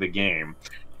playing the game.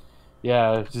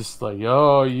 Yeah, it's just like,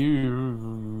 oh,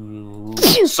 you.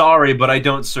 Sorry, but I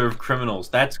don't serve criminals.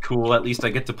 That's cool. At least I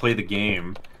get to play the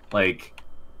game. Like,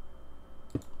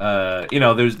 you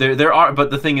know, there are, but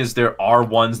the thing is, there are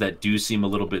ones that do seem a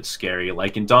little bit scary.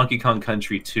 Like in Donkey Kong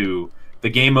Country 2, the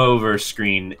game over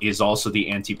screen is also the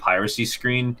anti-piracy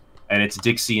screen, and it's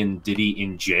Dixie and Diddy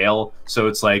in jail. So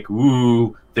it's like,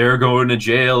 ooh, they're going to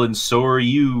jail, and so are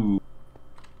you.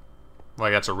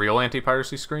 Like that's a real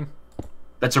anti-piracy screen?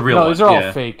 That's a real one. No, these are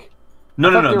all fake.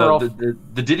 No.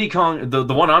 The Diddy Kong, the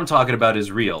one I'm talking about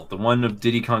is real. The one of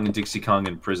Diddy Kong and Dixie Kong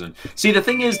in prison. See, the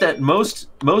thing is that most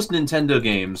Nintendo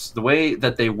games, the way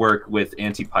that they work with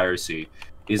anti-piracy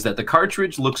is that the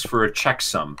cartridge looks for a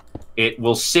checksum. It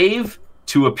will save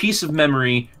to a piece of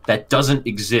memory that doesn't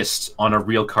exist on a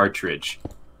real cartridge,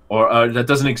 or that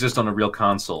doesn't exist on a real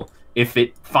console. If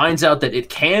it finds out that it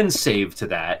can save to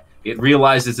that, it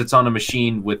realizes it's on a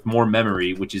machine with more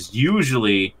memory, which is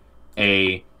usually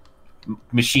a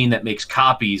machine that makes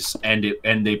copies, and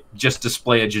they just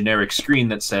display a generic screen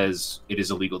that says it is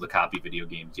illegal to copy video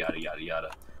games, yada yada yada.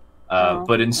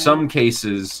 But in some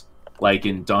cases, like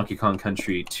in Donkey Kong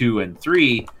Country 2 and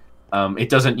 3, it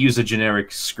doesn't use a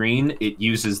generic screen, it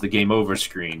uses the game over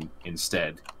screen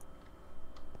instead.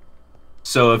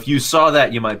 So if you saw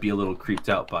that, you might be a little creeped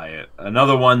out by it.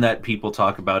 Another one that people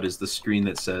talk about is the screen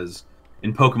that says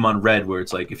in Pokemon Red, where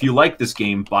it's like, if you like this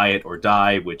game, buy it or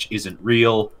die, which isn't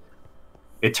real.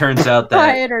 It turns out that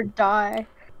buy it or die.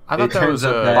 I thought that was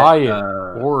buy it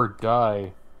or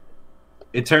die.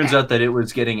 It turns out that it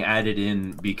was getting added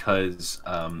in because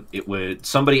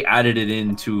somebody added it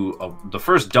into the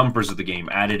first dumpers of the game,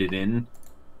 added it in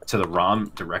to the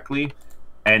ROM directly,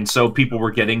 and so people were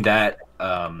getting that.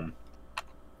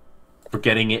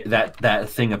 That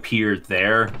thing appeared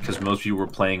there because most people were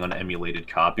playing on emulated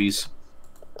copies.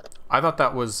 I thought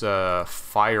that was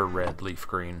Fire Red Leaf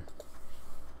Green.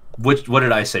 What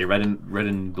did I say? Red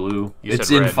and blue. It's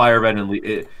in red. Fire Red and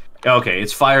Leaf. Okay,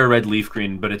 it's Fire Red Leaf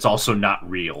Green, but it's also not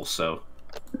real. So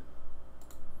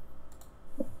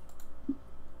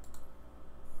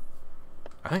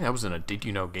I think that was in a Did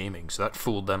You Know Gaming, so that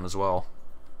fooled them as well.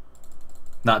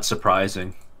 Not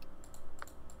surprising.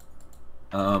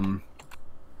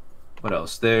 What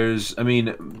else? The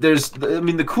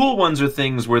cool ones are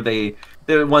things where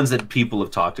they're ones that people have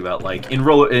talked about, like not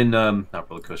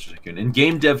Roller Coaster Tycoon, in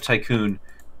Game Dev Tycoon.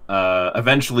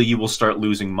 Eventually, you will start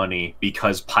losing money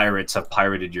because pirates have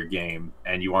pirated your game,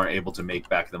 and you aren't able to make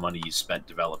back the money you spent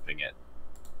developing it.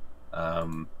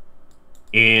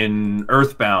 In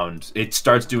Earthbound, it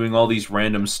starts doing all these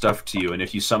random stuff to you, and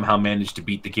if you somehow manage to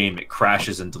beat the game, it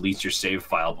crashes and deletes your save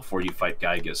file before you fight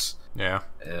Gygus. Yeah.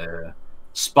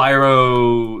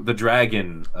 Spyro the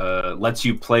Dragon lets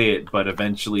you play it, but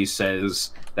eventually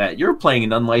says that you're playing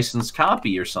an unlicensed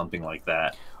copy or something like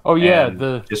that. Oh yeah,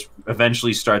 just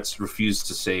eventually refuse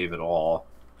to save at all.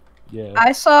 Yeah.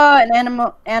 I saw an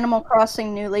Animal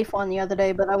Crossing New Leaf one the other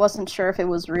day, but I wasn't sure if it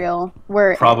was real.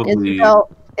 Where probably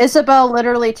Isabel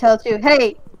literally tells you,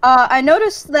 "Hey, I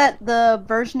noticed that the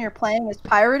version you're playing is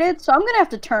pirated, so I'm gonna have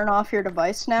to turn off your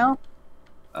device now."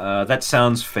 That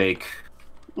sounds fake.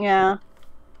 Yeah.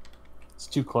 It's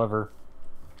too clever.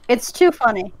 It's too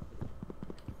funny.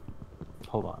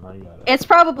 Hold on, I got it. It's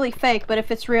probably fake, but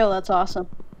if it's real, that's awesome.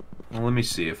 Well, let me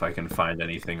see if I can find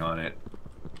anything on it.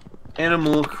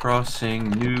 Animal Crossing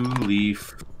New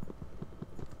Leaf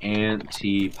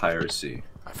Anti-Piracy.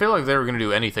 I feel like if they were going to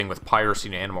do anything with piracy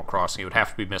in Animal Crossing, it would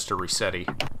have to be Mr. Resetti.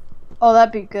 Oh,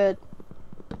 that'd be good.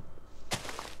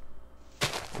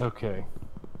 Okay.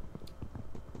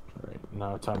 Alright,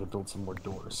 now time to build some more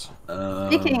doors.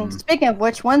 Speaking of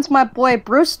which, when's my boy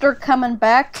Brewster coming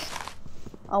back?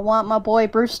 I want my boy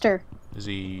Brewster. Is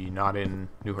he not in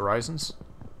New Horizons?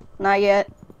 Not yet.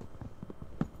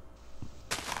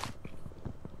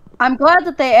 I'm glad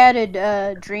that they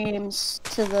added dreams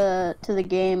to the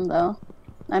game, though.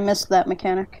 I missed that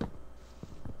mechanic.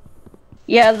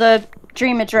 Yeah, the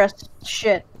dream address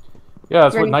shit. Yeah,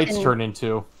 that's Where what you nights can turn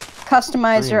into.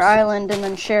 Customize your Dreams. island and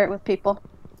then share it with people.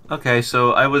 Okay,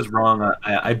 so I was wrong.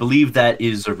 I believe that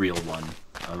is a real one.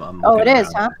 I'm Oh, it looking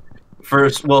is, around. huh?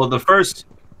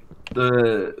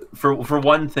 For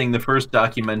one thing, the first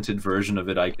documented version of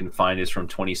it I can find is from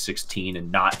 2016 and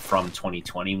not from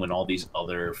 2020 when all these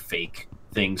other fake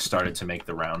things started to make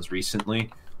the rounds recently.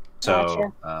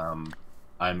 So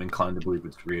I'm inclined to believe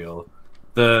it's real.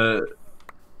 The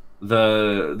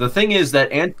thing is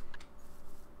that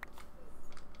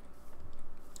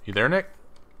You there, Nick?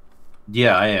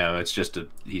 yeah, I am. It's just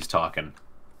he's talking.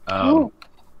 Ooh.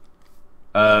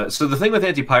 So the thing with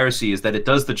anti-piracy is that it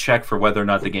does the check for whether or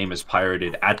not the game is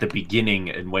pirated at the beginning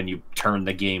and when you turn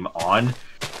the game on.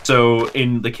 So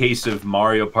in the case of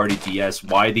Mario Party DS,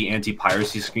 why the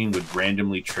anti-piracy screen would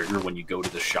randomly trigger when you go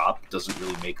to the shop doesn't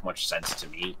really make much sense to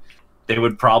me. They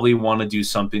would probably want to do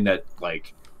something that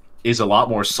like is a lot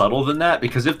more subtle than that,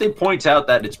 because if they point out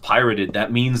that it's pirated,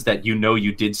 that means that you know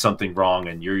you did something wrong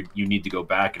and you need to go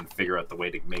back and figure out the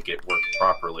way to make it work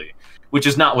properly, which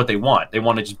is not what they want. They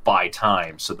want to just buy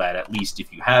time so that at least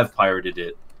if you have pirated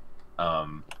it,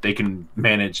 they can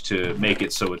manage to make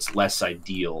it so it's less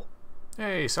ideal.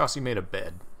 Hey, Saucy made a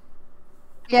bed.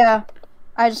 Yeah,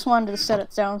 I just wanted to set it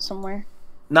down somewhere.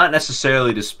 Not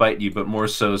necessarily to spite you, but more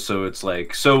so it's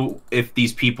like, so if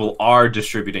these people are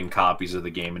distributing copies of the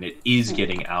game and it is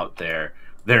getting out there,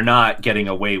 they're not getting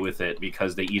away with it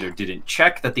because they either didn't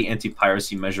check that the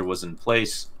anti-piracy measure was in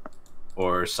place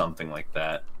or something like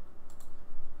that.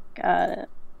 Got it.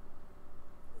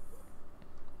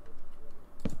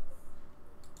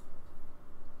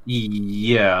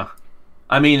 Yeah.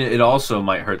 I mean, it also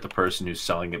might hurt the person who's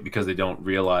selling it because they don't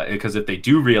realize, because if they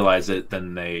do realize it,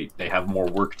 then they have more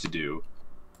work to do.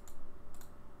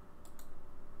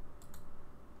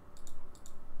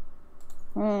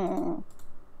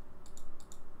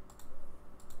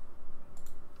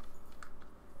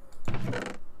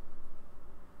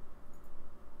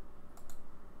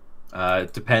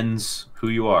 It depends who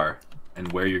you are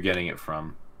and where you're getting it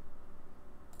from.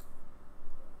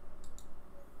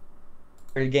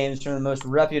 Games from the most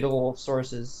reputable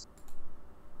sources.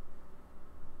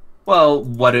 Well,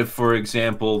 what if, for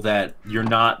example, that you're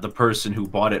not the person who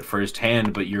bought it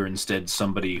firsthand, but you're instead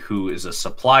somebody who is a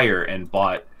supplier and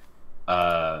bought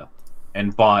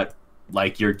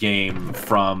like your game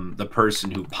from the person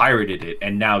who pirated it,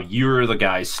 and now you're the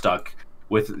guy stuck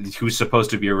with who's supposed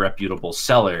to be a reputable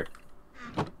seller.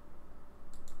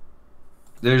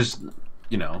 There's,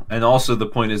 you know, and also the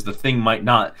point is the thing might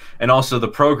not, and also the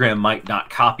program might not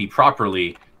copy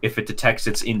properly if it detects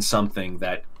it's in something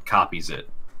that copies it.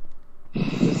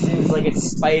 It seems like it's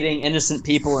spiting innocent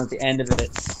people at the end of it.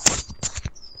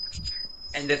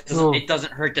 And it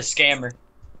doesn't hurt the scammer.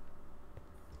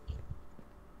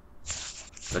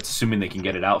 That's assuming they can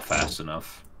get it out fast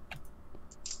enough.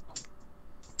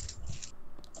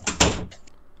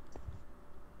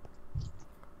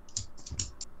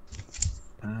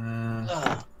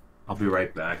 I'll be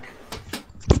right back.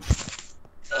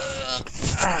 I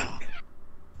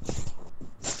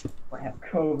have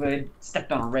COVID.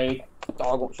 Stepped on a rake.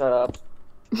 Dog won't shut up.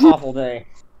 Awful day.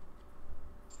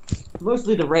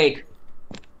 Mostly the rake.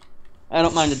 I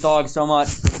don't mind the dog so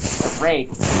much. The rake.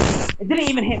 It didn't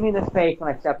even hit me in the face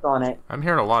when I stepped on it. I'm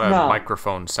hearing a lot of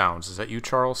microphone sounds. Is that you,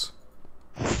 Charles?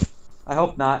 I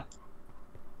hope not.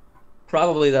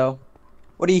 Probably, though.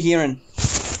 What are you hearing?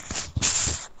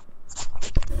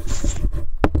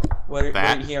 What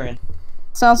are you hearing?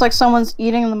 Sounds like someone's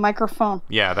eating the microphone.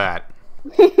 Yeah, that.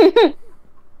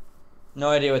 No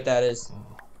idea what that is.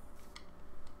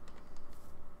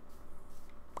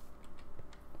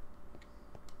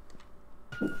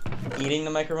 Eating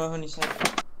the microphone, you said?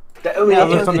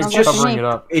 It's just covering it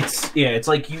up. It's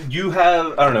like you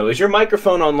have, I don't know, is your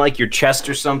microphone on like your chest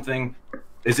or something?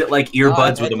 Is it like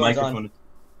earbuds with a headphones microphone? on.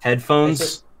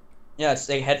 Headphones? Yeah, it's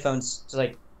like headphones. It's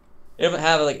like it doesn't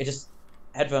have like it's just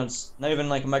headphones. Not even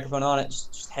like a microphone on it.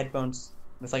 Just headphones.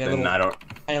 It's like a Then little. I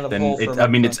don't. Kind of Then hole for a I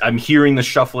mean, microphone. I'm hearing the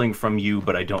shuffling from you,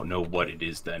 but I don't know what it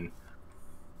is. Then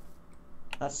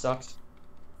That sucks.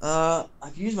 I've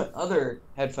used my other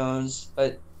headphones,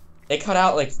 but they cut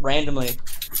out like randomly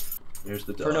there's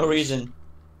the for no dogs. reason.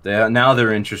 Now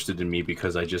they're interested in me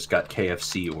because I just got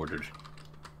KFC ordered.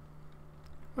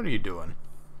 What are you doing?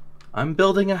 I'm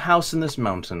building a house in this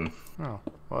mountain. Oh,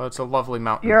 well, it's a lovely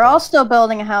mountain. You're all still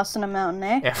building a house in a mountain,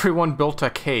 eh? Everyone built a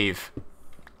cave.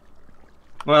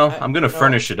 Well, I'm gonna no,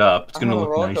 furnish it up. It's I gonna have a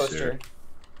look roller nicer. coaster.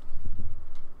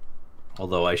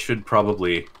 Although I should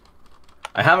probably...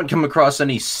 I haven't come across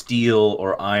any steel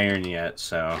or iron yet,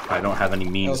 so I don't have any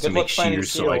means good to make luck finding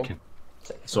shears so I steel. can...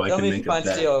 Tell me if you find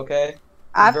steel, okay?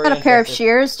 I've very got a pair of interested.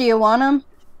 shears. Do you want them?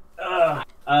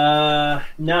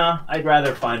 No, I'd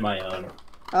rather find my own.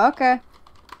 Okay.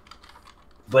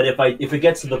 But if it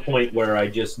gets to the point where I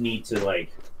just need to,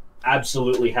 like,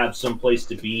 absolutely have some place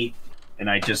to be, and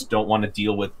I just don't want to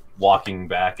deal with walking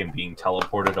back and being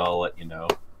teleported, I'll let you know.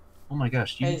 Oh my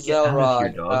gosh, you Hey, get out of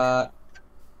here, Xelrog, dog.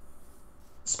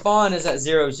 spawn is at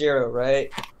 0,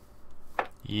 right?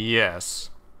 Yes.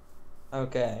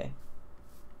 Okay.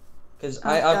 Because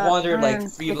I've I've got wandered like iron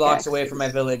 3 blocks away pickaxes. from my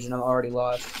village and I'm already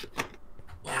lost.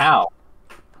 How?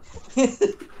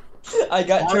 I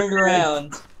got turned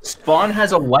around. Spawn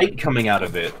has a light coming out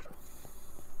of it.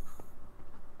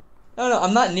 No,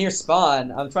 I'm not near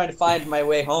spawn. I'm trying to find my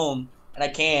way home, and I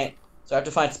can't. So I have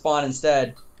to find spawn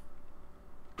instead.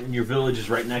 And your village is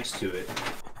right next to it.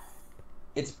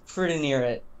 It's pretty near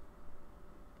it.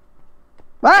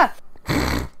 Ah!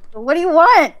 What do you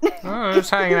want? Oh, just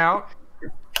hanging out.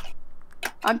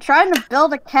 I'm trying to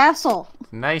build a castle.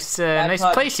 Nice, Bad nice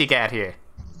touch. place you got here.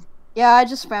 Yeah, I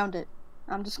just found it.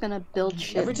 I'm just gonna build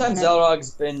shit. Every time and then-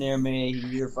 Xelrog's been near me,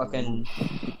 he either fucking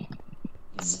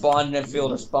spawned in a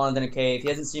field or spawned in a cave. He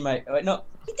hasn't seen my. Wait, no,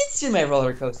 he did see my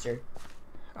roller coaster.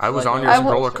 I was Like on a your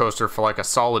roller roller coaster. coaster for like a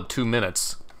solid 2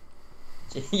 minutes.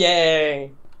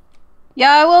 Yay!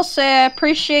 Yeah, I will say I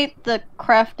appreciate the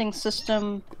crafting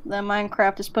system that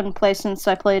Minecraft has put in place since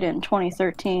I played it in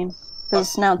 2013.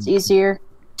 Because now it's easier.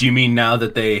 Do you mean now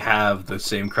that they have the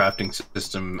same crafting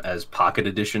system as Pocket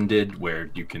Edition did, where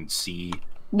you can see?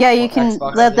 Yeah, you Or can.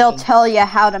 Xbox They'll edition. tell you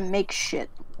how to make shit.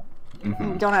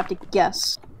 Mhm. You don't have to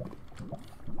guess.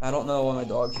 I don't know why my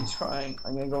dog keeps crying.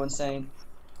 I'm gonna go insane.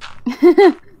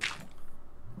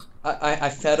 I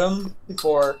fed him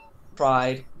before,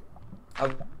 tried.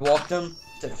 I walked him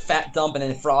to fat dump and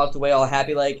then frolicked away all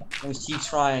happy like, and he keeps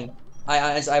crying. I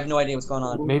have no idea what's going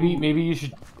on. Maybe you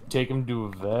should take him to a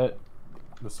vet.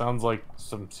 This sounds like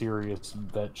some serious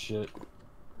vet shit.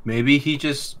 Maybe he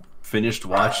just finished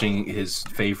watching his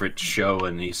favorite show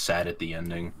and he's sad at the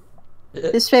ending.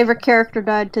 His favorite character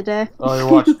died today. Oh, you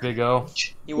watched Big O?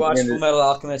 He watched Full Metal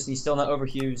Alchemist and he's still not over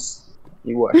Hughes.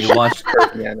 You watch He watched.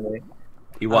 the anime.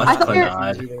 He watched I thought you were-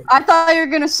 Clannad. I thought you were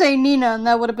gonna say Nina, and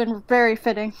that would have been very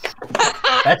fitting.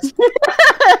 That's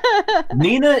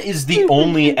Nina is the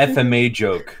only FMA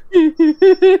joke,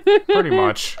 Pretty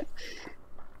much.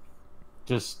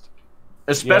 Just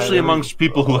especially Yeah, amongst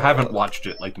people who haven't watched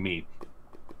it, like me.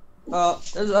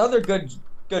 There's other good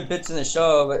bits in the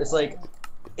show, but it's like,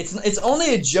 it's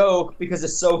only a joke because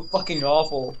it's so fucking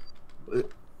awful.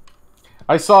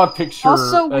 I saw a picture.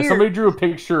 Also weird. Somebody drew a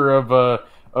picture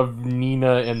of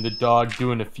Nina and the dog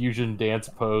doing a fusion dance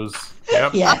pose.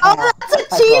 Yep. Yeah. Oh, that's a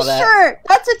I saw that. T-shirt.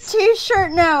 That's a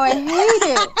T-shirt now. I hate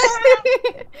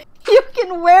it. You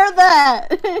can wear that.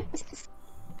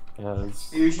 Yeah, it's-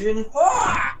 Fusion.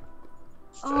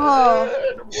 Oh,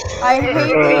 I hate it.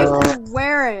 You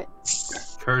wear it.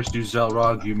 Cursed you,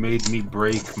 Xelrog, you made me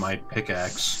break my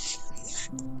pickaxe.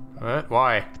 What?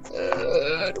 Why?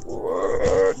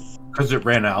 Because it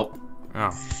ran out. Oh.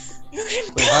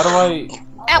 Wait, how do I?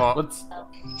 Well, What's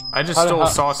I just how, stole how-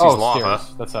 Saucy's oh, lava.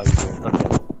 stairs. That's how you do it.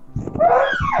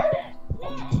 Okay.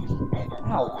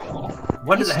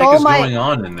 What You the heck stole is my- going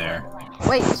on in there?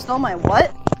 Wait, you stole my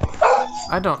what?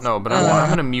 I don't know, but I'm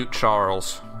gonna mute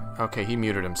Charles. Okay, he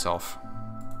muted himself.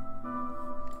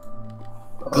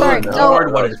 Sorry, Good no.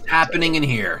 Lord, what is happening in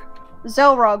here?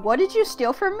 Xelrog, what did you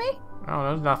steal from me? Oh,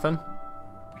 there's nothing.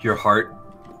 Your heart.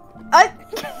 I.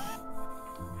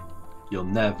 You'll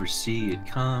never see it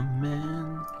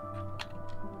coming.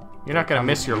 You're not gonna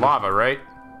miss your lava, right?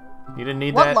 You didn't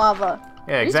need What that? lava?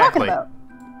 Yeah, What exactly. are you talking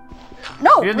about?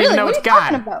 No, You didn't really, even know what it's are you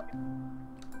talking gone. about?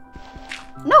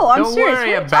 No, I'm Don't serious. worry what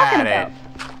are you about talking it. about?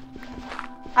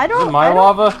 I Is don't. it my I don't-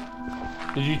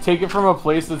 lava? Did you take it from a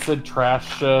place that said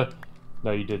trash? No,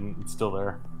 you didn't. It's still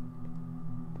there.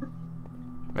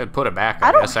 I'd put it back,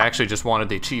 I guess. I actually just wanted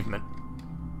the achievement.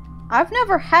 I've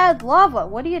never had lava.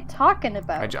 What are you talking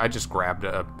about? I just grabbed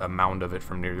a mound of it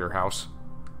from near your house.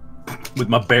 With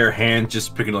my bare hand,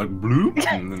 just picking like bloop,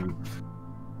 and then...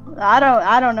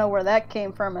 I don't know where that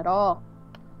came from at all.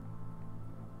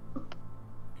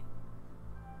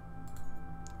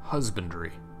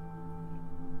 Husbandry.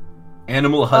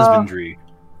 Animal husbandry.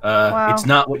 Wow. It's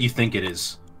not what you think it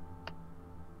is.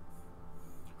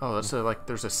 Oh, that's like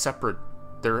there's a separate.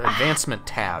 There are advancement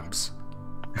tabs.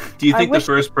 Do you think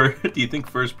Do you think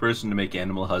first person to make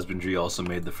animal husbandry also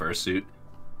made the fursuit?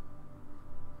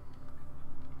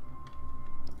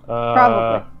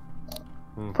 Probably.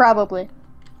 Probably.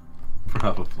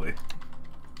 Probably.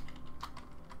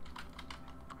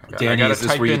 I gotta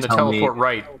type in the teleport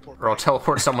right, or I'll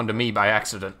teleport someone to me by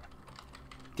accident.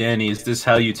 Danny, is this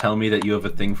how you tell me that you have a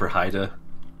thing for Haida?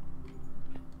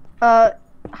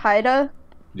 Haida?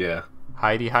 Yeah.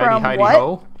 Heidi, From Heidi, what?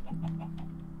 ho?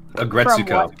 A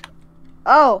Gretsuko.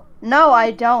 Oh, no,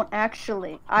 I don't,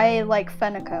 actually. I like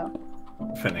Fenico.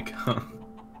 Fenico.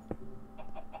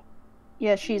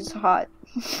 Yeah, she's hot.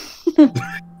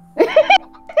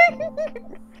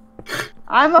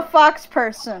 I'm a fox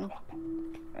person.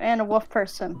 And a wolf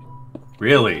person.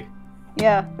 Really?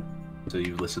 Yeah. So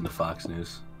you listen to Fox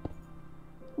News?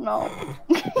 No.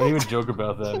 Don't even joke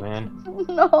about that, man.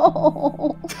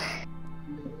 No.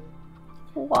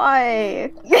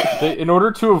 Why? In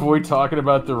order to avoid talking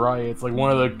about the riots, like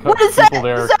one of the What does people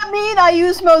there... Does that mean I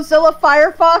use Mozilla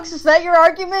Firefox? Is that your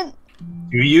argument?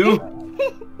 Do you?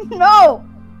 No.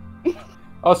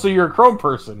 Oh, so you're a Chrome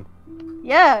person?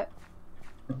 Yeah.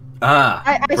 Ah,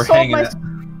 I we're sold hanging my. out.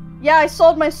 Yeah, I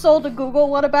sold my soul to Google.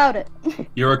 What about it?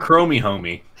 You're a Chromie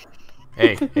homie.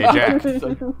 Hey, Jack.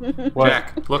 What?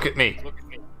 Jack, look at me.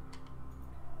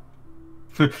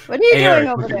 What are you Hey, doing Eric,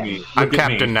 over look at there? me. I'm Look at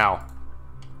captain me. now.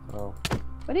 Oh,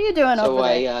 What are you doing So over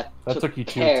there? I that took you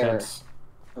 2 care attempts.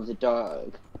 of the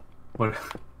dog. What?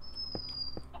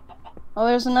 Oh,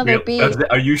 there's another Real- bee.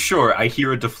 Are you sure? I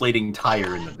hear a deflating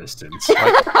tire in the distance.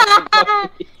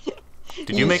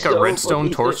 Did you make a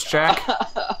redstone torch, Jack?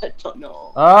 I don't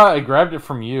know. I grabbed it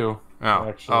from you. Oh,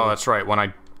 Actually. oh, that's right. When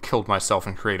I killed myself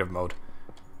in creative mode.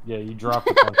 Yeah, you dropped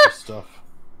a bunch of stuff.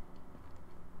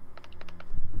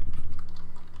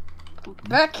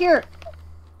 Back here.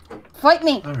 Fight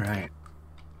me. All right.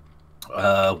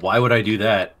 Why would I do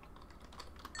that?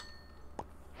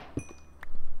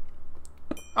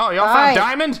 Oh, y'all Hi. found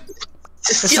diamond?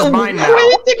 This Yo, is mine now.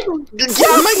 Get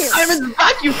my diamonds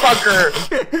back, you fucker!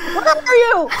 Where are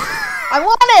you? I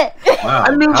want it. Wow.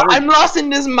 I'm lost in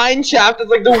this mine shaft.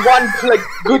 It's like the one like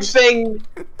good thing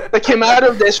that came out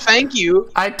of this. Thank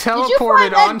you. I you teleported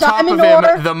find that on top of diamond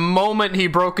him ore? the moment he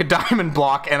broke a diamond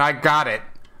block, and I got it.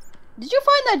 Did you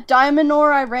find that diamond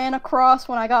ore I ran across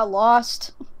when I got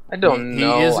lost? I don't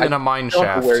know. He is I in a mine don't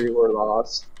shaft. know where you were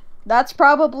lost. That's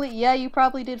probably yeah. You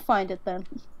probably did find it then.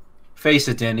 Face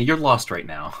it, Danny. You're lost right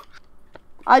now.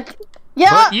 Yeah.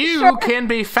 But you sure. can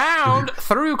be found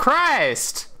through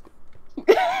Christ.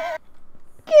 I'm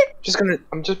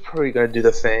just probably gonna do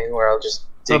the thing where I'll just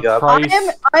dig The up. price-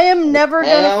 I am never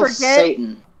gonna Hail forget.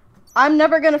 Satan. I'm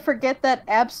never gonna forget that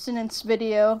abstinence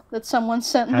video that someone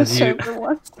sent in the Have you- server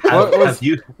once. What was- Have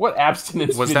you? What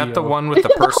abstinence Was video? that the one with the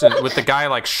person, with the guy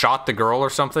like shot the girl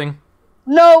or something?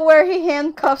 No, where he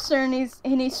handcuffs her and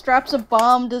he straps a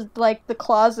bomb to like the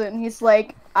closet and he's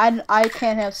like, I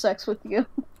can't have sex with you.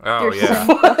 Oh You're yeah,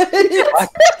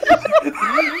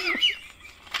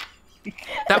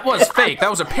 that was fake. That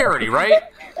was a parody, right?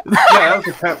 Yeah,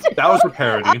 that was a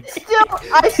parody.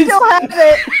 I still have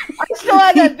it. I still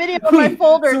have that video in my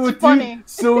folder. So It's funny.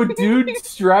 So a dude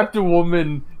strapped a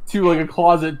woman to like a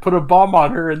closet, put a bomb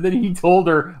on her, and then he told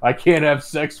her, "I can't have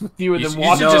sex with you," and then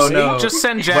walked away. Just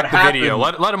send Jack What the video.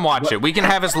 Let him watch it. We can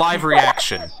have his live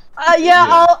reaction. Yeah, Yeah.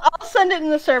 I'll send it in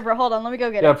the server. Hold on, let me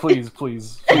go get Yeah, it.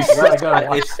 please. I gotta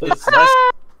watch this.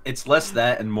 It's less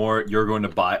that and more you're going to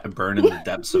burn in the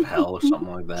depths of hell or something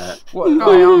like that. What?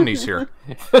 Oh, Omni's here.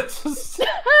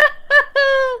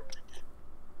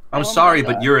 I'm sorry,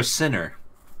 but you're a sinner.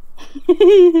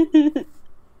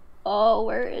 Oh,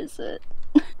 where is it?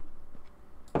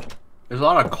 There's a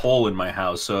lot of coal in my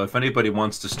house, so if anybody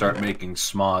wants to start making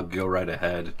smog, go right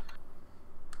ahead.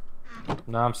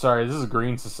 No, I'm sorry. This is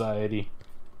Green Society.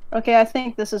 Okay, I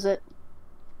think this is it.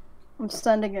 I'm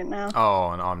sending it now.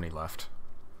 Oh, and Omni left.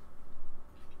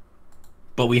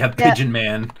 But we have Yeah. Pigeon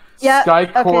Man. Yeah.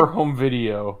 Skycore okay. home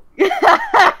video.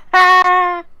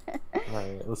 Alright,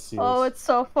 let's see. Oh, this. it's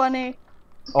so funny.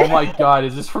 Oh my god,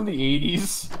 is this from the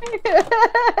 80s?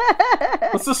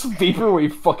 What's this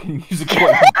vaporwave fucking music playing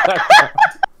in the background?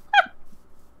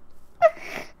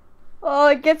 Oh,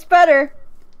 it gets better.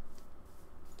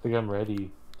 I think I'm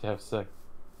ready to have sex.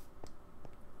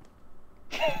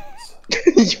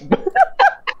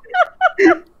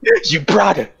 You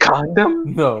brought a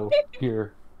condom? No,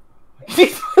 here. He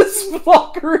just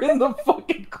lock her in the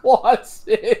fucking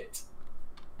closet.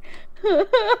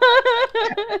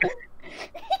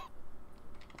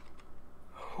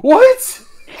 What?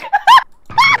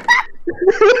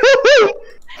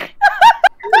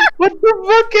 What the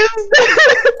fuck is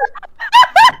that?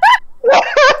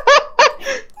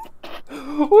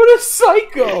 What a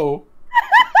psycho!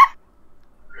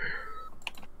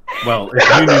 Well, if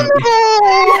you knew,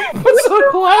 He puts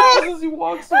on glasses as he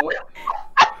walks away.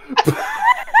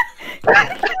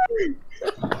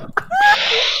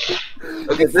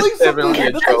 Okay, It's this like is definitely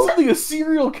a that's like joke. something a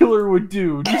serial killer would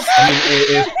do. Just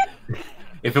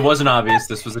if it wasn't obvious,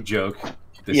 this was a joke.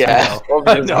 This Yeah. no,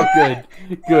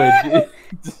 good.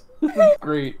 That's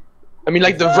great. I mean,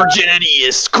 like, the virginity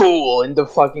is cool in the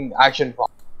fucking action part.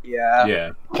 Yeah.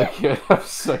 Yeah. I can't have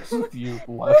sex with you,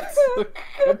 Lex.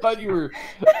 I thought you were.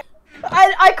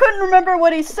 I couldn't remember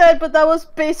what he said, but that was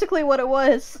basically what it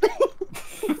was.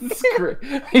 That's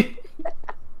great.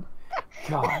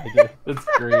 God, that's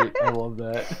great. I love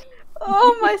that.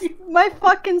 Oh, my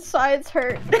fucking sides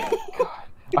hurt. God,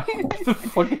 I have the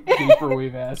fucking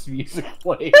vaporwave ass music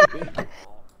playing.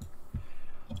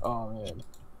 Oh man.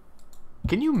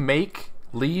 Can you make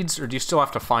leads, or do you still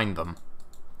have to find them?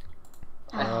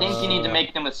 I think you need to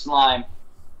make them with slime.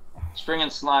 String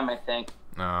and slime, I think.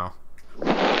 No.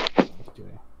 Okay.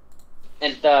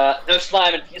 And no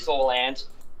slime in Peaceful Land.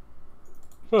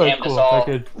 Alright, Damn us cool. all. I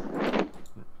could.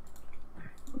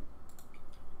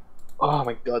 Oh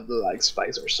my god, the lag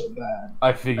spikes are so bad.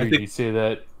 I figured think- you'd say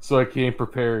that, so I came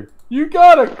prepared. You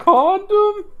got a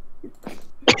condom?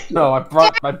 No, I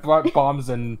brought bombs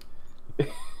and.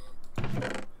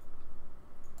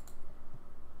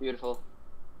 Beautiful.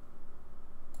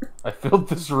 I filled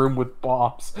this room with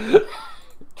bombs.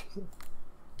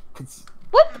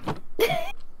 What?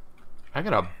 I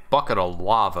got a bucket of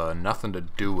lava and nothing to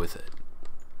do with it.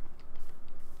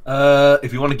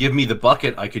 If you want to give me the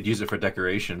bucket, I could use it for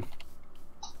decoration.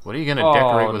 What are you gonna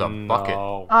decorate with a bucket?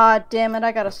 No. Ah, damn it!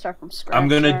 I gotta start from scratch. I'm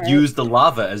gonna alright. use the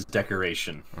lava as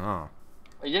decoration. Oh.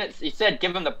 You said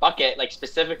give him the bucket, like,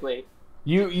 specifically.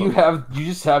 You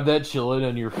just have that chilling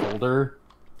in your folder.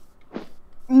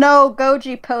 No,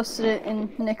 Goji posted it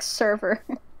in Nick's server.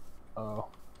 Oh.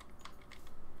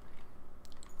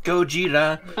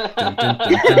 Gojira. Dun, dun, dun,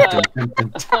 dun, dun, dun,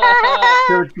 dun.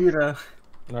 Gojira.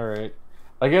 All right.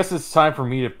 I guess it's time for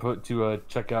me to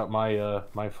check out my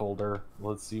my folder.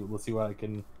 Let's see what I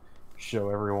can show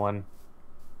everyone.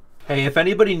 Hey, if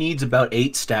anybody needs about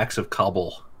 8 stacks of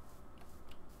cobble.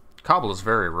 Cobble is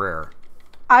very rare.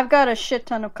 I've got a shit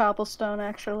ton of cobblestone,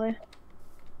 actually.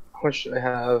 How much do I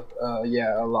have?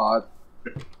 Yeah, a lot.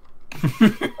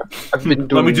 I've been doing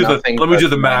let me do nothing the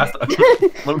but math. mining.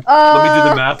 let me do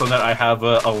the math on that. I have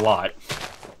a lot.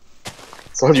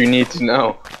 That's all you need to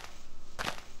know.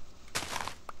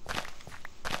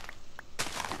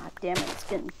 God damn it, it's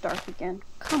getting dark again.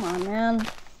 Come on, man.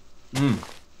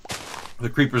 The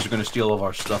creepers are gonna steal all of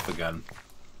our stuff again.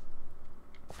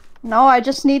 No, I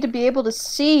just need to be able to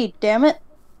see, damn it.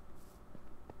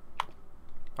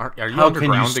 Are you How can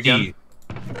you underground see? again?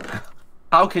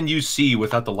 How can you see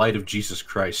without the light of Jesus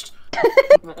Christ?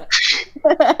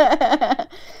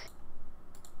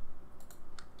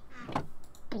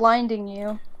 Blinding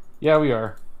you. Yeah, we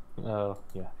are. Yeah.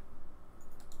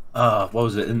 What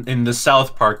was it? In the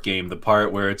South Park game, the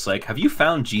part where it's like, have you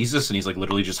found Jesus? And he's like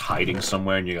literally just hiding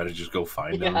somewhere and you gotta just go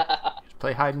find him.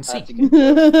 Play hide and seek. That's a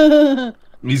good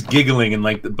He's giggling and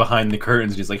like behind the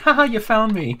curtains and he's like, haha, you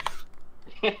found me.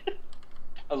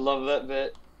 I love that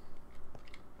bit.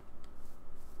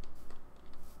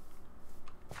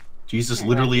 Jesus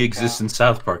literally exists in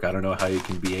South Park. I don't know how you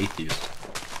can be atheist.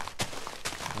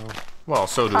 Well,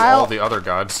 so do Kyle- all the other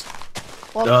gods.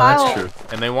 Well, Oh, Kyle, that's true.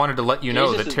 And they wanted to let you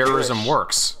know Jesus that is terrorism Jewish.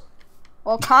 works.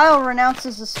 Well, Kyle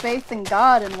renounces his faith in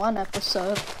God in one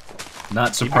episode.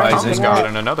 Not Thomas surprising. got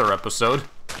in another episode.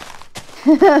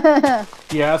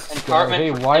 He asks, And Cartman,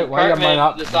 "Hey, why am I Cartman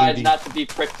not decides bleeding?" not to be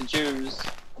prick to Jews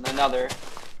in another.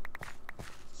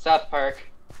 South Park.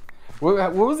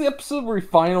 What was the episode where he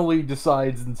finally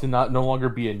decides to no longer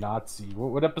be a Nazi?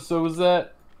 What episode was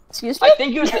that? Excuse me? I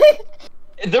think it was.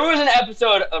 There was an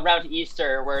episode around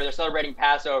Easter where they're celebrating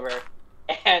Passover,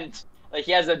 and like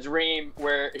he has a dream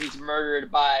where he's murdered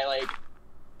by like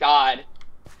God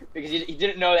because he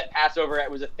didn't know that Passover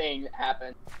was a thing that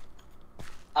happened.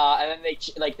 And then they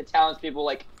the townspeople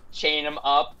like chain him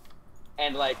up,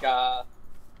 and like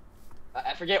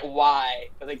I forget why,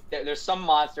 but like there's some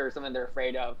monster or something they're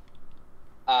afraid of.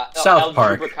 South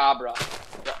Park.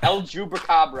 El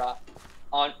Jubracabra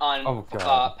on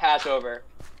Passover.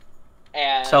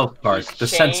 And South Park, the chained,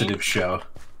 sensitive show.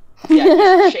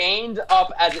 Yeah, he's chained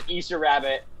up as an Easter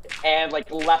rabbit and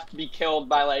like left to be killed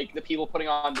by like the people putting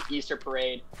on the Easter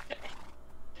parade.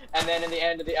 And then in the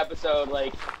end of the episode,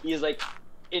 like he's like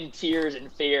in tears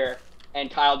and fear, and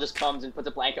Kyle just comes and puts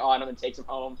a blanket on him and takes him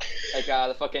home, like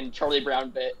the fucking Charlie Brown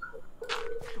bit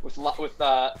with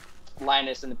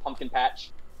Linus and the pumpkin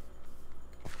patch.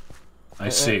 I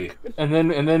see. And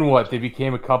then what? They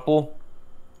became a couple?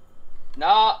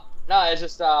 No, it's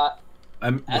just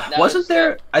wasn't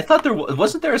there? I thought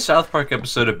wasn't there a South Park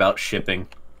episode about shipping?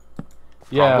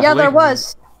 Yeah. Yeah, there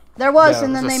was. There was, Yeah.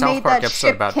 and then There's they a South made Park that episode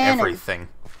ship about canon. everything.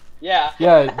 Yeah.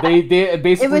 Yeah, they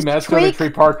basically was mascot Tweak. Trey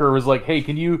Parker was like, hey,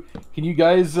 can you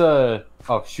guys oh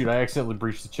shoot, I accidentally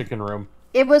breached the chicken room.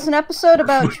 It was an episode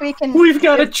about Tweak and We've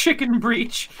got a chicken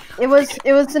breach. It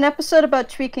was an episode about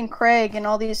Tweak and Craig, and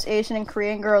all these Asian and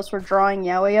Korean girls were drawing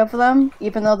yaoi of them,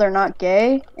 even though they're not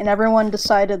gay, and everyone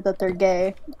decided that they're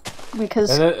gay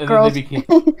because And girls. then they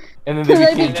became And then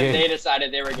gay. they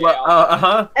decided they were gay. Well,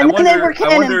 I And then they were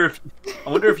canon.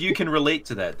 wonder if you can relate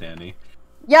to that, Danny.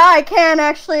 Yeah, I can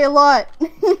actually a lot.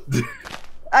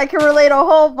 I can relate a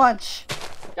whole bunch.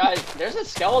 Guys, there's a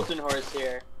skeleton horse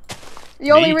here.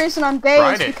 The only Me? reason I'm gay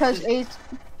Ride is it. because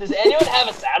Does anyone have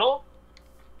a saddle?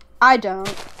 I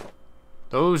don't.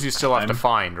 Those you still have to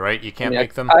find, right? You can't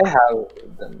make them. I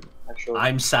have them, actually.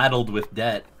 I'm saddled with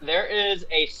debt. There is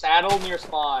a saddle near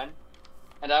spawn,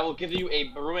 and I will give you a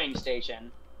brewing stand,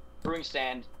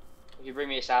 if you bring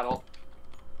me a saddle.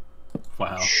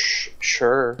 Wow.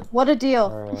 Sure. What a deal.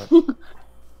 Alright.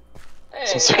 Hey,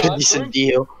 Sounds like a decent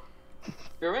deal.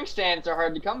 brewing stands are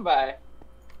hard to come by.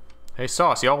 Hey,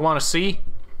 Sauce, y'all want to see?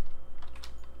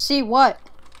 See what?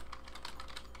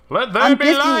 Let there I'm be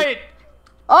busy. light!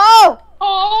 Oh!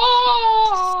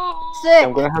 Oh! Sick.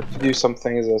 I'm gonna have to do some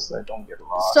things so I don't get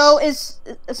lost.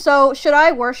 So should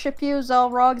I worship you,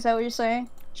 Xelrog? Is that what you're saying?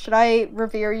 Should I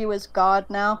revere you as God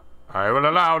now? I will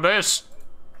allow this.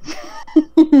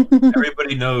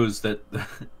 Everybody knows that.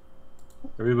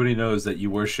 Everybody knows that you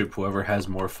worship whoever has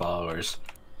more followers.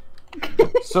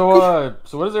 So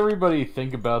what does everybody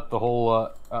think about the whole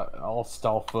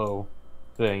Astolfo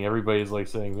thing? Everybody's like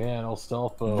saying, man,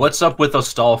 Astolfo. What's up with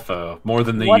Astolfo more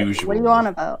than the usual? What are you on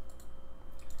about?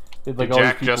 It's Did all these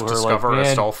Jack people just who are discover like,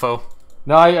 man, Astolfo?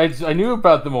 No, I knew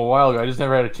about them a while ago. I just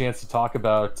never had a chance to talk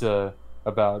about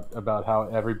how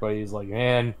everybody's like,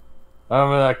 man, I'm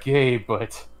not gay,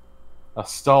 but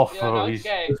Astolfo, Yeah, no, he's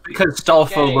gay. It's because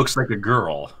Astolfo Okay. looks like a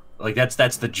girl. Like that's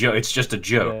the joke. It's just a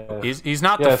joke. yeah. He's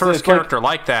not Yeah, the so first it's like- character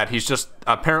like that. He's just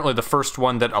apparently the first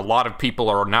one that a lot of people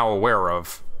are now aware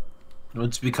of.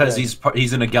 It's because Yeah.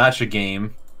 he's in a gacha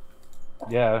game.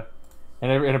 Yeah,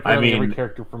 and apparently every mean-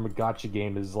 character from a gotcha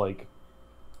game is like,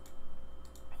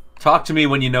 Talk to me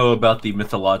when you know about the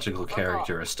mythological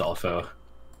character Astolfo.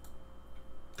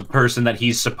 The person that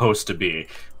he's supposed to be.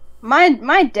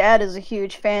 My dad is a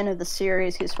huge fan of the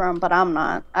series he's from, but I'm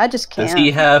not. I just can't. Does he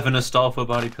have an Astolfo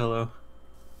body pillow?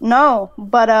 No,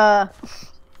 but I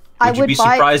Would you would be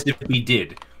buy. surprised if he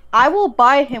did? I will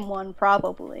buy him one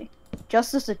probably,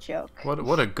 just as a joke.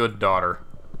 What a good daughter.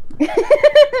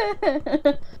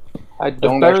 I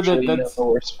don't better actually that's- know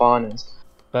where Spawn is.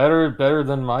 better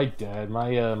than my dad.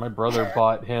 My brother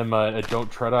bought him a "Don't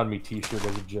Tread on Me" T-shirt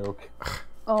as a joke.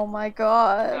 Oh my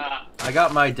god. Ah, I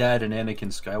got my dad an Anakin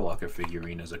Skywalker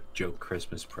figurine as a joke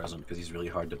Christmas present because he's really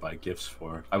hard to buy gifts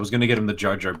for. I was gonna get him the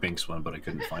Jar Jar Binks one, but I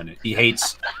couldn't find it. He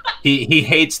hates he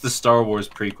hates the Star Wars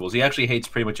prequels. He actually hates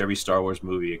pretty much every Star Wars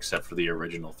movie except for the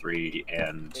original 3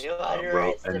 and You Rogue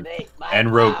underestimate my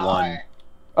and Rogue power. One.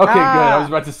 Okay, good. I Ah. was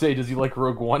about to say, does he like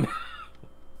Rogue One?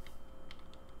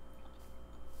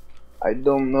 I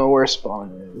don't know where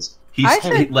Spawn is. He's I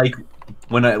should- like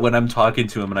when I'm talking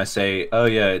to him and I say, "Oh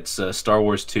yeah, it's Star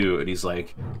Wars 2," and he's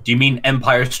like, "Do you mean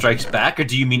Empire Strikes Back or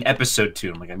do you mean Episode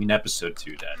 2?" I'm like, "I mean Episode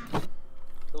 2, Dad."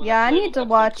 Yeah, I need to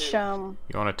watch Episode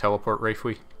You want to teleport,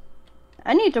 Rayfiui?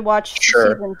 I need to watch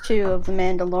Sure. season 2 of The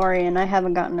Mandalorian. I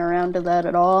haven't gotten around to that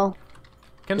at all.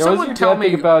 Can Yeah, what does someone your tell dad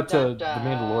think me? about two. the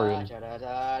Mandalorian?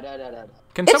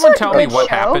 Can It's someone a tell me good what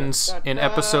show. happens in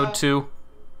Episode 2?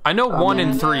 I know 1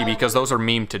 and 3 because those are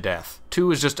meme to death.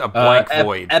 2 is just a blank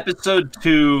void. Episode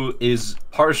 2 is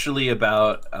partially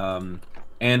about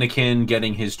Anakin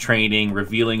getting his training,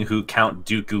 revealing who Count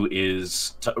Dooku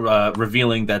is,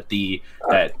 revealing that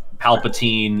that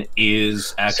Palpatine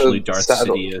is actually Darth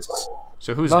Saddle. Sidious.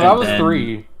 So who's No, in that was then?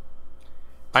 3.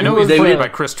 I know Two he's was, played uh, by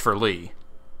Christopher Lee.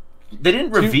 They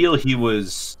didn't reveal he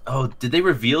was. Oh, did they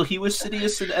reveal he was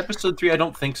Sidious in episode 3? I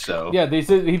don't think so. Yeah, they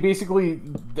said he basically.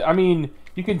 I mean,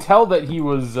 you can tell that he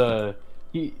was. That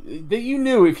you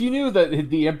knew if you knew that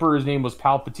the Emperor's name was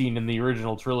Palpatine in the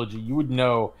original trilogy, you would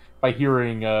know by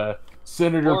hearing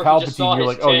Senator Palpatine. You're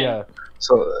like, oh yeah.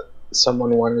 So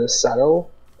someone wanted a saddle,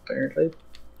 apparently.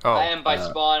 Oh, I am by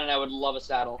Spawn, and I would love a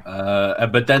saddle.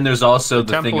 But then there's also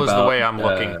the temple thing is about the way I'm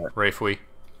looking, Rayfiui.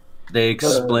 They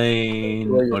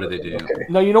explain what do they do? Okay.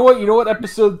 No, you know what? You know what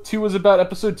episode 2 was about?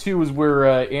 Episode 2 was where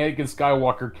Anakin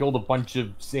Skywalker killed a bunch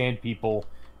of sand people,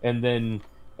 and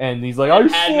he's like, I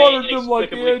slaughtered them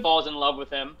like inexplicably falls in love with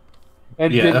him.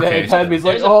 And Padme's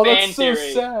like, oh, that's so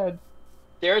sad.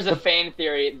 There's a fan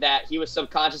theory that he was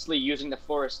subconsciously using the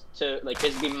Force to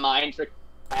basically mind trick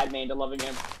Padme into loving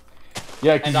him.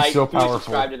 Yeah, because he's so powerful.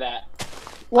 Subscribe to that.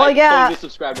 Well, I yeah. totally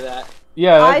subscribe to that.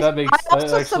 Yeah, that makes. I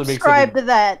also subscribed to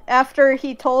that after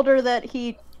he told her that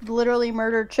he literally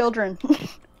murdered children,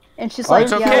 and she's like,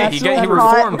 "It's okay. Yeah, he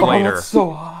reformed later." Oh, that's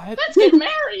so hot. Let's get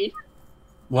married.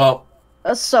 Well,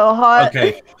 that's so hot.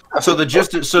 Okay, so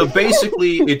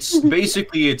basically it's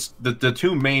the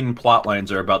two main plot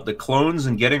lines are about the clones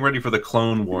and getting ready for the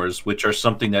Clone Wars, which are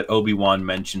something that Obi-Wan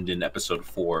mentioned in episode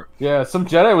 4. Yeah, some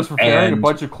Jedi was preparing a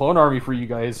bunch of clone army for you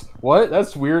guys. What?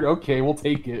 That's weird. Okay, we'll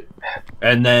take it.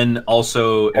 And then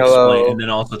also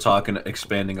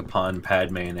expanding upon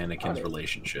Padme and Anakin's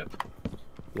relationship.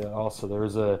 Yeah. Also,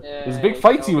 there's a big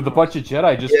fight scene with a bunch of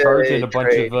Jedi just charging a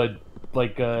bunch of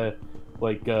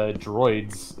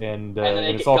droids, and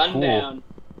it's all cool. Down.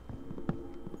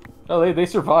 Oh, they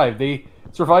survived. They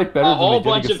survived better than they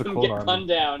did against the clone army. A whole bunch of them get gunned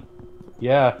down.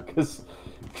 Yeah, because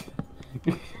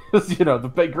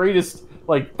the greatest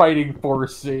fighting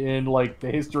force in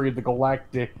the history of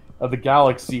the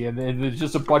galaxy, and there's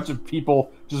just a bunch of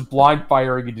people just blind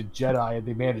firing into Jedi, and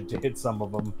they managed to hit some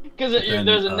of them. Because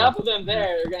there's enough of them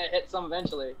there, they're gonna hit some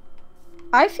eventually.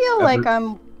 I feel like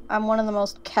I'm one of the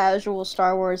most casual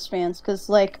Star Wars fans, because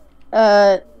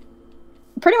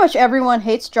pretty much everyone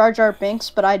hates Jar Jar Binks,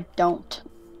 but I don't.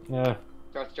 Yeah.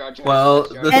 Well,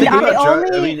 the thing about Jar,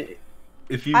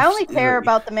 I only care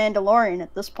about the Mandalorian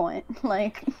at this point. If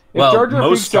Jar Jar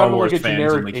Binks sounded like a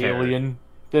generic alien,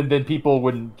 then people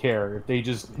wouldn't care. If they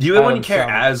just wouldn't care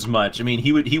as much. I mean,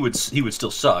 he would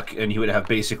still suck, and he would have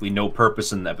basically no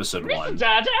purpose in episode 1.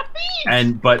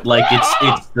 But what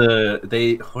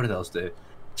else did?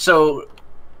 So,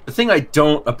 the thing I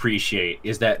don't appreciate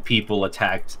is that people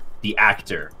attacked the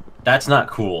actor. That's not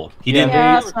cool. He didn't.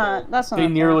 Yeah, that's not. They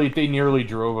nearly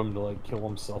drove him to kill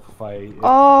himself.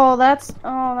 That's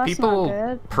people not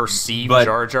good. perceive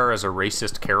Jar Jar as a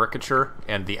racist caricature,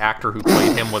 and the actor who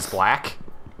played him was black.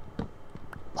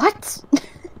 What?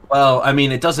 Well, I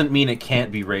mean, it doesn't mean it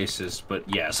can't be racist, but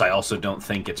yes, I also don't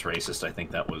think it's racist. I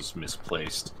think that was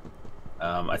misplaced.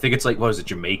 I think it's what was it,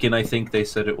 Jamaican? I think they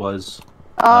said it was.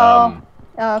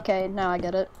 Okay, now I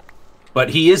get it. But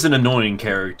he is an annoying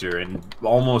character and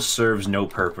almost serves no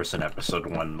purpose in episode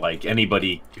 1.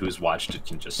 Anybody who's watched it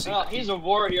can just see. Well, he's a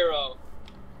war hero.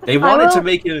 They wanted to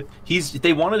make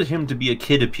they wanted him to be a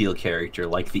kid appeal character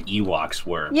like the Ewoks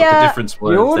were. Yeah. But the difference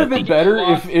was it would have been better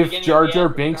if Jar Jar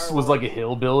Binks was a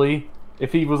hillbilly.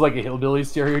 If he was a hillbilly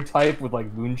stereotype with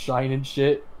moonshine and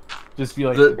shit. Just be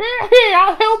hey,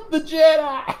 I'll help the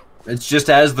Jedi! It's just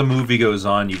as the movie goes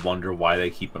on, you wonder why they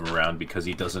keep him around, because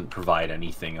he doesn't provide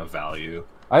anything of value.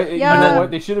 You know what?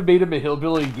 They should have made him a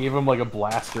hillbilly and gave him a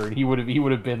blaster, and he would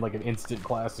have been an instant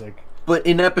classic. But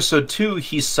in episode 2,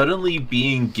 he's suddenly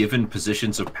being given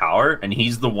positions of power, and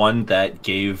he's the one that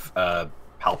gave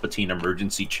Palpatine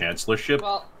emergency chancellorship.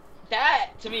 Well, that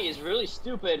to me is really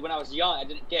stupid. When I was young, I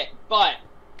didn't get. But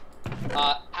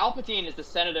Palpatine is the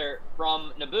senator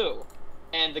from Naboo,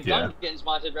 and the Gungans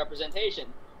wanted representation.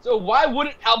 So why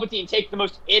wouldn't Palpatine take the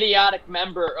most idiotic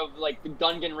member of the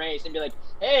Gungan race and be like,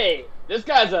 "Hey, this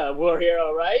guy's a war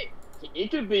hero, right? He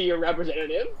could be your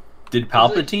representative." Did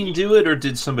Palpatine do it, or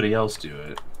did somebody else do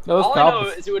it? No, all I know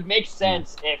is it would make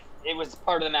sense if it was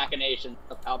part of the machination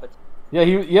of Palpatine.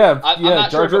 Yeah, I'm not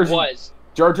sure if it was.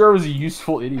 Jar Jar was a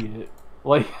useful idiot.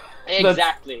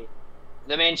 Exactly.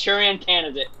 The Manchurian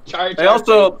candidate. Jar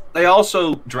Jar. They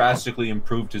also drastically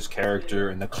improved his character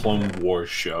in the Clone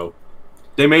Wars show.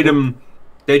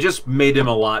 They just made him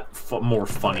a lot more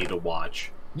funny to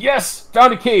watch. Yes!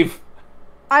 Found a cave!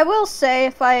 I will say,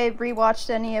 if I rewatched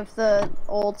any of the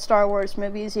old Star Wars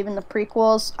movies, even the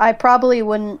prequels, I probably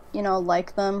wouldn't,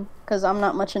 like them, because I'm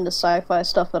not much into sci-fi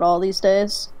stuff at all these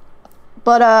days.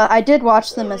 But I did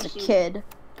watch them as a kid.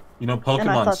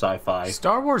 Pokemon sci-fi.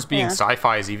 Star Wars being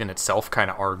sci-fi is even itself kind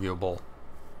of arguable.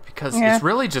 Because it's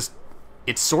really just...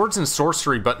 It's swords and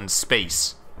sorcery, but in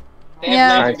space. They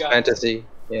have laser Science guns, fantasy.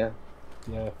 Yeah.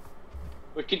 Yeah.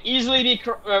 which could easily be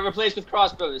replaced with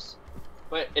crossbows.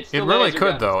 But it's It still really laser could,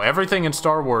 guns. though. Everything in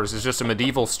Star Wars is just a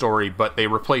medieval story, but they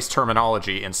replace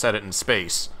terminology and set it in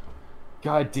space.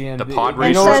 God damn. The pod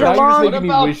You know what? racer. Now you're What making me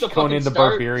about wish the Conan fucking the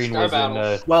Barbarian star was in.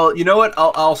 battles? Well, you know what?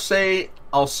 I'll say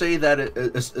that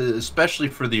especially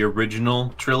for the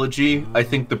original trilogy, I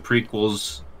think the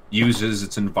prequels uses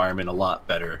its environment a lot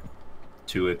better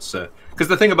to its because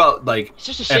the thing about like It's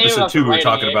just a shame episode about 2 the we were writing,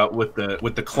 talking eh? about with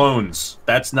the clones,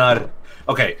 that's not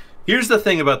okay. Here's the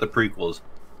thing about the prequels.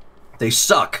 They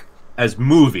suck as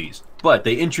movies, but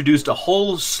they introduced a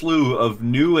whole slew of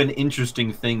new and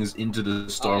interesting things into the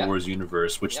Star Wars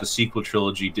universe, which the sequel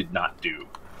trilogy did not do.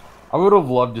 I would have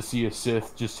loved to see a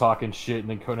Sith just talking shit and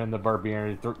then Conan the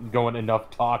Barbarian going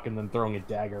enough talk and then throwing a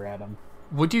dagger at him.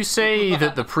 Would you say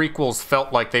that the prequels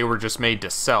felt like they were just made to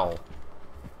sell?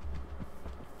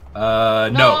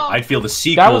 No, I feel the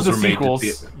sequels the were made sequels.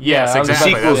 to be. Yes, I was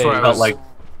exactly. about to Sequels That's what I felt was like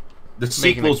the making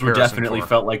sequels were comparison definitely for.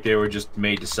 felt like they were just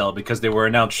made to sell because they were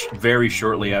announced very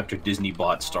shortly after Disney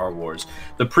bought Star Wars.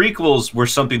 The prequels were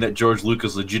something that George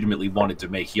Lucas legitimately wanted to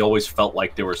make. He always felt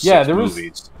like there were six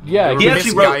movies. Yeah, They were He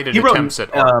actually wrote- misguided he wrote, attempts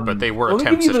at art, but they were let me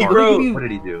attempts give at you art. the- wrote, you- what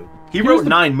did he do? He here's wrote the-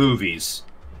 9 movies.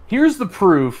 Here's the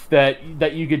proof that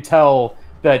you could tell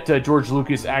that George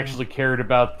Lucas actually cared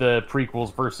about the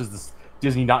prequels versus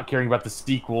Disney not caring about the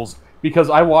sequels. Because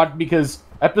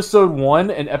Episode 1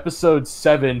 and Episode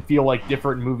 7 feel like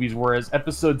different movies, whereas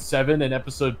Episode 7 and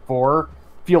Episode 4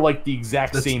 feel like the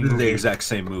exact same movie. The exact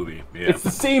same movie. Yeah. It's the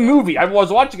same movie. I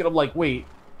was watching it. I'm like, wait.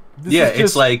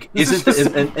 It's like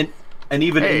and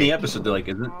even in Hey. the episode they're like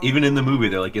even in the movie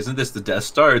they're like, isn't this the Death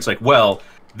Star? It's like, well,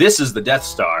 this is the Death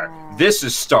Star. This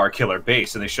is Star Killer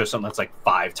Base, and they show something that's like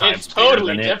 5 times It's bigger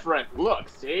totally than it. different. Look,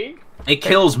 see? It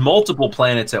kills multiple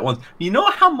planets at once. You know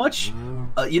how much?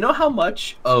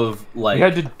 Of like You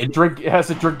had to drink. It has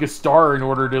to drink a star in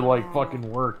order to like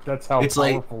fucking work. That's how It's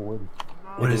like- powerful.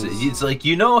 What is it? It's like,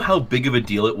 you know how big of a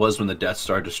deal it was when the Death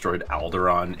Star destroyed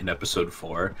Alderaan in Episode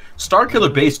 4?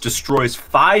 Starkiller Base destroys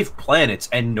 5 planets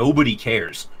and nobody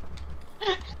cares.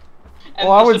 And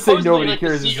Well, I wouldn't say supposedly, nobody like,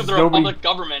 cares, The seat it's of the nobody- Republic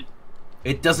government.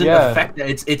 It doesn't Yeah. affect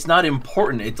that. It's not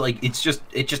important. It's like it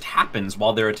just happens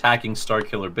while they're attacking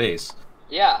Starkiller Base.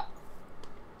 Yeah.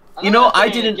 You know,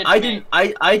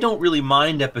 I don't really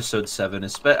mind Episode 7.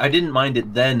 I didn't mind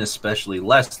it then, especially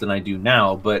less than I do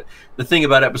now. But the thing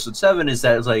about Episode 7 is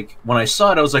that, like, when I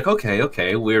saw it, I was like,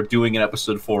 okay, we're doing an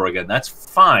Episode 4 again. That's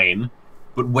fine,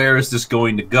 but where is this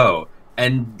going to go?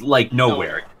 And like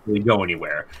nowhere. It didn't really go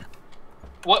anywhere.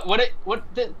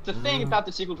 The thing about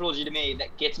the sequel trilogy to me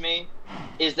that gets me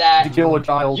is that To kill a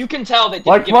child. you can tell they didn't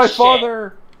Like give my a shit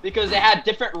father. because they had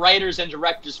different writers and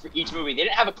directors for each movie. They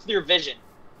didn't have a clear vision.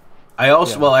 I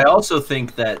also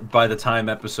think that by the time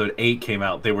Episode 8 came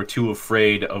out, they were too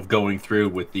afraid of going through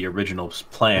with the original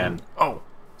plan. Oh.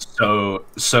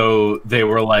 So they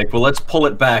were like, well, let's pull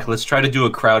it back. Let's try to do a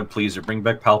crowd pleaser. Bring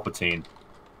back Palpatine.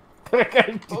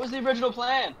 What was the original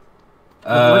plan?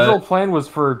 The original plan was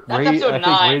for That's Ray. episode I think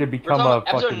 9. Ray to become a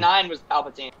Episode fucking. 9 was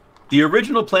Palpatine. The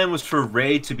original plan was for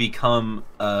Rey to become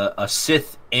a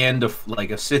Sith and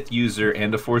a Sith user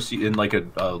and a Force and like a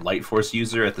light Force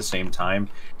user at the same time.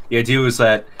 The idea was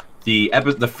that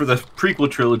for the prequel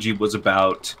trilogy was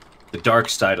about the dark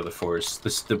side of the Force.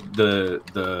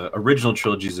 The original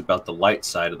trilogy is about the light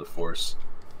side of the Force,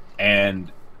 and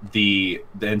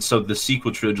so the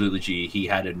sequel trilogy he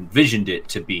had envisioned it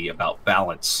to be about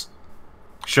balance,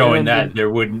 showing that there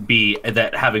wouldn't be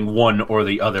that having one or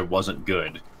the other wasn't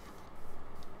good.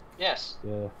 Yes.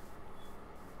 Yeah.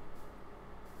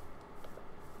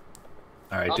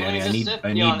 All right, Only Danny, the I Sith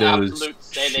need deal in those absolutes,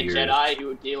 say the shears. Jedi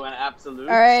who deal in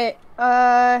absolutes. Alright,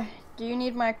 do you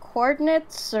need my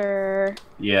coordinates, or...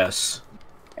 Yes.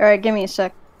 Alright, give me a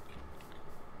sec.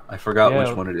 I forgot Yeah.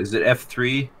 which one it is. Is it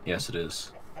F3? Yes, it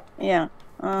is. Yeah.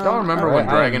 Y'all remember Alright, when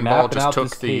I am Dragon Ball mapping out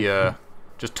this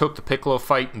just took the Piccolo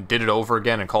fight and did it over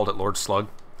again and called it Lord Slug?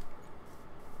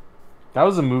 That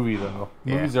was a movie, though.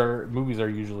 Yeah. Movies are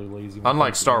usually lazy. when it Unlike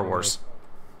comes to Star anime. Wars.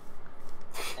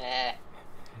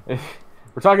 Eh.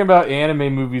 We're talking about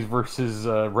anime movies versus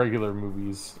regular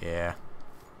movies. Yeah.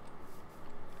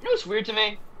 You know what's weird to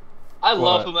me? I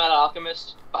love Fullmetal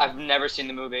Alchemist, but I've never seen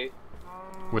the movie.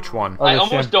 Which one? Oh, I the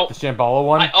almost don't- The Shambhala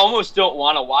one? I almost don't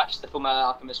want to watch the Fullmetal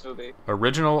Alchemist movie.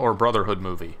 Original or Brotherhood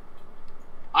movie?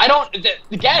 I don't.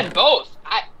 Again, both.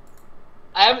 I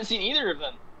haven't seen either of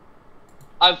them.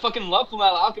 I fucking love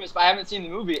Fullmetal Alchemist, but I haven't seen the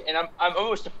movie, and I'm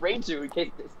almost afraid to in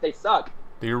case they suck.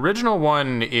 The original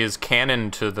one is canon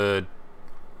to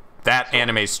that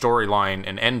anime storyline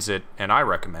and ends it, and I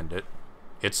recommend it.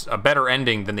 It's a better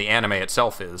ending than the anime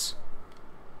itself is.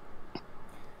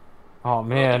 Oh The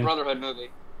man. Brotherhood movie.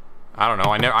 I don't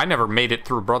know. I never made it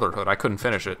through Brotherhood. I couldn't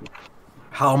finish it.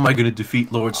 How am I going to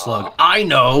defeat Lord Slug? I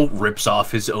know! Rips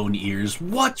off his own ears.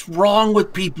 What's wrong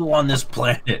with people on this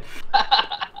planet?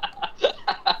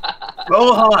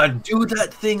 Gohan, do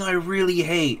that thing I really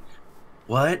hate.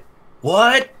 What?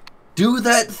 What? Do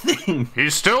that thing.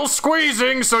 He's still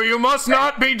squeezing, so you must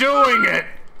not be doing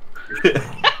it.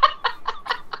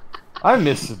 I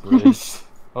miss the British.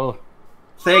 Oh.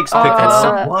 Thanks,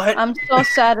 Piccolo. What? I'm so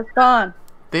sad it's gone.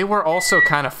 They were also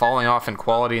kind of falling off in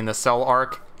quality in the Cell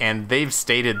arc, and they've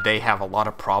stated they have a lot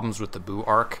of problems with the Boo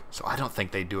arc, so I don't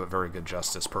think they do it very good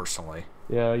justice, personally.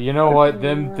 Yeah, you know what?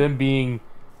 Them ending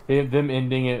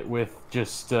it with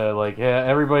just like, yeah,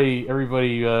 everybody,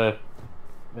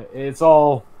 it's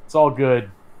all good.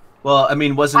 Well, I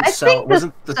mean, wasn't the Cell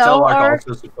Cell arc arc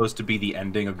also supposed to be the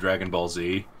ending of Dragon Ball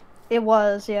Z? It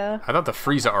was, yeah. I thought the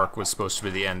Frieza arc was supposed to be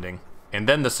the ending, and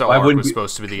then the Cell Why arc wouldn't was you-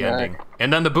 supposed to be the ending,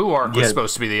 and then the Boo arc was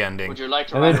supposed to be the ending. Would you like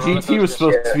to And then ride a roller GT was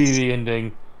coaster? supposed to be the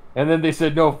ending, and then they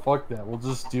said, no, fuck that. We'll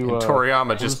just do. And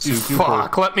Toriyama just do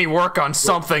fuck. Let me work on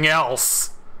something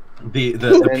else. The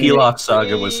Pilaf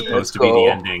saga was supposed to be the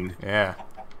ending. Yeah.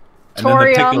 And then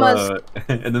Toriyama's-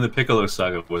 and then the Piccolo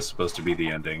saga was supposed to be the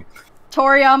ending.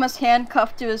 Toriyama's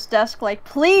handcuffed to his desk like,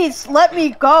 please, let me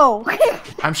go.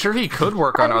 I'm sure he could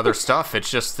work on other stuff. It's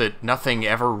just that nothing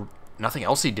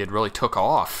else he did really took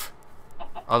off.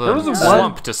 Other There was than a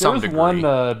Slump to some there was degree. one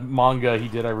manga he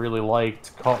did I really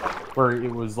liked, where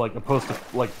it was like a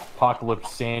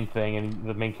post-apocalypse sand thing, and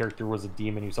the main character was a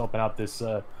demon. He was helping out this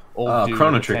old dude Chrono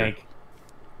in a Trigger. tank.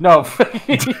 No.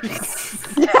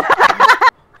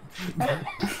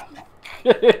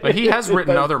 But he has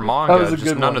written other That manga, was a just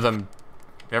good none one. of them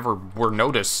ever were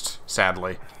noticed,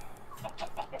 sadly.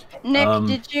 Nick,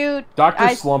 did you...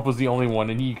 Dr. Slump was the only one,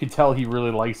 and you could tell he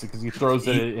really likes it because he throws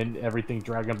it in everything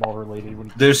Dragon Ball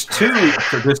related. There's two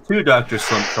Dr.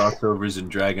 Slump crossovers in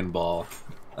Dragon Ball,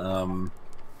 and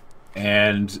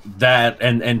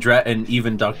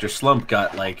even Dr. Slump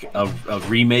got like a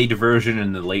remade version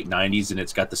in the late '90s, and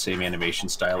it's got the same animation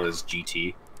style as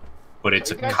GT, but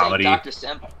it's Are a you guys comedy. saying Dr.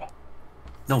 Simp?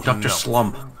 No, Dr. No.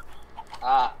 Slump.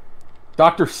 Ah.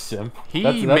 Dr. Simp. He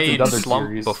That's made another Slump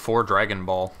series. before Dragon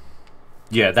Ball.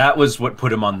 Yeah, that was what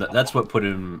put him on the. That's what put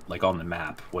him like on the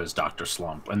map was Dr.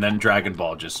 Slump, and then Dragon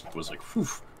Ball just was like, whew.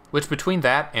 Which between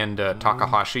that and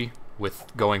Takahashi, with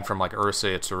going from like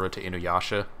Urusei Yatsura to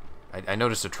Inuyasha, I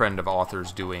noticed a trend of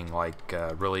authors doing like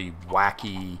really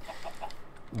wacky,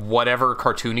 whatever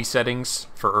cartoony settings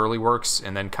for early works,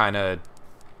 and then kind of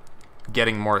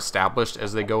getting more established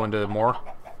as they go into more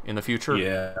in the future.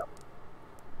 Yeah.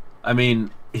 I mean,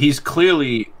 he was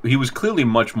clearly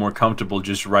much more comfortable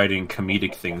just writing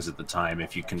comedic things at the time.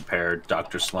 If you compare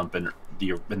Dr. Slump and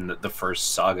the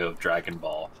first saga of Dragon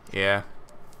Ball, Yeah.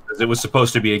 'Cause it was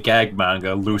supposed to be a gag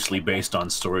manga loosely based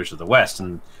on stories of the West,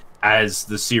 and as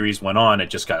the series went on, it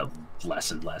just got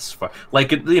less and less. Like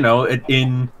we've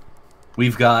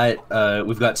got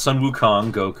Sun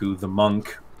Wukong, Goku, the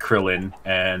monk, Krillin,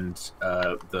 and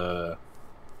the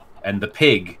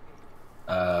pig.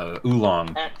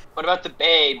 Oolong. And what about the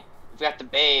babe? We've got the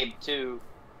babe too.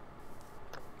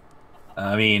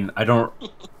 I mean, I don't.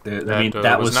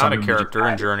 That was not a something character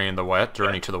just in Journey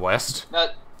to the West.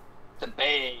 Not the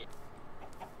babe.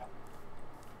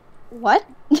 What?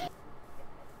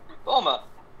 Bulma.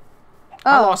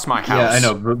 I Oh, lost my house. Yeah, I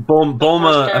know. But The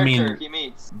Bulma. first I character mean, he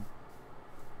meets.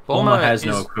 Bulma has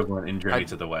no is- equivalent in Journey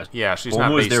to the West. Yeah, she's Bulma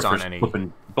not was based there on for any.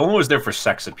 Bulma was there for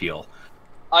sex appeal.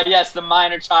 Oh yes, the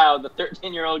minor child, the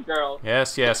 13-year-old girl.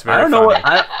 Yes, very I don't know funny.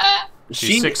 what.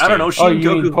 She's I don't know. 16. She Oh, and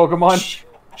you mean Goku. Pokemon?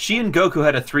 She and Goku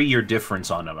had a 3-year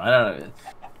difference on them. I don't.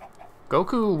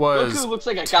 Goku was Goku looks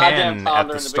like a goddamn 10 toddler at in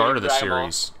the the start of the beginning of Dragon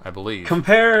Ball. series, I believe.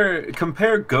 Compare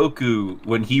Goku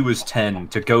when he was 10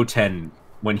 to Goten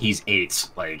when he's 8.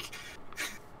 Like,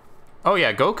 Oh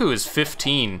yeah, Goku is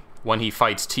 15 when he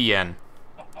fights Tien,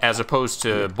 as opposed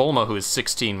to Bulma, who is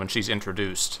 16 when she's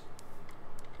introduced.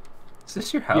 is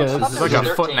this your house? Yeah, Is this There's this like your- a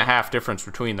 13. foot and a half difference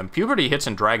between them. Puberty hits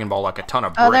in Dragon Ball like a ton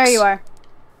of bricks. oh, there you are.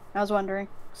 I was wondering.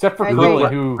 Except for Right, Krillin,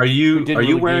 right. who Are you didn't are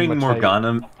you really wearing gain much height.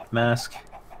 Morgana mask?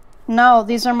 No,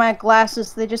 these are my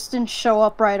glasses. They just didn't show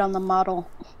up right on the model.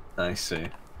 I see.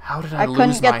 How did I, I lose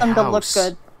couldn't get my them to look house?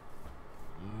 good.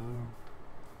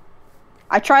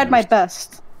 I tried my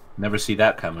best. Never see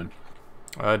that coming.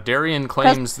 Darien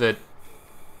claims that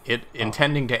it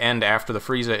intending to end after the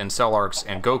Frieza and Cell arcs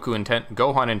and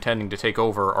Gohan intending to take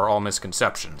over are all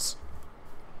misconceptions.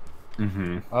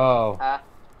 Mm-hmm. Oh.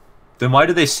 Then why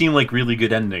do they seem like really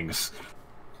good endings?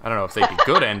 I don't know if they'd be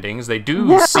good endings. They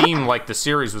do seem like the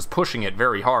series was pushing it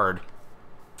very hard.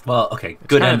 Well, okay,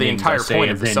 good kind of endings. the entire I say,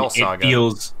 point of the then Cell it Saga.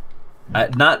 feels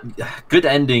not good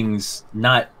endings.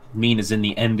 Not mean as in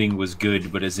the ending was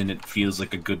good, but as in it feels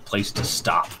like a good place to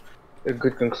stop. A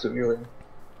good conclusion.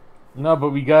 No,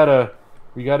 but we gotta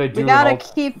do. We gotta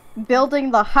keep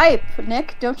building the hype,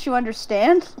 Nick. Don't you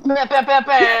understand?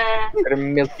 Gotta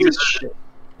milk this shit.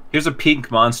 Here's a pink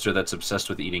monster that's obsessed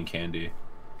with eating candy.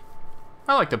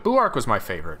 I like that. Boo Arc was my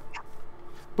favorite.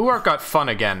 Boo Arc got fun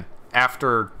again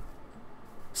after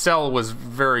Cell was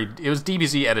it was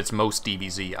DBZ at its most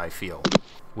DBZ, I feel.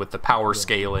 With the power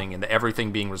scaling and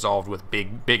everything being resolved with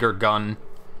bigger gun.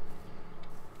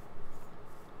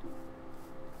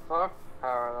 Fuck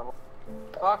power level.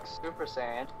 Fuck Super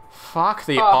Saiyan. Fuck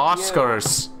the Fuck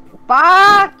Oscars.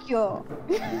 Fuck you!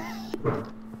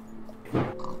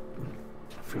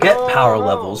 Forget power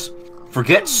levels.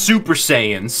 Forget Super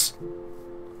Saiyans.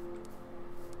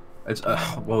 It's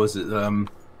what was it?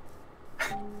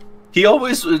 He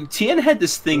always Tien had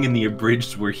this thing in the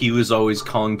abridged where he was always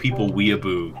calling people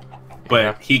weeaboo,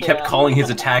 but he kept calling his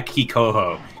attack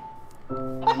Kikoho.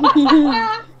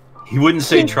 He wouldn't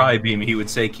say Tri-Beam, he would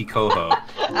say Kikoho.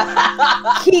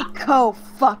 Kiko,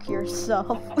 fuck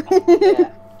yourself.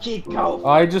 Kiko.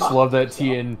 I just love that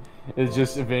Tien is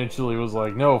just eventually was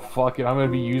like, no, fuck it, I'm gonna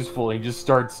be useful. And he just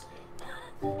starts.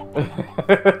 And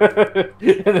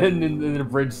then in the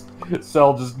bridge,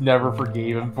 Cell just never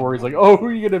forgave him for. He's like, "Oh, who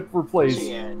are you gonna replace? Is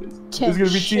it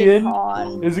gonna be Tien?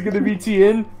 Is it gonna be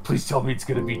Tien? Please tell me it's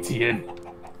gonna be Tien."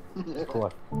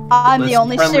 Cool. I'm the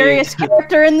only serious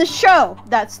character in the show.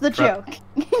 That's the joke.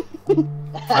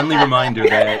 Friendly reminder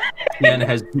that Tien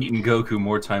has beaten Goku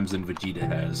more times than Vegeta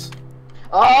has.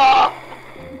 Oh!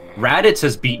 Raditz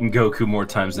has beaten Goku more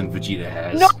times than Vegeta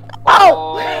has. No!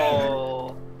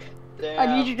 Oh! Damn.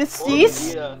 I need you to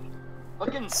cease.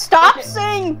 Fucking Stop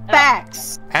saying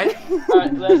facts.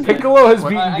 Piccolo has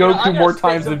beaten Goku more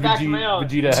times than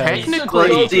Vegeta has. Technically,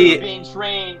 Goku being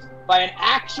trained by an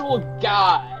actual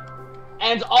god,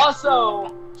 and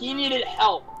also he needed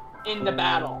help in the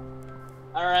battle.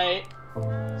 All right.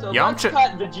 So let's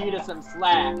cut Vegeta some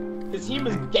slack, because he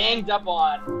was ganged up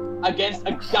on against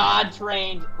a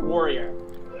god-trained warrior.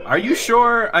 Are you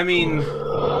sure? I mean,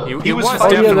 he was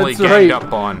definitely ganged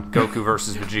up on Goku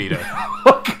versus Vegeta.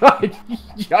 Oh god,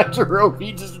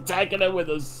 Yajirobe just attacking him with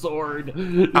a sword.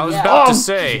 I was about to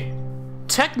say,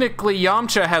 technically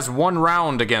Yamcha has one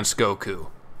round against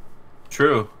Goku.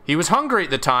 True. He was hungry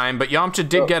at the time, but Yamcha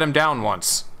did get him down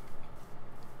once.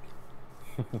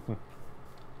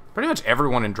 Pretty much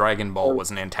everyone in Dragon Ball was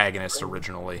an antagonist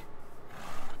originally.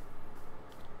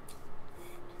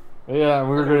 Yeah,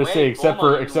 we were gonna say except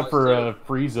for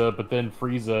Frieza, but then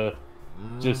Frieza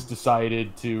just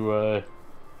decided to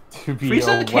be.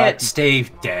 Frieza can't stay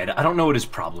dead. I don't know what his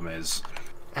problem is.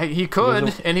 He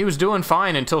could, and he was doing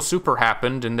fine until Super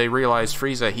happened, and they realized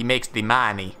Frieza, he makes the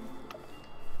money.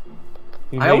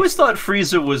 I always thought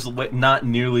Frieza was not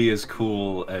nearly as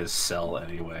cool as Cell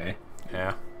anyway.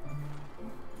 Yeah.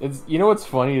 You know what's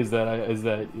funny is that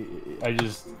I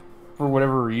just, for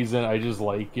whatever reason, I just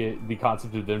like the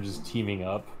concept of them just teaming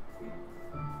up.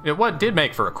 It did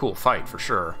make for a cool fight, for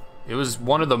sure. It was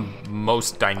one of the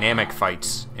most dynamic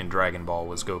fights in Dragon Ball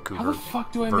was Goku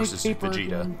versus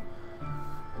Vegeta. Again?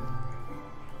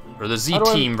 Or the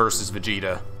Z-Team versus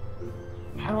Vegeta.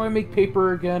 How do I make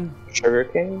paper again?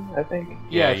 Sugarcane, I think.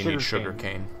 Yeah, you need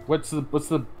sugarcane. What's the?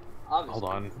 Hold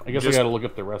on. I guess I gotta look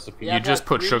up the recipe. You just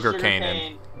put sugarcane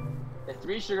in. The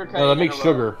 3 sugarcane. No, that makes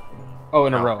sugar. Oh,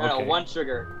 in a row. No, okay. 1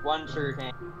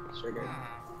 sugarcane. Sugar.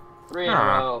 3 in a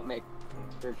row make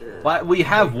sugar. Why we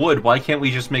have wood? Why can't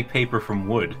we just make paper from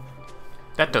wood?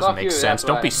 That doesn't make sense.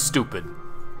 Don't be stupid.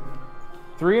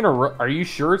 3 in a row. Are you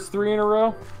sure it's 3 in a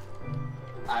row?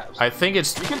 I think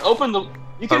it's. You can open the.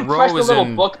 You can press the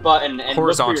little book button and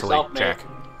horizontally, look for yourself, Jack.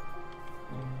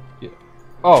 Yeah.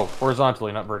 Oh,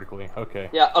 horizontally, not vertically. Okay.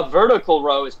 Yeah, a vertical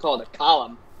row is called a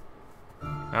column. All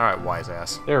right, wise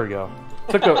ass. There we go.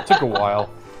 Took a while.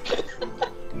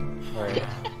 All right.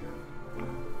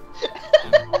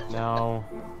 Now.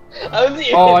 I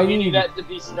was meaning that to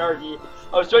be snarky.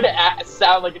 I was trying to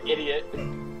sound like an idiot.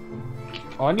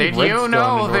 Oh, did you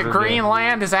know that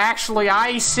Greenland is actually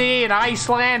icy and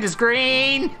Iceland is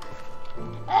green?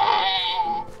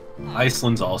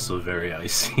 Iceland's also very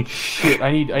icy. Shit,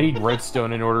 I need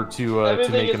redstone in order to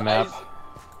make a map.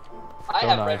 I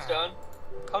have redstone.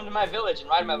 Come to my village and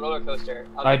ride my roller coaster.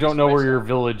 I don't know where your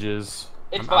village is.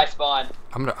 It's my spawn.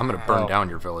 I'm gonna burn down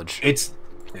your village. It's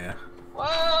yeah.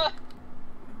 What?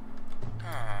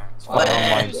 I'll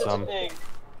find some.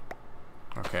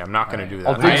 Okay, I'm not gonna do that.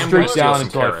 I'll dig straight down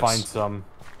until I find some.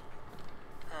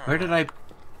 Where did I?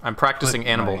 I'm practicing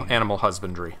animal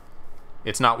husbandry.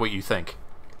 It's not what you think.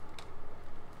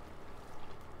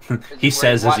 He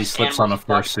says as he slips on a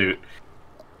fursuit.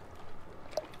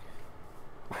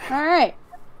 Alright.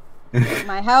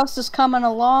 My house is coming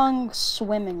along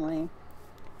swimmingly.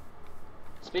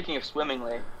 Speaking of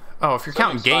swimmingly. Oh, if you're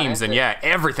counting games, then yeah,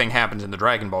 everything happens in the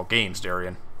Dragon Ball games,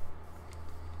 Darian.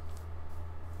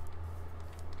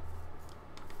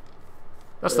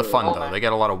 That's the fun, though. They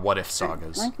get a lot of what-if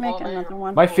sagas. Let's make another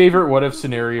one. My favorite what-if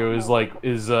scenario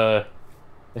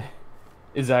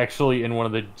is actually in one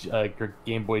of the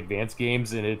Game Boy Advance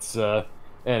games, and it's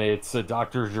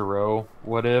Dr. Gero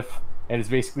what if, and it's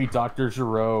basically Dr.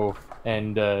 Gero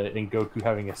and Goku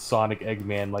having a Sonic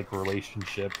Eggman like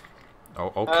relationship.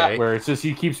 Oh, okay. Where it's just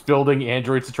he keeps building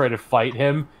androids to try to fight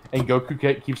him, and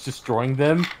Goku keeps destroying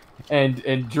them, and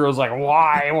Jiro's like,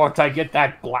 "Why won't I get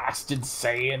that blasted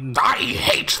Saiyan? I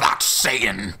hate that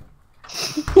Saiyan."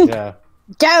 Yeah.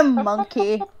 Damn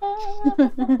monkey.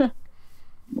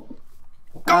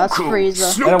 Goku,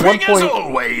 snooping as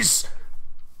always.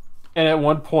 And at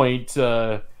one point,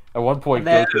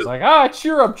 Goku's like,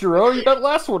 cheer up, Jiro. That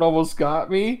last one almost got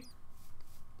me.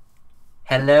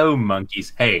 Hello,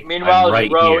 monkeys. Hey, meanwhile, I'm right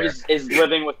Jiro here. is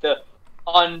living with the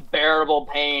unbearable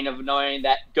pain of knowing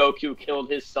that Goku killed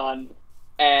his son.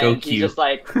 And he's just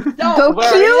like, don't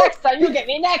worry, next time, you'll get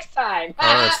me next time.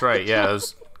 Oh, that's right, yeah.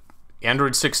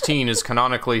 Android 16 is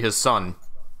canonically his son.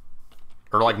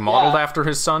 Or, like, modeled after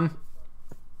his son?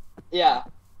 Yeah.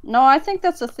 No, I think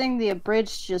that's a thing the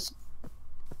abridged just...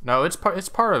 No, it's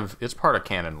part of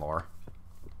canon lore.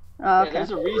 Oh, okay. Yeah,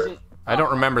 there's a reason. I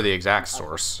don't remember the exact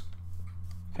source.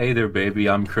 Hey there, baby.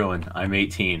 I'm Krillin. I'm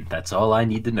 18. That's all I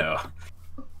need to know.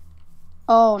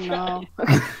 Oh, no.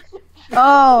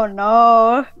 Oh,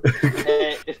 no.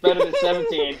 Hey, it's better than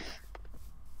 17.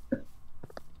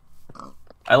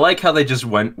 I like how they just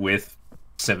went with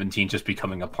 17 just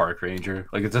becoming a park ranger.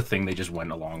 Like, it's a thing they just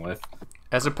went along with.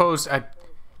 As opposed...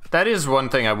 that is one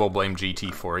thing I will blame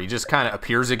GT for. He just kind of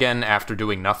appears again after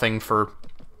doing nothing for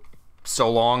so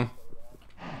long.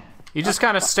 He's just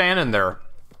kind of standing there.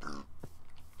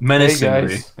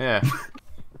 Menacingly. Hey, yeah.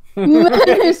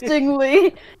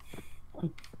 Menacingly.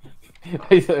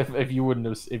 if you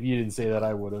didn't say that,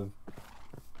 I would have.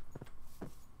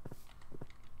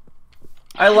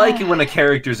 I like it when a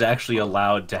character's actually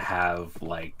allowed to have,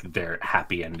 like, their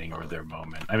happy ending or their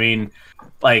moment. I mean,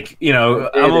 like, you know,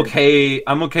 I'm okay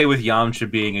with Yamcha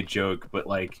being a joke, but,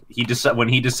 like, when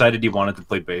he decided he wanted to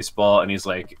play baseball, and he's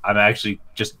like, I'm actually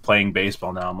just playing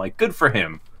baseball now, I'm like, good for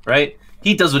him, right?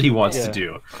 He does what he wants to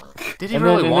do. Did he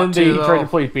really want to, he though? tried to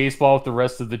play baseball with the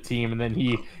rest of the team, and then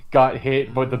he got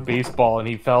hit with the baseball, and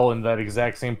he fell in that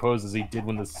exact same pose as he did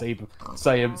when the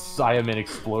Saiyaman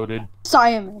exploded.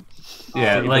 Saiyaman.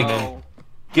 Yeah, like,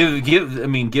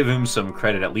 give him some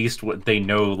credit. At least what they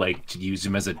know, like, to use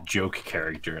him as a joke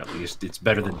character. At least it's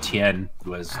better than Tien,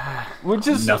 who was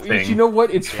nothing. You know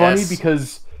what? It's funny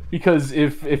because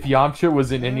if Yamcha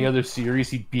was in any other series,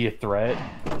 he'd be a threat,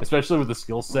 especially with the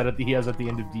skill set that he has at the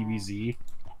end of DBZ.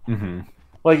 Mm-hmm.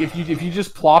 Like, if you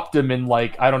just plopped him in,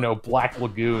 like, I don't know, Black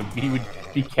Lagoon, he would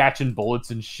be catching bullets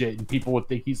and shit, and people would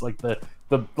think he's like the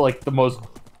most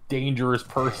dangerous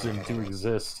person to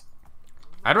exist.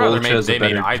 I'd rather they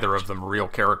made either of them real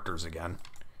characters again.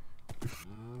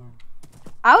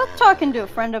 I was talking to a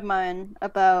friend of mine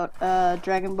about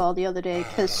Dragon Ball the other day,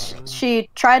 because she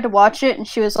tried to watch it, and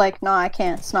she was like, no, I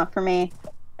can't, it's not for me.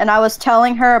 And I was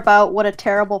telling her about what a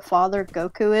terrible father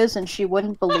Goku is, and she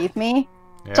wouldn't believe me.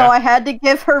 Yeah. So I had to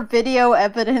give her video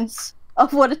evidence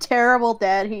of what a terrible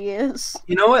dad he is.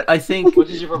 You know what? I think... What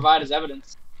did you provide as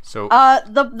evidence? So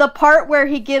the part where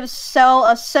he gives Cell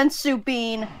a sensu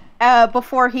bean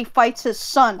before he fights his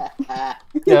son.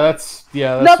 that's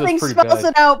Nothing pretty spells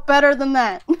bad. it out better than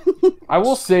that. I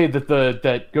will say that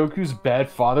that Goku's bad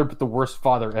father, but the worst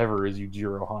father ever is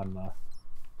Yujiro Hanma.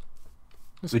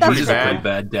 Vegeta's a pretty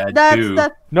bad dad too.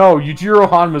 No, Yujiro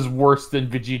Hanma's worse than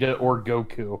Vegeta or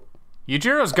Goku.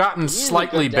 Yujiro's gotten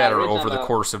slightly better over the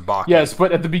course of Baki. Yes,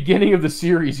 but at the beginning of the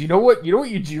series, you know what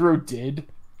Yujiro did?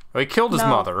 Well, he killed his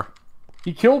mother.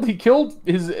 He killed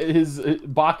his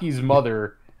Baki's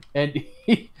mother, and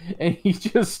he's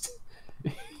just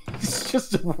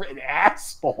an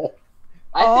asshole.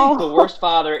 I think the worst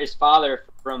father is Father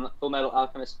from Fullmetal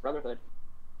Alchemist Brotherhood.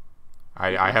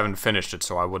 I haven't finished it,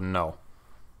 so I wouldn't know.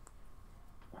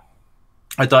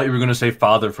 I thought you were going to say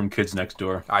Father from Kids Next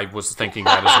Door. I was thinking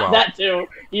that as well. That too.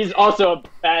 He's also a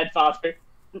bad father.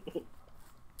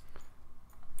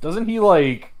 Doesn't he,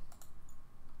 like...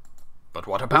 But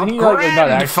what about not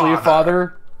actually a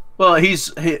father? Well, I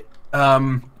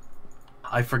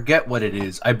forget what it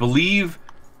is. I believe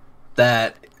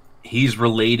that he's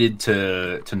related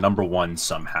to number one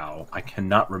somehow. I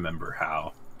cannot remember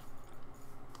how.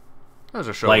 That was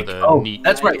a show Like, with a neat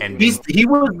that's right. ending.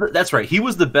 That's right. He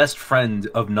was the best friend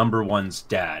of number one's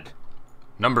dad.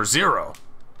 Number 0.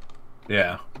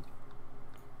 Yeah.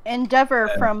 Endeavor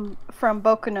from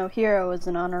Boku no Hero is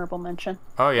an honorable mention.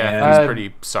 Oh yeah, he's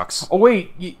pretty sucks. Oh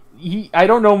wait, I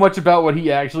don't know much about what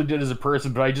he actually did as a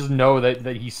person, but I just know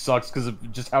that he sucks because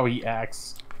of just how he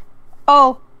acts.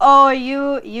 Oh,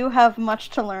 you have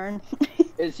much to learn.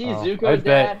 Is he I Zuko's bet.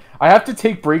 dad? I have to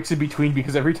take breaks in between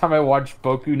because every time I watch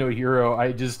Boku no Hero,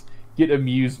 I just get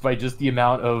amused by just the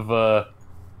amount of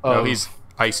No, he's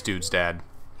Ice Dude's dad.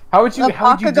 How would you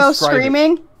Bakugo describe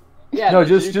screaming? it? Yeah, No,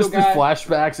 the just Zuko the guy.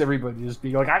 flashbacks. Everybody just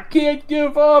being like, "I can't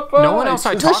give up." No one else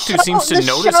I The talk to show- seems to the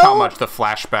notice show- how much the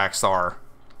flashbacks are.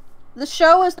 The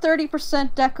show is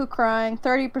 30% Deku crying,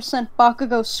 30%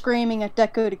 Bakugo screaming at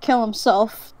Deku to kill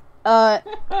himself,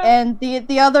 and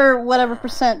the other whatever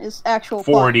percent is actual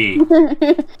plot. 40.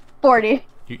 40.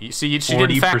 You see, she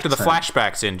didn't factor the 40%.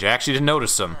 flashbacks in, Jack. She didn't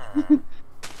notice them.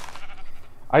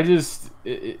 I just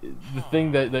the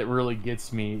thing that really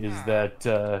gets me is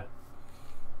that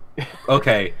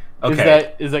Okay.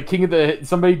 is that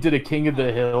somebody did a King of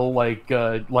the Hill like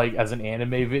as an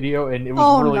anime video, and it was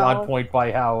Oh, really no. on point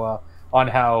by how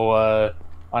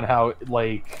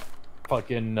like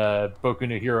fucking Boku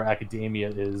no Hero Academia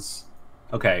is.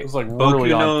 Okay. It was like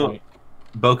really on point.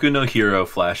 Boku no Hero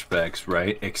flashbacks,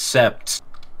 right? Except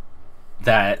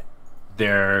that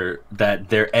they're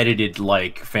edited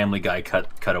like Family Guy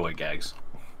cutaway gags.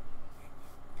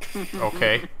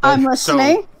 Okay. I'm So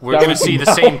listening. we're gonna see the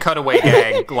same cutaway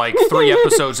gag like 3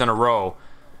 episodes in a row.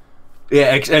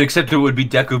 Yeah, and except it would be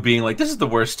Deku being like, "This is the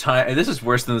worst time. This is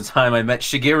worse than the time I met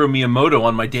Shigeru Miyamoto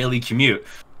on my daily commute.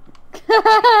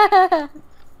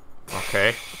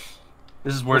 Okay.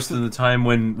 This is worse than the time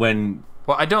when."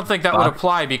 Well, I don't think that would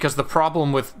apply because the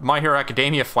problem with My Hero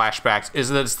Academia flashbacks is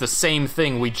that it's the same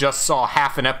thing we just saw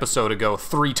half an episode ago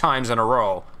 3 times in a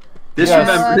row. This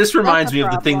Yes. this reminds That's me a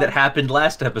of the thing that problem. happened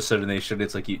last episode, and they showed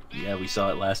it's like, yeah, we saw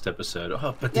it last episode.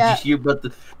 Oh, but did Yeah. you hear about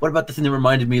what about the thing that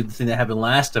reminded me of the thing that happened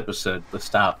last episode?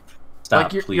 Stop, Like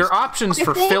please. your options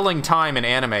for I think- filling time in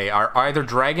anime are either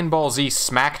Dragon Ball Z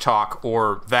Smack Talk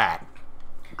or that.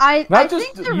 I Not think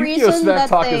just the Yu-Gi-Oh! reason Smack that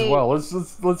Talk they... as well.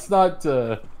 Let's not.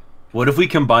 What if we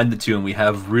combine the two and we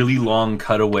have really long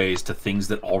cutaways to things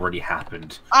that already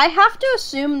happened? I have to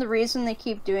assume the reason they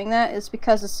keep doing that is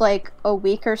because it's like a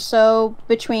week or so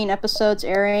between episodes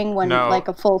airing when No. like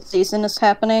a full season is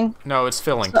happening. No, it's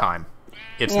filling time.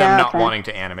 It's Yeah, them not okay. wanting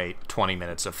to animate 20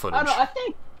 minutes of I footage. don't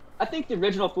know. I think the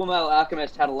original Fullmetal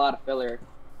Alchemist had a lot of filler.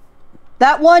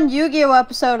 That one Yu-Gi-Oh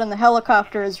episode in the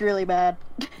helicopter is really bad.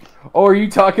 Oh, are you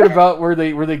talking about where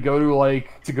they go to like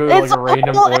It's a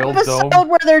random whole oil episode dome?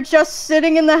 where they're just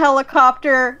sitting in the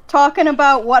helicopter talking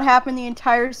about what happened the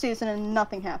entire season and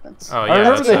nothing happens. Oh yeah, I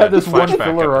remember that's they a had this one flashback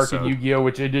filler arc in episode. Yu-Gi-Oh,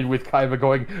 which ended with Kaiba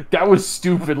going, "That was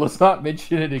stupid. Let's not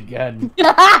mention it again." Was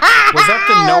that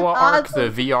the Noah arc,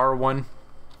 Awesome. the VR one?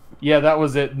 Yeah, that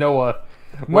was it. Noah.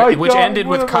 My Which God, ended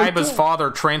with what have I Kaiba's done?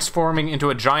 father transforming into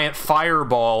a giant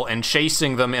fireball and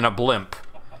chasing them in a blimp.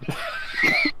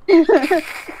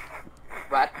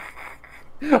 Right?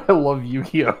 I love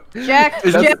Yu-Gi-Oh.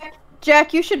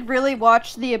 Jack, you should really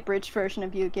watch the abridged version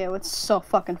of Yu-Gi-Oh. It's so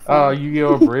fucking Oh, fun.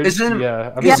 Yu-Gi-Oh! Bridge. Isn't-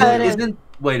 yeah, I mean, Yeah, it is.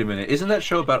 Wait a minute, isn't that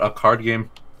show about a card game?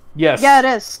 yes. Yeah, it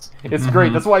is. It's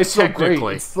great. That's why it's so great.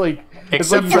 Technically. It's like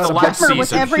Except it's for like the a last Different with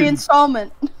season. every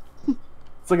installment.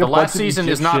 It's like The a last bunch of season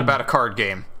is not Egyptian- about a card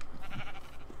game.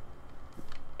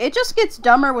 It just gets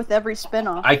dumber with every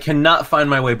spin-off. I cannot find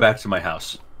my way back to my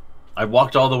house. I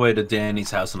walked all the way to Danny's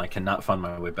house and I cannot find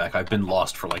my way back. I've been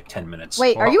lost for like 10 minutes.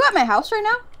 Wait, are you at my house right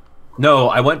now? No,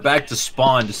 I went back to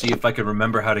spawn to see if I could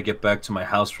remember how to get back to my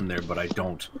house from there, but I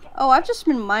don't. Oh, I've just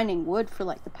been mining wood for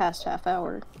like the past half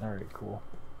hour. All right, cool.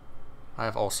 I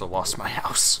have also lost my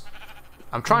house.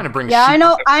 I'm trying to bring Yeah, sheep.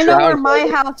 I know where my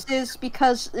house is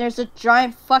because there's a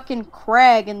giant fucking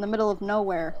crag in the middle of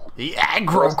nowhere. The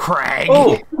aggro crag.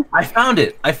 Oh, I found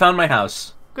it. I found my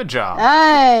house. Good job.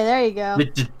 Hey, there you go.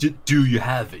 Do you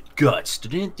have it? Guts. I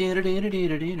I'm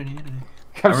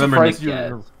remember surprised Nick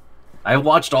you. Gas. I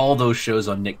watched all those shows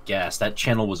on Nick Gas. That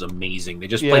channel was amazing. They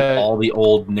just Yeah. played all the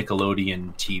old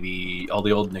Nickelodeon TV, all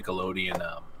the old Nickelodeon.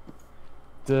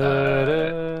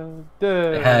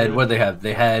 They had what did they have?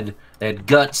 They had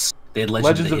Guts. They had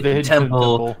Legends of the Hidden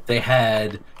Temple. They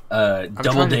had Double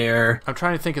trying to- Dare. I'm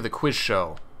trying to think of the quiz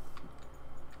show.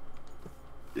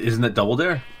 Isn't that Double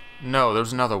Dare? No,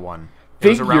 there's another one. It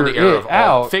was around the Figure era It of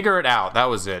Out. Figure It Out. That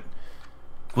was it.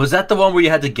 Was that the one where you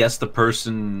had to guess the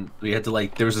person? You had to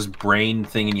like there was this brain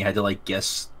thing, and you had to like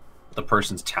guess the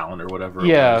person's talent or whatever.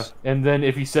 Yeah, it was. and then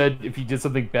if he did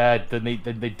something bad, then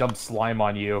they dumped slime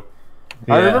on you.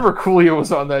 Yeah. I remember Coolio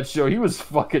was on that show. He was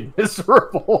fucking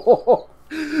miserable.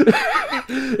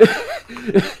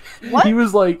 What? He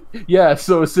was like, yeah.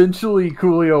 So essentially,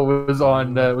 Coolio was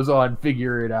on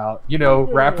Figure It Out. You know,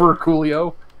 rapper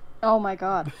Coolio. Oh my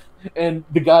god. And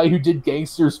the guy who did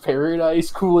Gangster's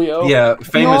Paradise, Coolio. Yeah,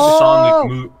 famous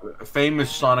No!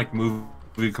 famous Sonic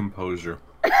movie composer.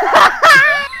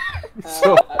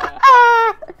 So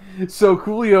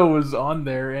Coolio was on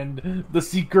there, and the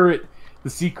secret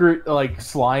like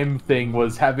slime thing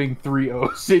was having 3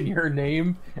 O's in your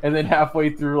name, and then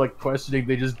halfway through like questioning,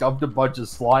 they just dumped a bunch of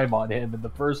slime on him in the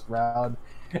first round,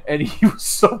 and he looked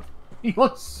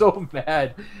so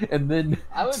mad. And then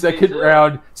second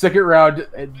round,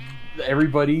 and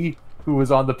everybody who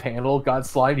was on the panel got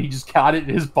slime. He just got it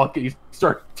in his bucket. He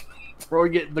started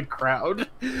throwing it in the crowd,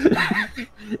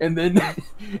 and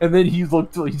then he's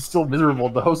still miserable.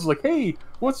 The host is like, "Hey,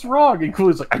 what's wrong?" And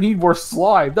Coolio's like, "I need more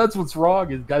slime. That's what's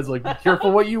wrong." And the guy's like, "Be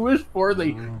careful what you wish for."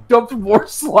 They dumped more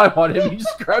slime on him. He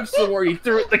just grabbed some more. He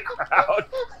threw it in the crowd.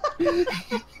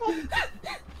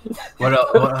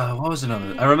 What was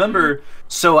another? I remember.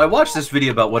 So I watched this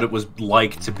video about what it was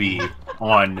like to be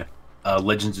on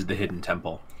Legends of the Hidden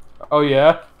Temple. Oh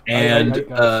yeah, and I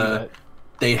gotta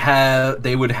see that.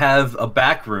 they would have a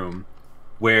back room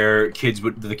where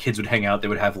the kids would hang out. They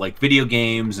would have like video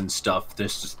games and stuff to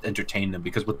just entertain them,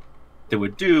 because what they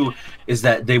would do is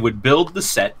that they would build the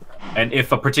set, and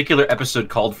if a particular episode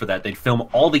called for that, they'd film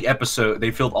all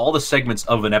the segments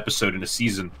of an episode in a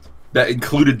season that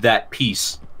included that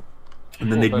piece,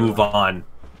 and then they'd move on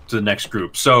to the next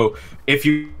group. So if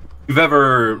you've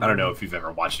ever, I don't know if you've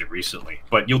ever watched it recently,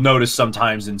 but you'll notice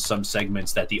sometimes in some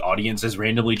segments that the audience has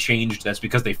randomly changed. That's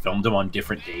because they filmed them on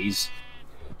different days.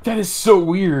 That is so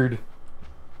weird.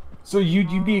 So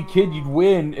you'd be a kid, you'd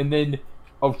win, and then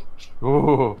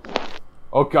oh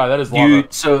god, that is lava.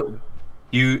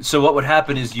 So what would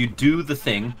happen is you do the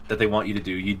thing that they want you to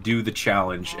do. You do the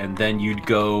challenge, and then you'd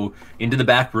go into the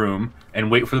back room and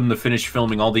wait for them to finish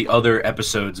filming all the other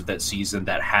episodes of that season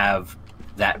that have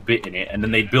that bit in it, and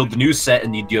then they'd build the new set,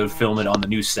 and you'd go film it on the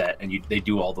new set, and they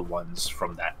do all the ones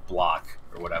from that block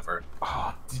or whatever.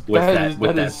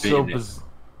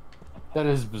 That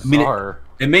is bizarre.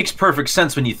 I mean, it makes perfect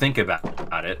sense when you think about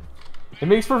it. It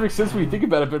makes perfect sense when you think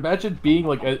about it, but imagine being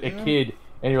like a kid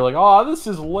and you're like, "Oh, this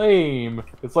is lame."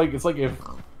 It's like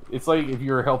if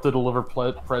you're helped to deliver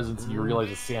presents and you realize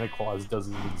that Santa Claus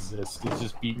doesn't exist. It's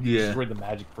just destroyed the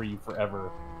magic for you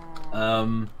forever.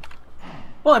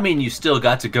 Well, I mean, you still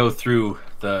got to go through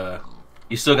the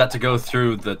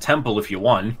temple if you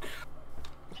won.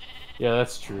 Yeah,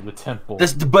 that's true. The temple.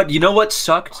 But you know what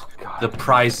sucked? Oh, God. The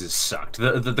prizes sucked.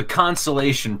 The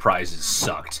consolation prizes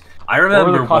sucked. I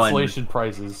remember what were the consolation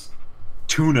prizes?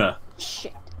 Tuna.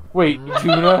 Shit. Wait,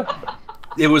 tuna?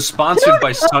 It was sponsored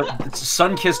by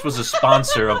Sunkist was a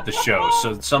sponsor of the show,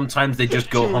 so sometimes they just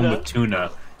go home with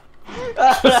tuna.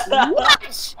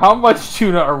 What? How much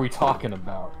tuna are we talking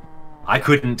about? I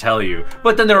couldn't tell you.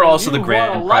 But then there are also the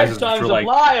grand prizes, which were like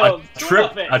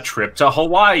a trip to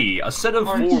Hawaii, a set of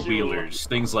four-wheelers,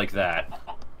 things like that.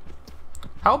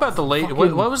 How about the lady?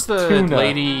 What was the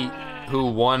lady who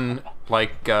won?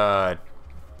 Like,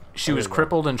 she was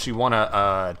crippled and she won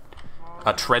a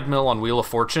treadmill on Wheel of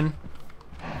Fortune.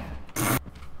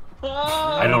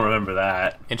 I don't remember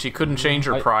that. And she couldn't change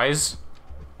her prize.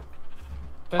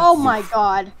 Oh my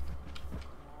god.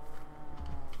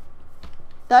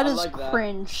 That is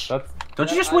cringe. Don't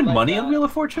you just win money on Wheel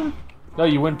of Fortune? No,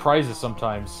 you win prizes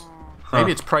sometimes.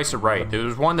 Maybe it's Price is Right.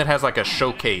 There's one that has like a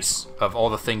showcase of all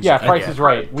the things. Yeah, Price is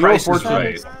Right. Price is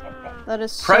Right. That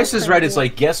is so Price is Right. cringy. It's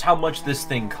like, guess how much this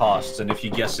thing costs, and if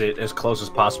you guess it as close as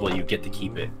possible, you get to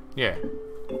keep it. Yeah.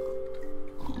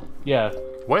 Yeah.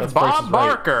 With Bob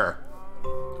Barker.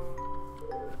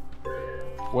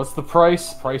 What's the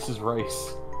price? Price is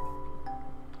Rice.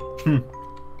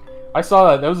 I saw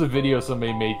that. That was a video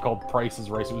somebody made called Price is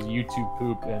Rice. It was YouTube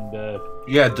poop and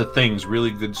Yeah, the things,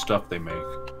 really good stuff they make.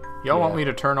 Y'all want me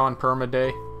to turn on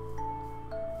Permaday?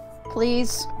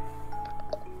 Please.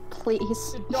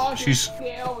 Please. She's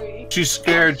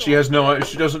scared. She doesn't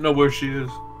know where she is.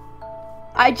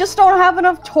 I just don't have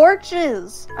enough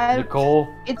torches. Nicole.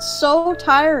 It's so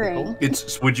tiring.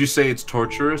 Would you say it's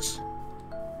torturous?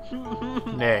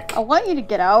 Nick. I want you to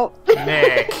get out.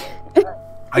 Nick.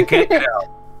 I can't get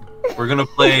out. We're gonna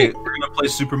play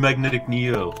Super Magnetic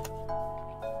Neo.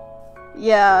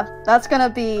 Yeah, that's gonna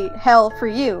be hell for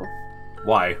you.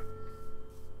 Why?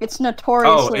 It's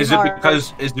notoriously is hard.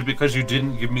 it because you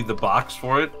didn't give me the box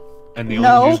for it, and you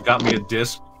just got me a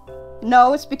disc?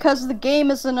 No, it's because the game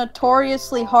is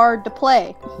notoriously hard to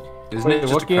play. Isn't Wait, it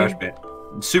just what a game? Crash Band?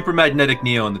 Super Magnetic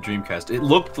Neo on the Dreamcast. It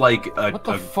looked like a, What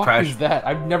the a fuck Crash. is that?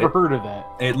 I've never heard of that.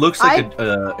 It looks like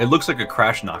it looks like a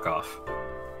Crash knockoff.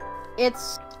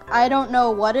 I don't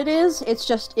know what it is. It's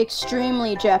just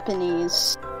extremely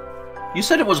Japanese. You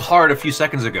said it was hard a few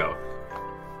seconds ago.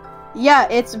 Yeah,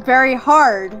 it's very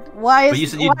hard. Why But you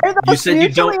is said why are you those said you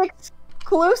mutually don't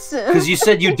exclusive? because you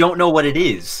said you don't know what it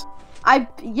is. I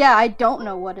don't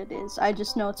know what it is. I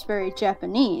just know it's very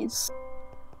Japanese.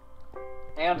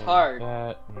 And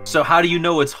hard. So how do you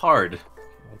know it's hard?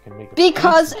 I can make a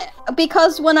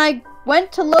Because when I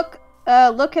went to look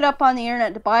it up on the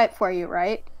internet to buy it for you,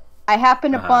 right? I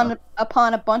happened upon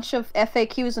a bunch of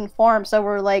FAQs and forums that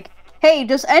were like, "Hey,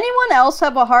 does anyone else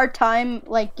have a hard time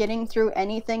like getting through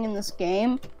anything in this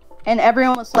game?" And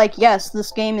everyone was like, "Yes,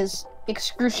 this game is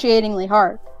excruciatingly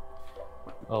hard."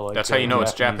 Oh, like That's how you know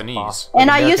it's Japanese. And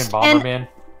I American used Bomberman?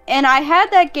 and I had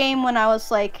that game when I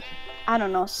was like, I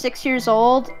don't know, 6 years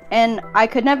old, and I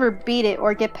could never beat it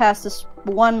or get past this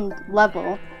one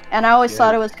level. And I always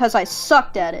thought it was because I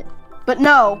sucked at it. But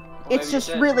no, it's maybe just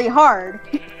you did. really hard.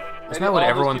 Isn't that what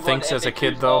everyone thinks as a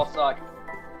kid, though?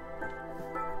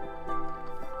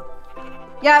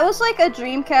 Yeah, it was like a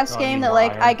Dreamcast Oh, game you that know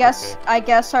like Iron, I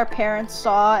guess our parents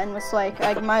saw and was like,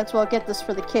 I might as well get this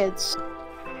for the kids.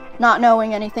 Not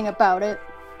knowing anything about it.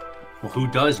 Well, who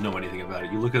does know anything about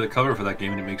it? You look at the cover for that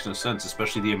game and it makes no sense,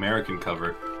 especially the American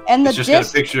cover. And the It's just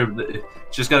disc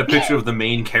got a picture of the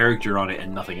main character on it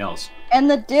and nothing else. and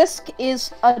the disc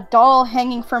is a doll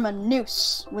hanging from a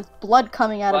noose with blood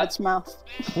coming out of What? its mouth.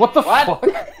 What the What? fuck?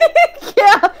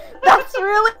 Yeah, that's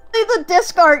really the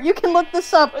disc art. You can look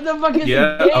this up. What the fuck is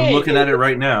Yeah, the game? I'm looking at it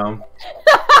right now.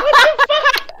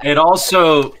 It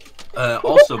also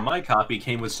my copy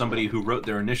came with somebody who wrote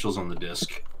their initials on the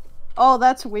disc. Oh,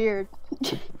 that's weird.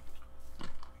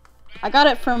 I got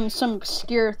it from some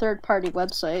obscure third-party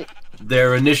website.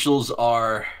 Their initials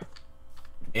are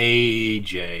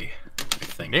AJ, I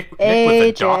think. Nick with the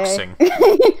AJ. doxing.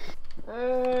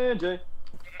 AJ.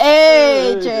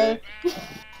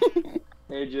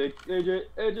 AJ.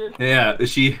 AJ. Yeah,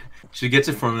 she gets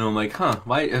it from me. I'm like, huh?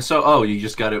 Why? So, oh, you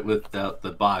just got it without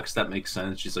the box. That makes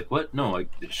sense. She's like, what? No,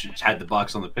 she had the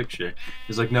box on the picture.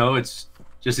 He's like, no, it's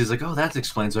just. He's like, oh, that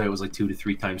explains why it was like 2 to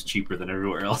 3 times cheaper than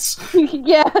everywhere else.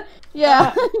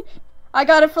 Yeah. I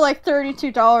got it for like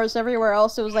 $32. Everywhere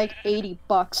else, it was like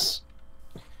 $80.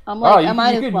 I'm like, I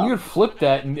might as well. You could flip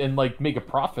that and like make a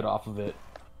profit off of it.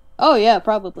 Oh yeah,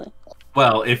 probably.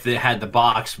 Well, if it had the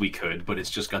box, we could, but it's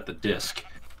just got the disc.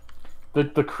 The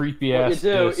creepy What ass.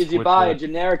 you do disc is you with buy the- a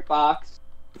generic box,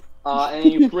 and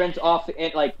then you print off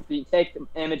you take the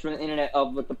image from the internet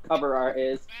of what the cover art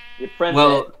is. You print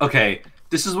Well, it. okay.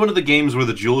 This is one of the games where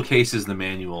the jewel case is the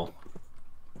manual.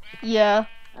 Yeah.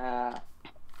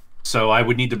 So I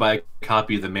would need to buy a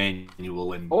copy of the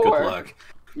manual, and Or- good luck.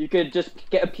 You could just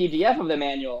get a PDF of the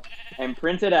manual and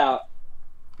print it out.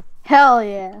 Hell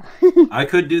yeah. I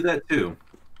could do that too.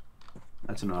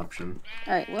 That's an option.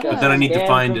 Alright, what But else? then I need to Scam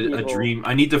find from a people. dream.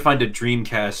 I need to find a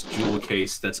Dreamcast jewel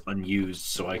case that's unused,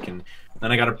 so I can.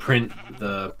 Then I gotta print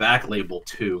the back label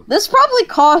too. This probably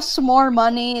costs more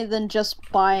money than just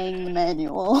buying the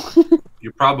manual.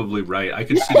 You're probably right. I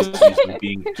could see this easily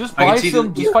being. Just I buy could see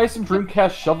some. the- Just buy some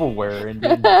Dreamcast shovelware and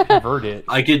convert it.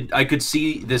 I could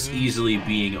see this easily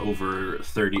being over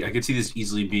 30. I could see this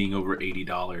easily being over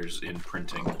 $80 in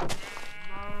printing.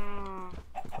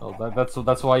 Oh,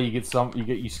 that's why you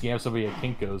scam somebody at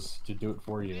Kinko's to do it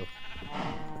for you.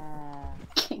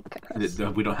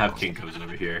 We don't have Kinkos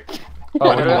over here.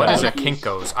 Oh, What is a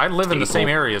Kinko's? I live in the same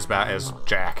area as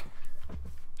Jack.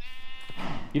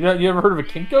 You ever heard of a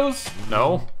Kinko's?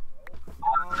 No?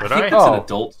 Should I I? think it's an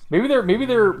adult. Maybe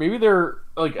they're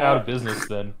like out of business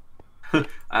then.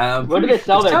 Where do they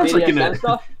sell their sounds like BDSM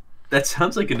stuff? That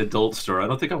sounds like an adult store. I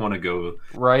don't think I want to go.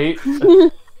 Right?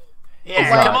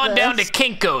 Yeah, Wow. come on down to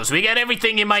Kinko's. We got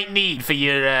everything you might need for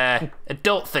your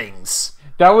adult things.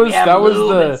 That was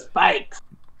the spikes.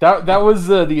 that was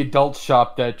the adult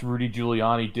shop that Rudy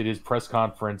Giuliani did his press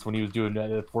conference when he was doing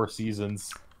the Four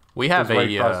Seasons. We have It's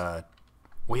right across-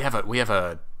 we have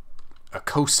a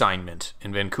co-signment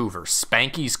in Vancouver.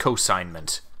 Spanky's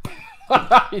co-signment.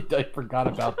 I forgot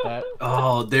about that.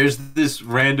 Oh, there's this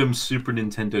random Super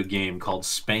Nintendo game called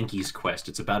Spanky's Quest.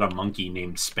 It's about a monkey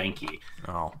named Spanky.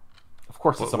 Oh. Of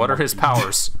course, it's What are his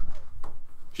powers?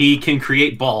 He can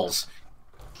create balls.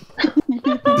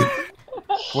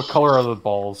 What color are the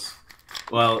balls?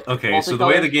 Well, okay, so the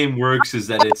way the game works is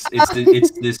that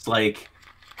it's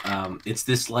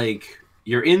this like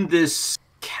you're in this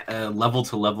level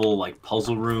to level like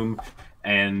puzzle room,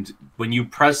 and when you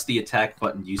press the attack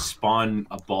button, you spawn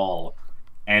a ball,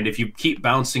 and if you keep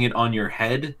bouncing it on your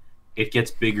head, it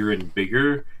gets bigger and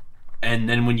bigger, and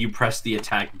then when you press the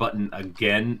attack button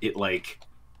again, it like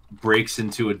breaks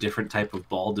into a different type of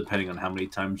ball depending on how many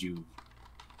times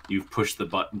you've pushed the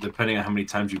button, depending on how many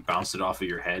times you bounce it off of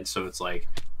your head. So it's like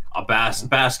a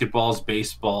basketballs,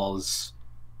 baseballs,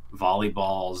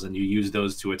 volleyballs, and you use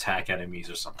those to attack enemies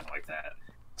or something like that.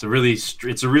 It's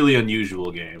a really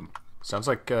unusual game. Sounds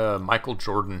like Michael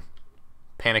Jordan,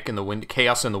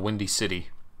 Chaos in the Windy City,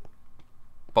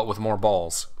 but with more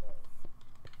balls.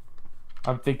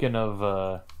 I'm thinking of.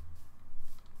 Oh,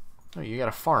 you got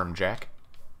a farm, Jack.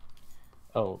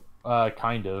 Oh,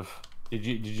 kind of. Did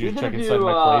you check inside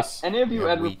my place? Any of you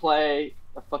ever play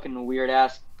a fucking weird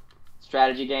ass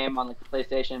strategy game on like the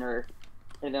PlayStation or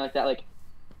anything like that? Like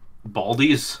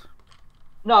Baldies?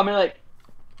 No, I mean like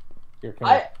Here,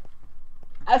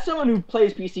 as someone who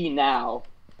plays PC now,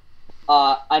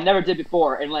 I never did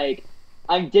before, and like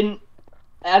I didn't,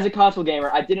 as a console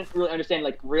gamer, I didn't really understand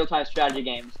like real-time strategy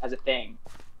games as a thing.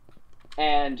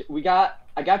 And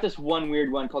I got this one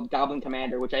weird one called Goblin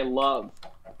Commander, which I love.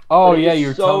 Oh yeah, you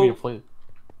were telling me to play.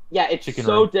 Yeah, it's Chicken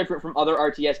so Room. different from other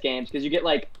RTS games because you get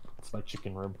like. It's my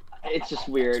chicken room. It's just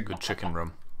weird. It's a good chicken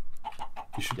room.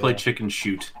 You should play Chicken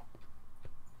Shoot.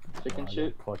 Chicken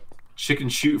Shoot. Chicken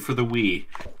Shoot for the Wii.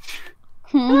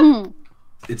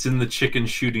 It's in the chicken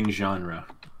shooting genre.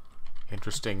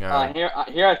 Interesting. Here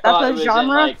I thought it was genre? in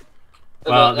like.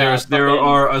 Well, there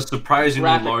are a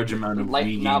surprisingly large amount of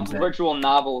Wii games. Virtual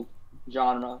novel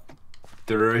genre.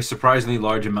 There are a surprisingly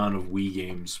large amount of Wii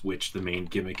games which the main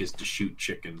gimmick is to shoot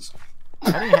chickens.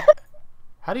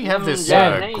 How do you have this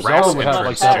Yeah, grass would have,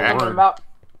 interest, like, Jack? that About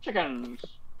chickens.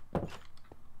 Do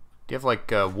you have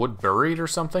like wood buried or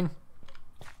something?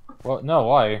 Well, no,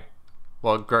 why?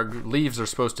 Well, leaves are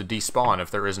supposed to despawn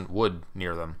if there isn't wood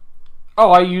near them.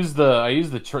 Oh, I use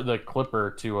the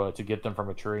clipper to get them from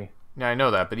a tree. Yeah, I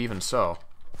know that, but even so.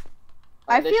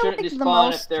 I They feel shouldn't like the despawn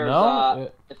most. if there's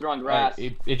No, if they're on grass.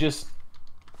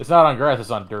 It's not on grass.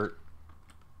 It's on dirt.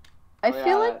 I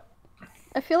feel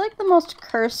like the most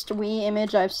cursed Wii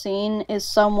image I've seen is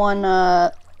someone.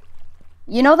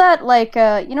 You know that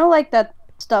that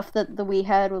stuff that the Wii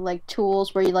had with like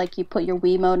tools where you put your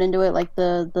Wii mode into it, like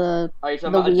the Are you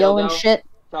talking about a wheel dildo? and shit.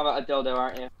 You're talking about a dildo,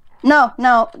 aren't you?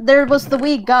 No, there was the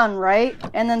Wii gun, right?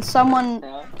 And then someone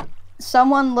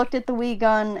looked at the Wii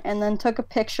gun and then took a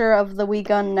picture of the Wii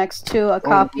gun next to a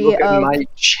copy of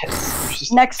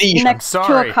next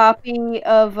to a copy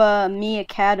of Me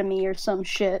Academy or some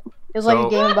shit. It was like a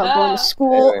game about going to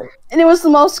school, and it was the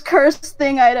most cursed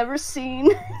thing I'd ever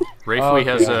seen. Rayfiui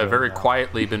has very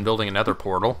quietly been building a nether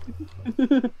portal.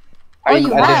 I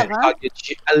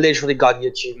literally got the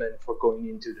achievement for going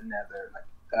into the nether like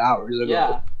hours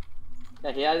ago.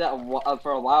 Yeah, he had that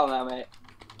for a while now, mate.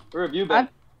 Where have you been?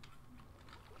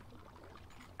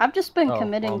 I've just been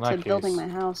committing to building my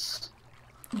house.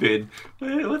 Dude,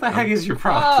 what the heck is your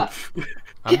problem?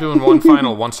 I'm doing one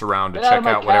final once around to Get out of check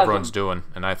my out what chasm. everyone's doing,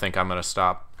 and I think I'm gonna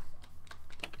stop.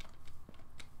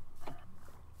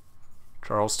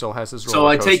 Charles still has his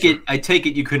roller coaster. I take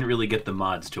it you couldn't really get the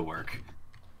mods to work.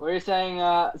 What are you saying,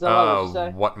 Zella? What'd you say?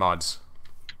 What mods?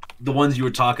 The ones you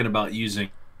were talking about using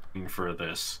for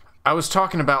this. I was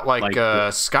talking about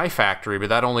like Sky Factory, but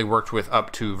that only worked with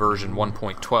up to version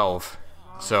 1.12.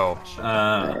 So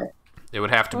it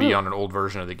would have to be on an old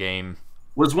version of the game.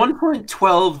 Was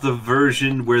 1.12 the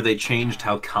version where they changed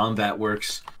how combat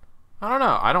works? I don't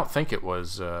know. I don't think it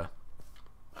was. I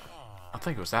don't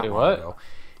think it was that long ago.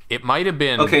 It might have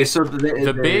been. Okay, so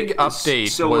the big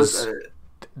update was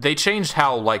they changed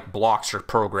how like blocks are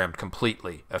programmed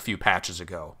completely a few patches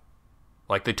ago.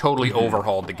 Like they totally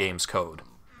overhauled the game's code.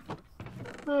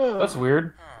 That's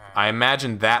weird. I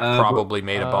imagine that probably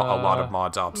made a lot of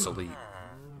mods obsolete.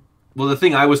 Well, the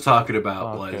thing I was talking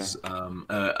about was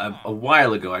a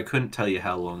while ago. I couldn't tell you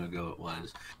how long ago it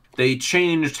was. They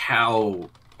changed how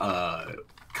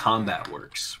combat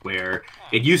works, where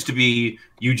it used to be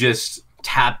you just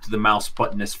tapped the mouse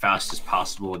button as fast as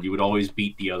possible and you would always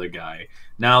beat the other guy.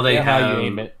 Now they have you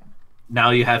aim it. Now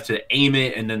you have to aim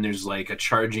it, and then there's like a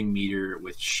charging meter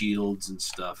with shields and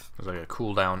stuff. There's like a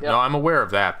cooldown. No, I'm aware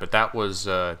of that, but that was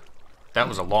a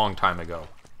long time ago.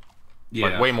 Yeah,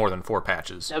 like way more than 4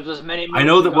 patches. That was many I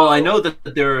know that. Well, I know that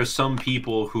there are some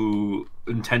people who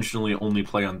intentionally only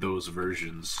play on those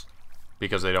versions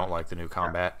because they don't like the new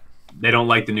combat. They don't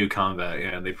like the new combat.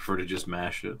 Yeah, they prefer to just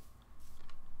mash it.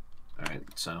 All right,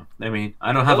 so I mean,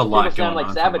 I don't have a lot going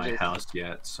on for my house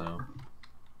yet, so.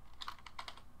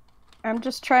 I'm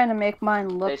just trying to make mine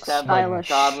look They sound stylish.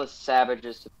 like godless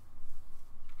savages.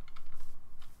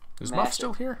 Is Muff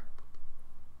still here?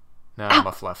 No,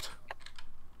 Muff left.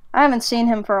 I haven't seen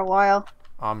him for a while.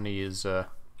 Omni is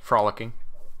frolicking.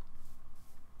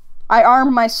 I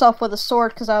armed myself with a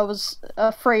sword because I was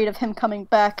afraid of him coming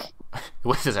back.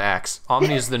 With his axe.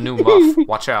 Omni is the new Muff.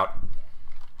 Watch out.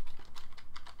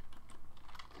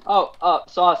 Oh,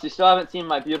 Sauce, you still haven't seen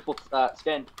my beautiful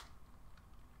skin.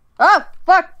 Oh,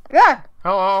 fuck! Yeah.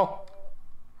 Hello.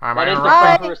 I'm That is the interrupting.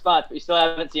 proper response, but you still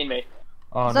haven't seen me.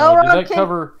 Oh no!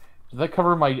 Xelrog Did that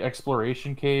cover my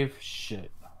exploration cave?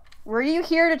 Shit. Were you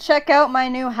here to check out my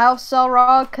new house,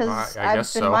 Xelrog? Because I I've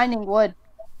guess been so. mining wood.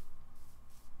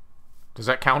 Does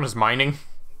that count as mining?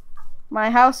 My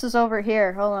house is over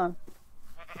here. Hold on.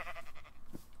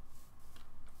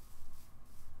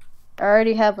 I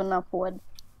already have enough wood.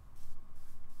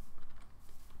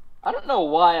 I don't know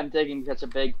why I'm digging such a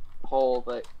big hole,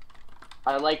 but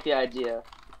I like the idea.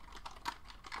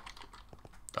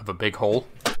 Of a big hole?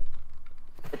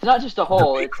 It's not just a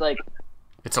hole, it's like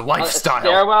It's a a lifestyle.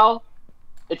 stairwell.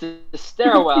 It's a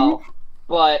stairwell,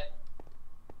 but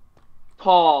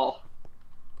tall.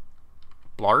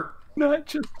 Blart?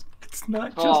 It's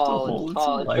not just a Tall, hole, it's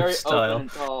tall. it's a It's very lifestyle. open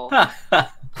and tall.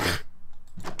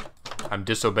 I'm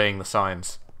disobeying the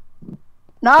signs.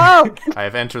 No! I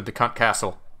have entered the cunt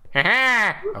castle.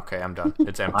 Okay, I'm done.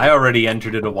 It's empty. I already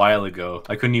entered it a while ago.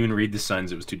 I couldn't even read the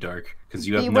signs; it was too dark. Because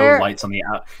you have Beware. no lights on the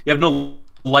out. You have no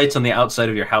lights on the outside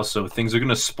of your house, so things are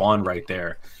gonna spawn right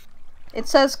there. It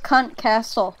says cunt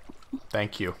castle.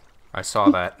 Thank you. I saw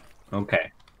that.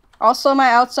 Okay. Also,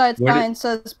 my outside Where did- sign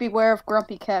says beware of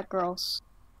grumpy cat girls.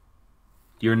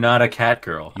 You're not a cat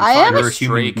girl. You I find am a a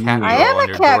stray human cat being. I girl am on a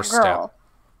your cat doorstep. girl.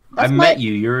 I That's met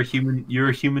you. You're a human. You're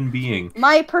a human being.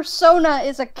 My persona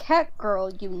is a cat girl,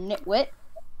 you nitwit.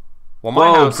 Well, my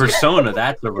Whoa, house Persona.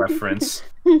 That's a reference.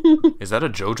 is that a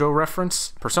JoJo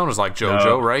reference? Persona's like JoJo,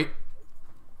 No. right?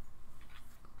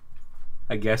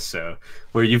 I guess so.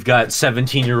 Where you've got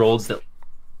 17-year-olds that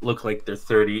look like they're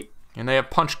 30. And they have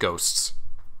punch ghosts.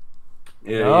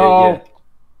 Yeah, No.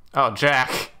 Oh,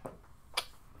 Jack.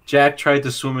 Jack tried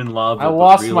to swim in lava. I but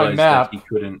lost my realized map. That he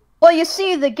couldn't. Well, you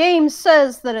see, the game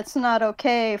says that it's not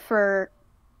okay for...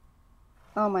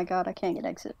 Oh my god, I can't get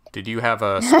exit. Did you have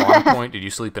a spawn point? Did you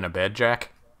sleep in a bed,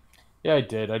 Jack? Yeah, I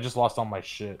did. I just lost all my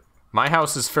shit. My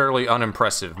house is fairly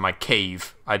unimpressive. My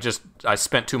cave. I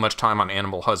spent too much time on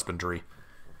animal husbandry.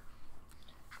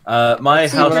 My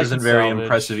see house what I isn't can very salvage.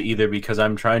 impressive either because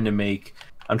I'm trying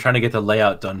to get the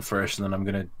layout done first, and then I'm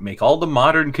gonna make all the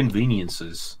modern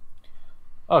conveniences.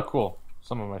 Oh, cool.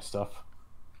 Some of my stuff.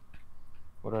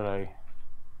 What did I...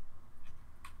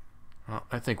 Well,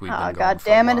 I think we've been Oh going god for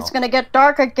damn a it, while. it's gonna get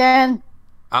dark again!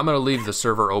 I'm gonna leave the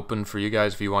server open for you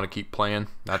guys if you want to keep playing.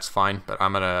 That's fine, but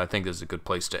I think this is a good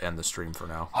place to end the stream for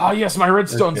now. Oh, yes, my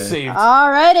redstone Okay. saved.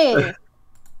 Alrighty!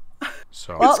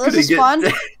 So Well, this is fun.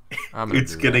 I'm gonna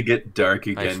It's do gonna that. get dark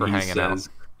again. Thanks for he hanging out says.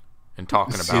 and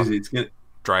talking about It's gonna...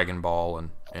 Dragon Ball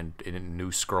and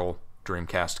new Scroll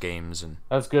Dreamcast games and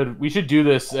That's good. We should do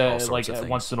this sorts like of things.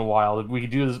 once in a while. We could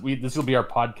do this. This will be our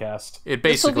podcast. it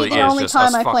This will basically be the is only just time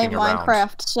us I play fucking around.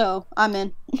 Minecraft, so I'm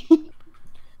in.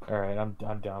 All right, I'm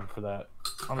down for that.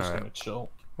 I'm just All right. gonna chill.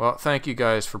 Well, thank you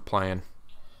guys for playing,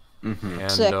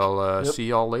 and Sick. I'll Yep. see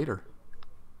y'all later.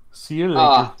 See you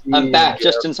later. I'm back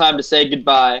just in time to say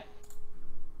goodbye.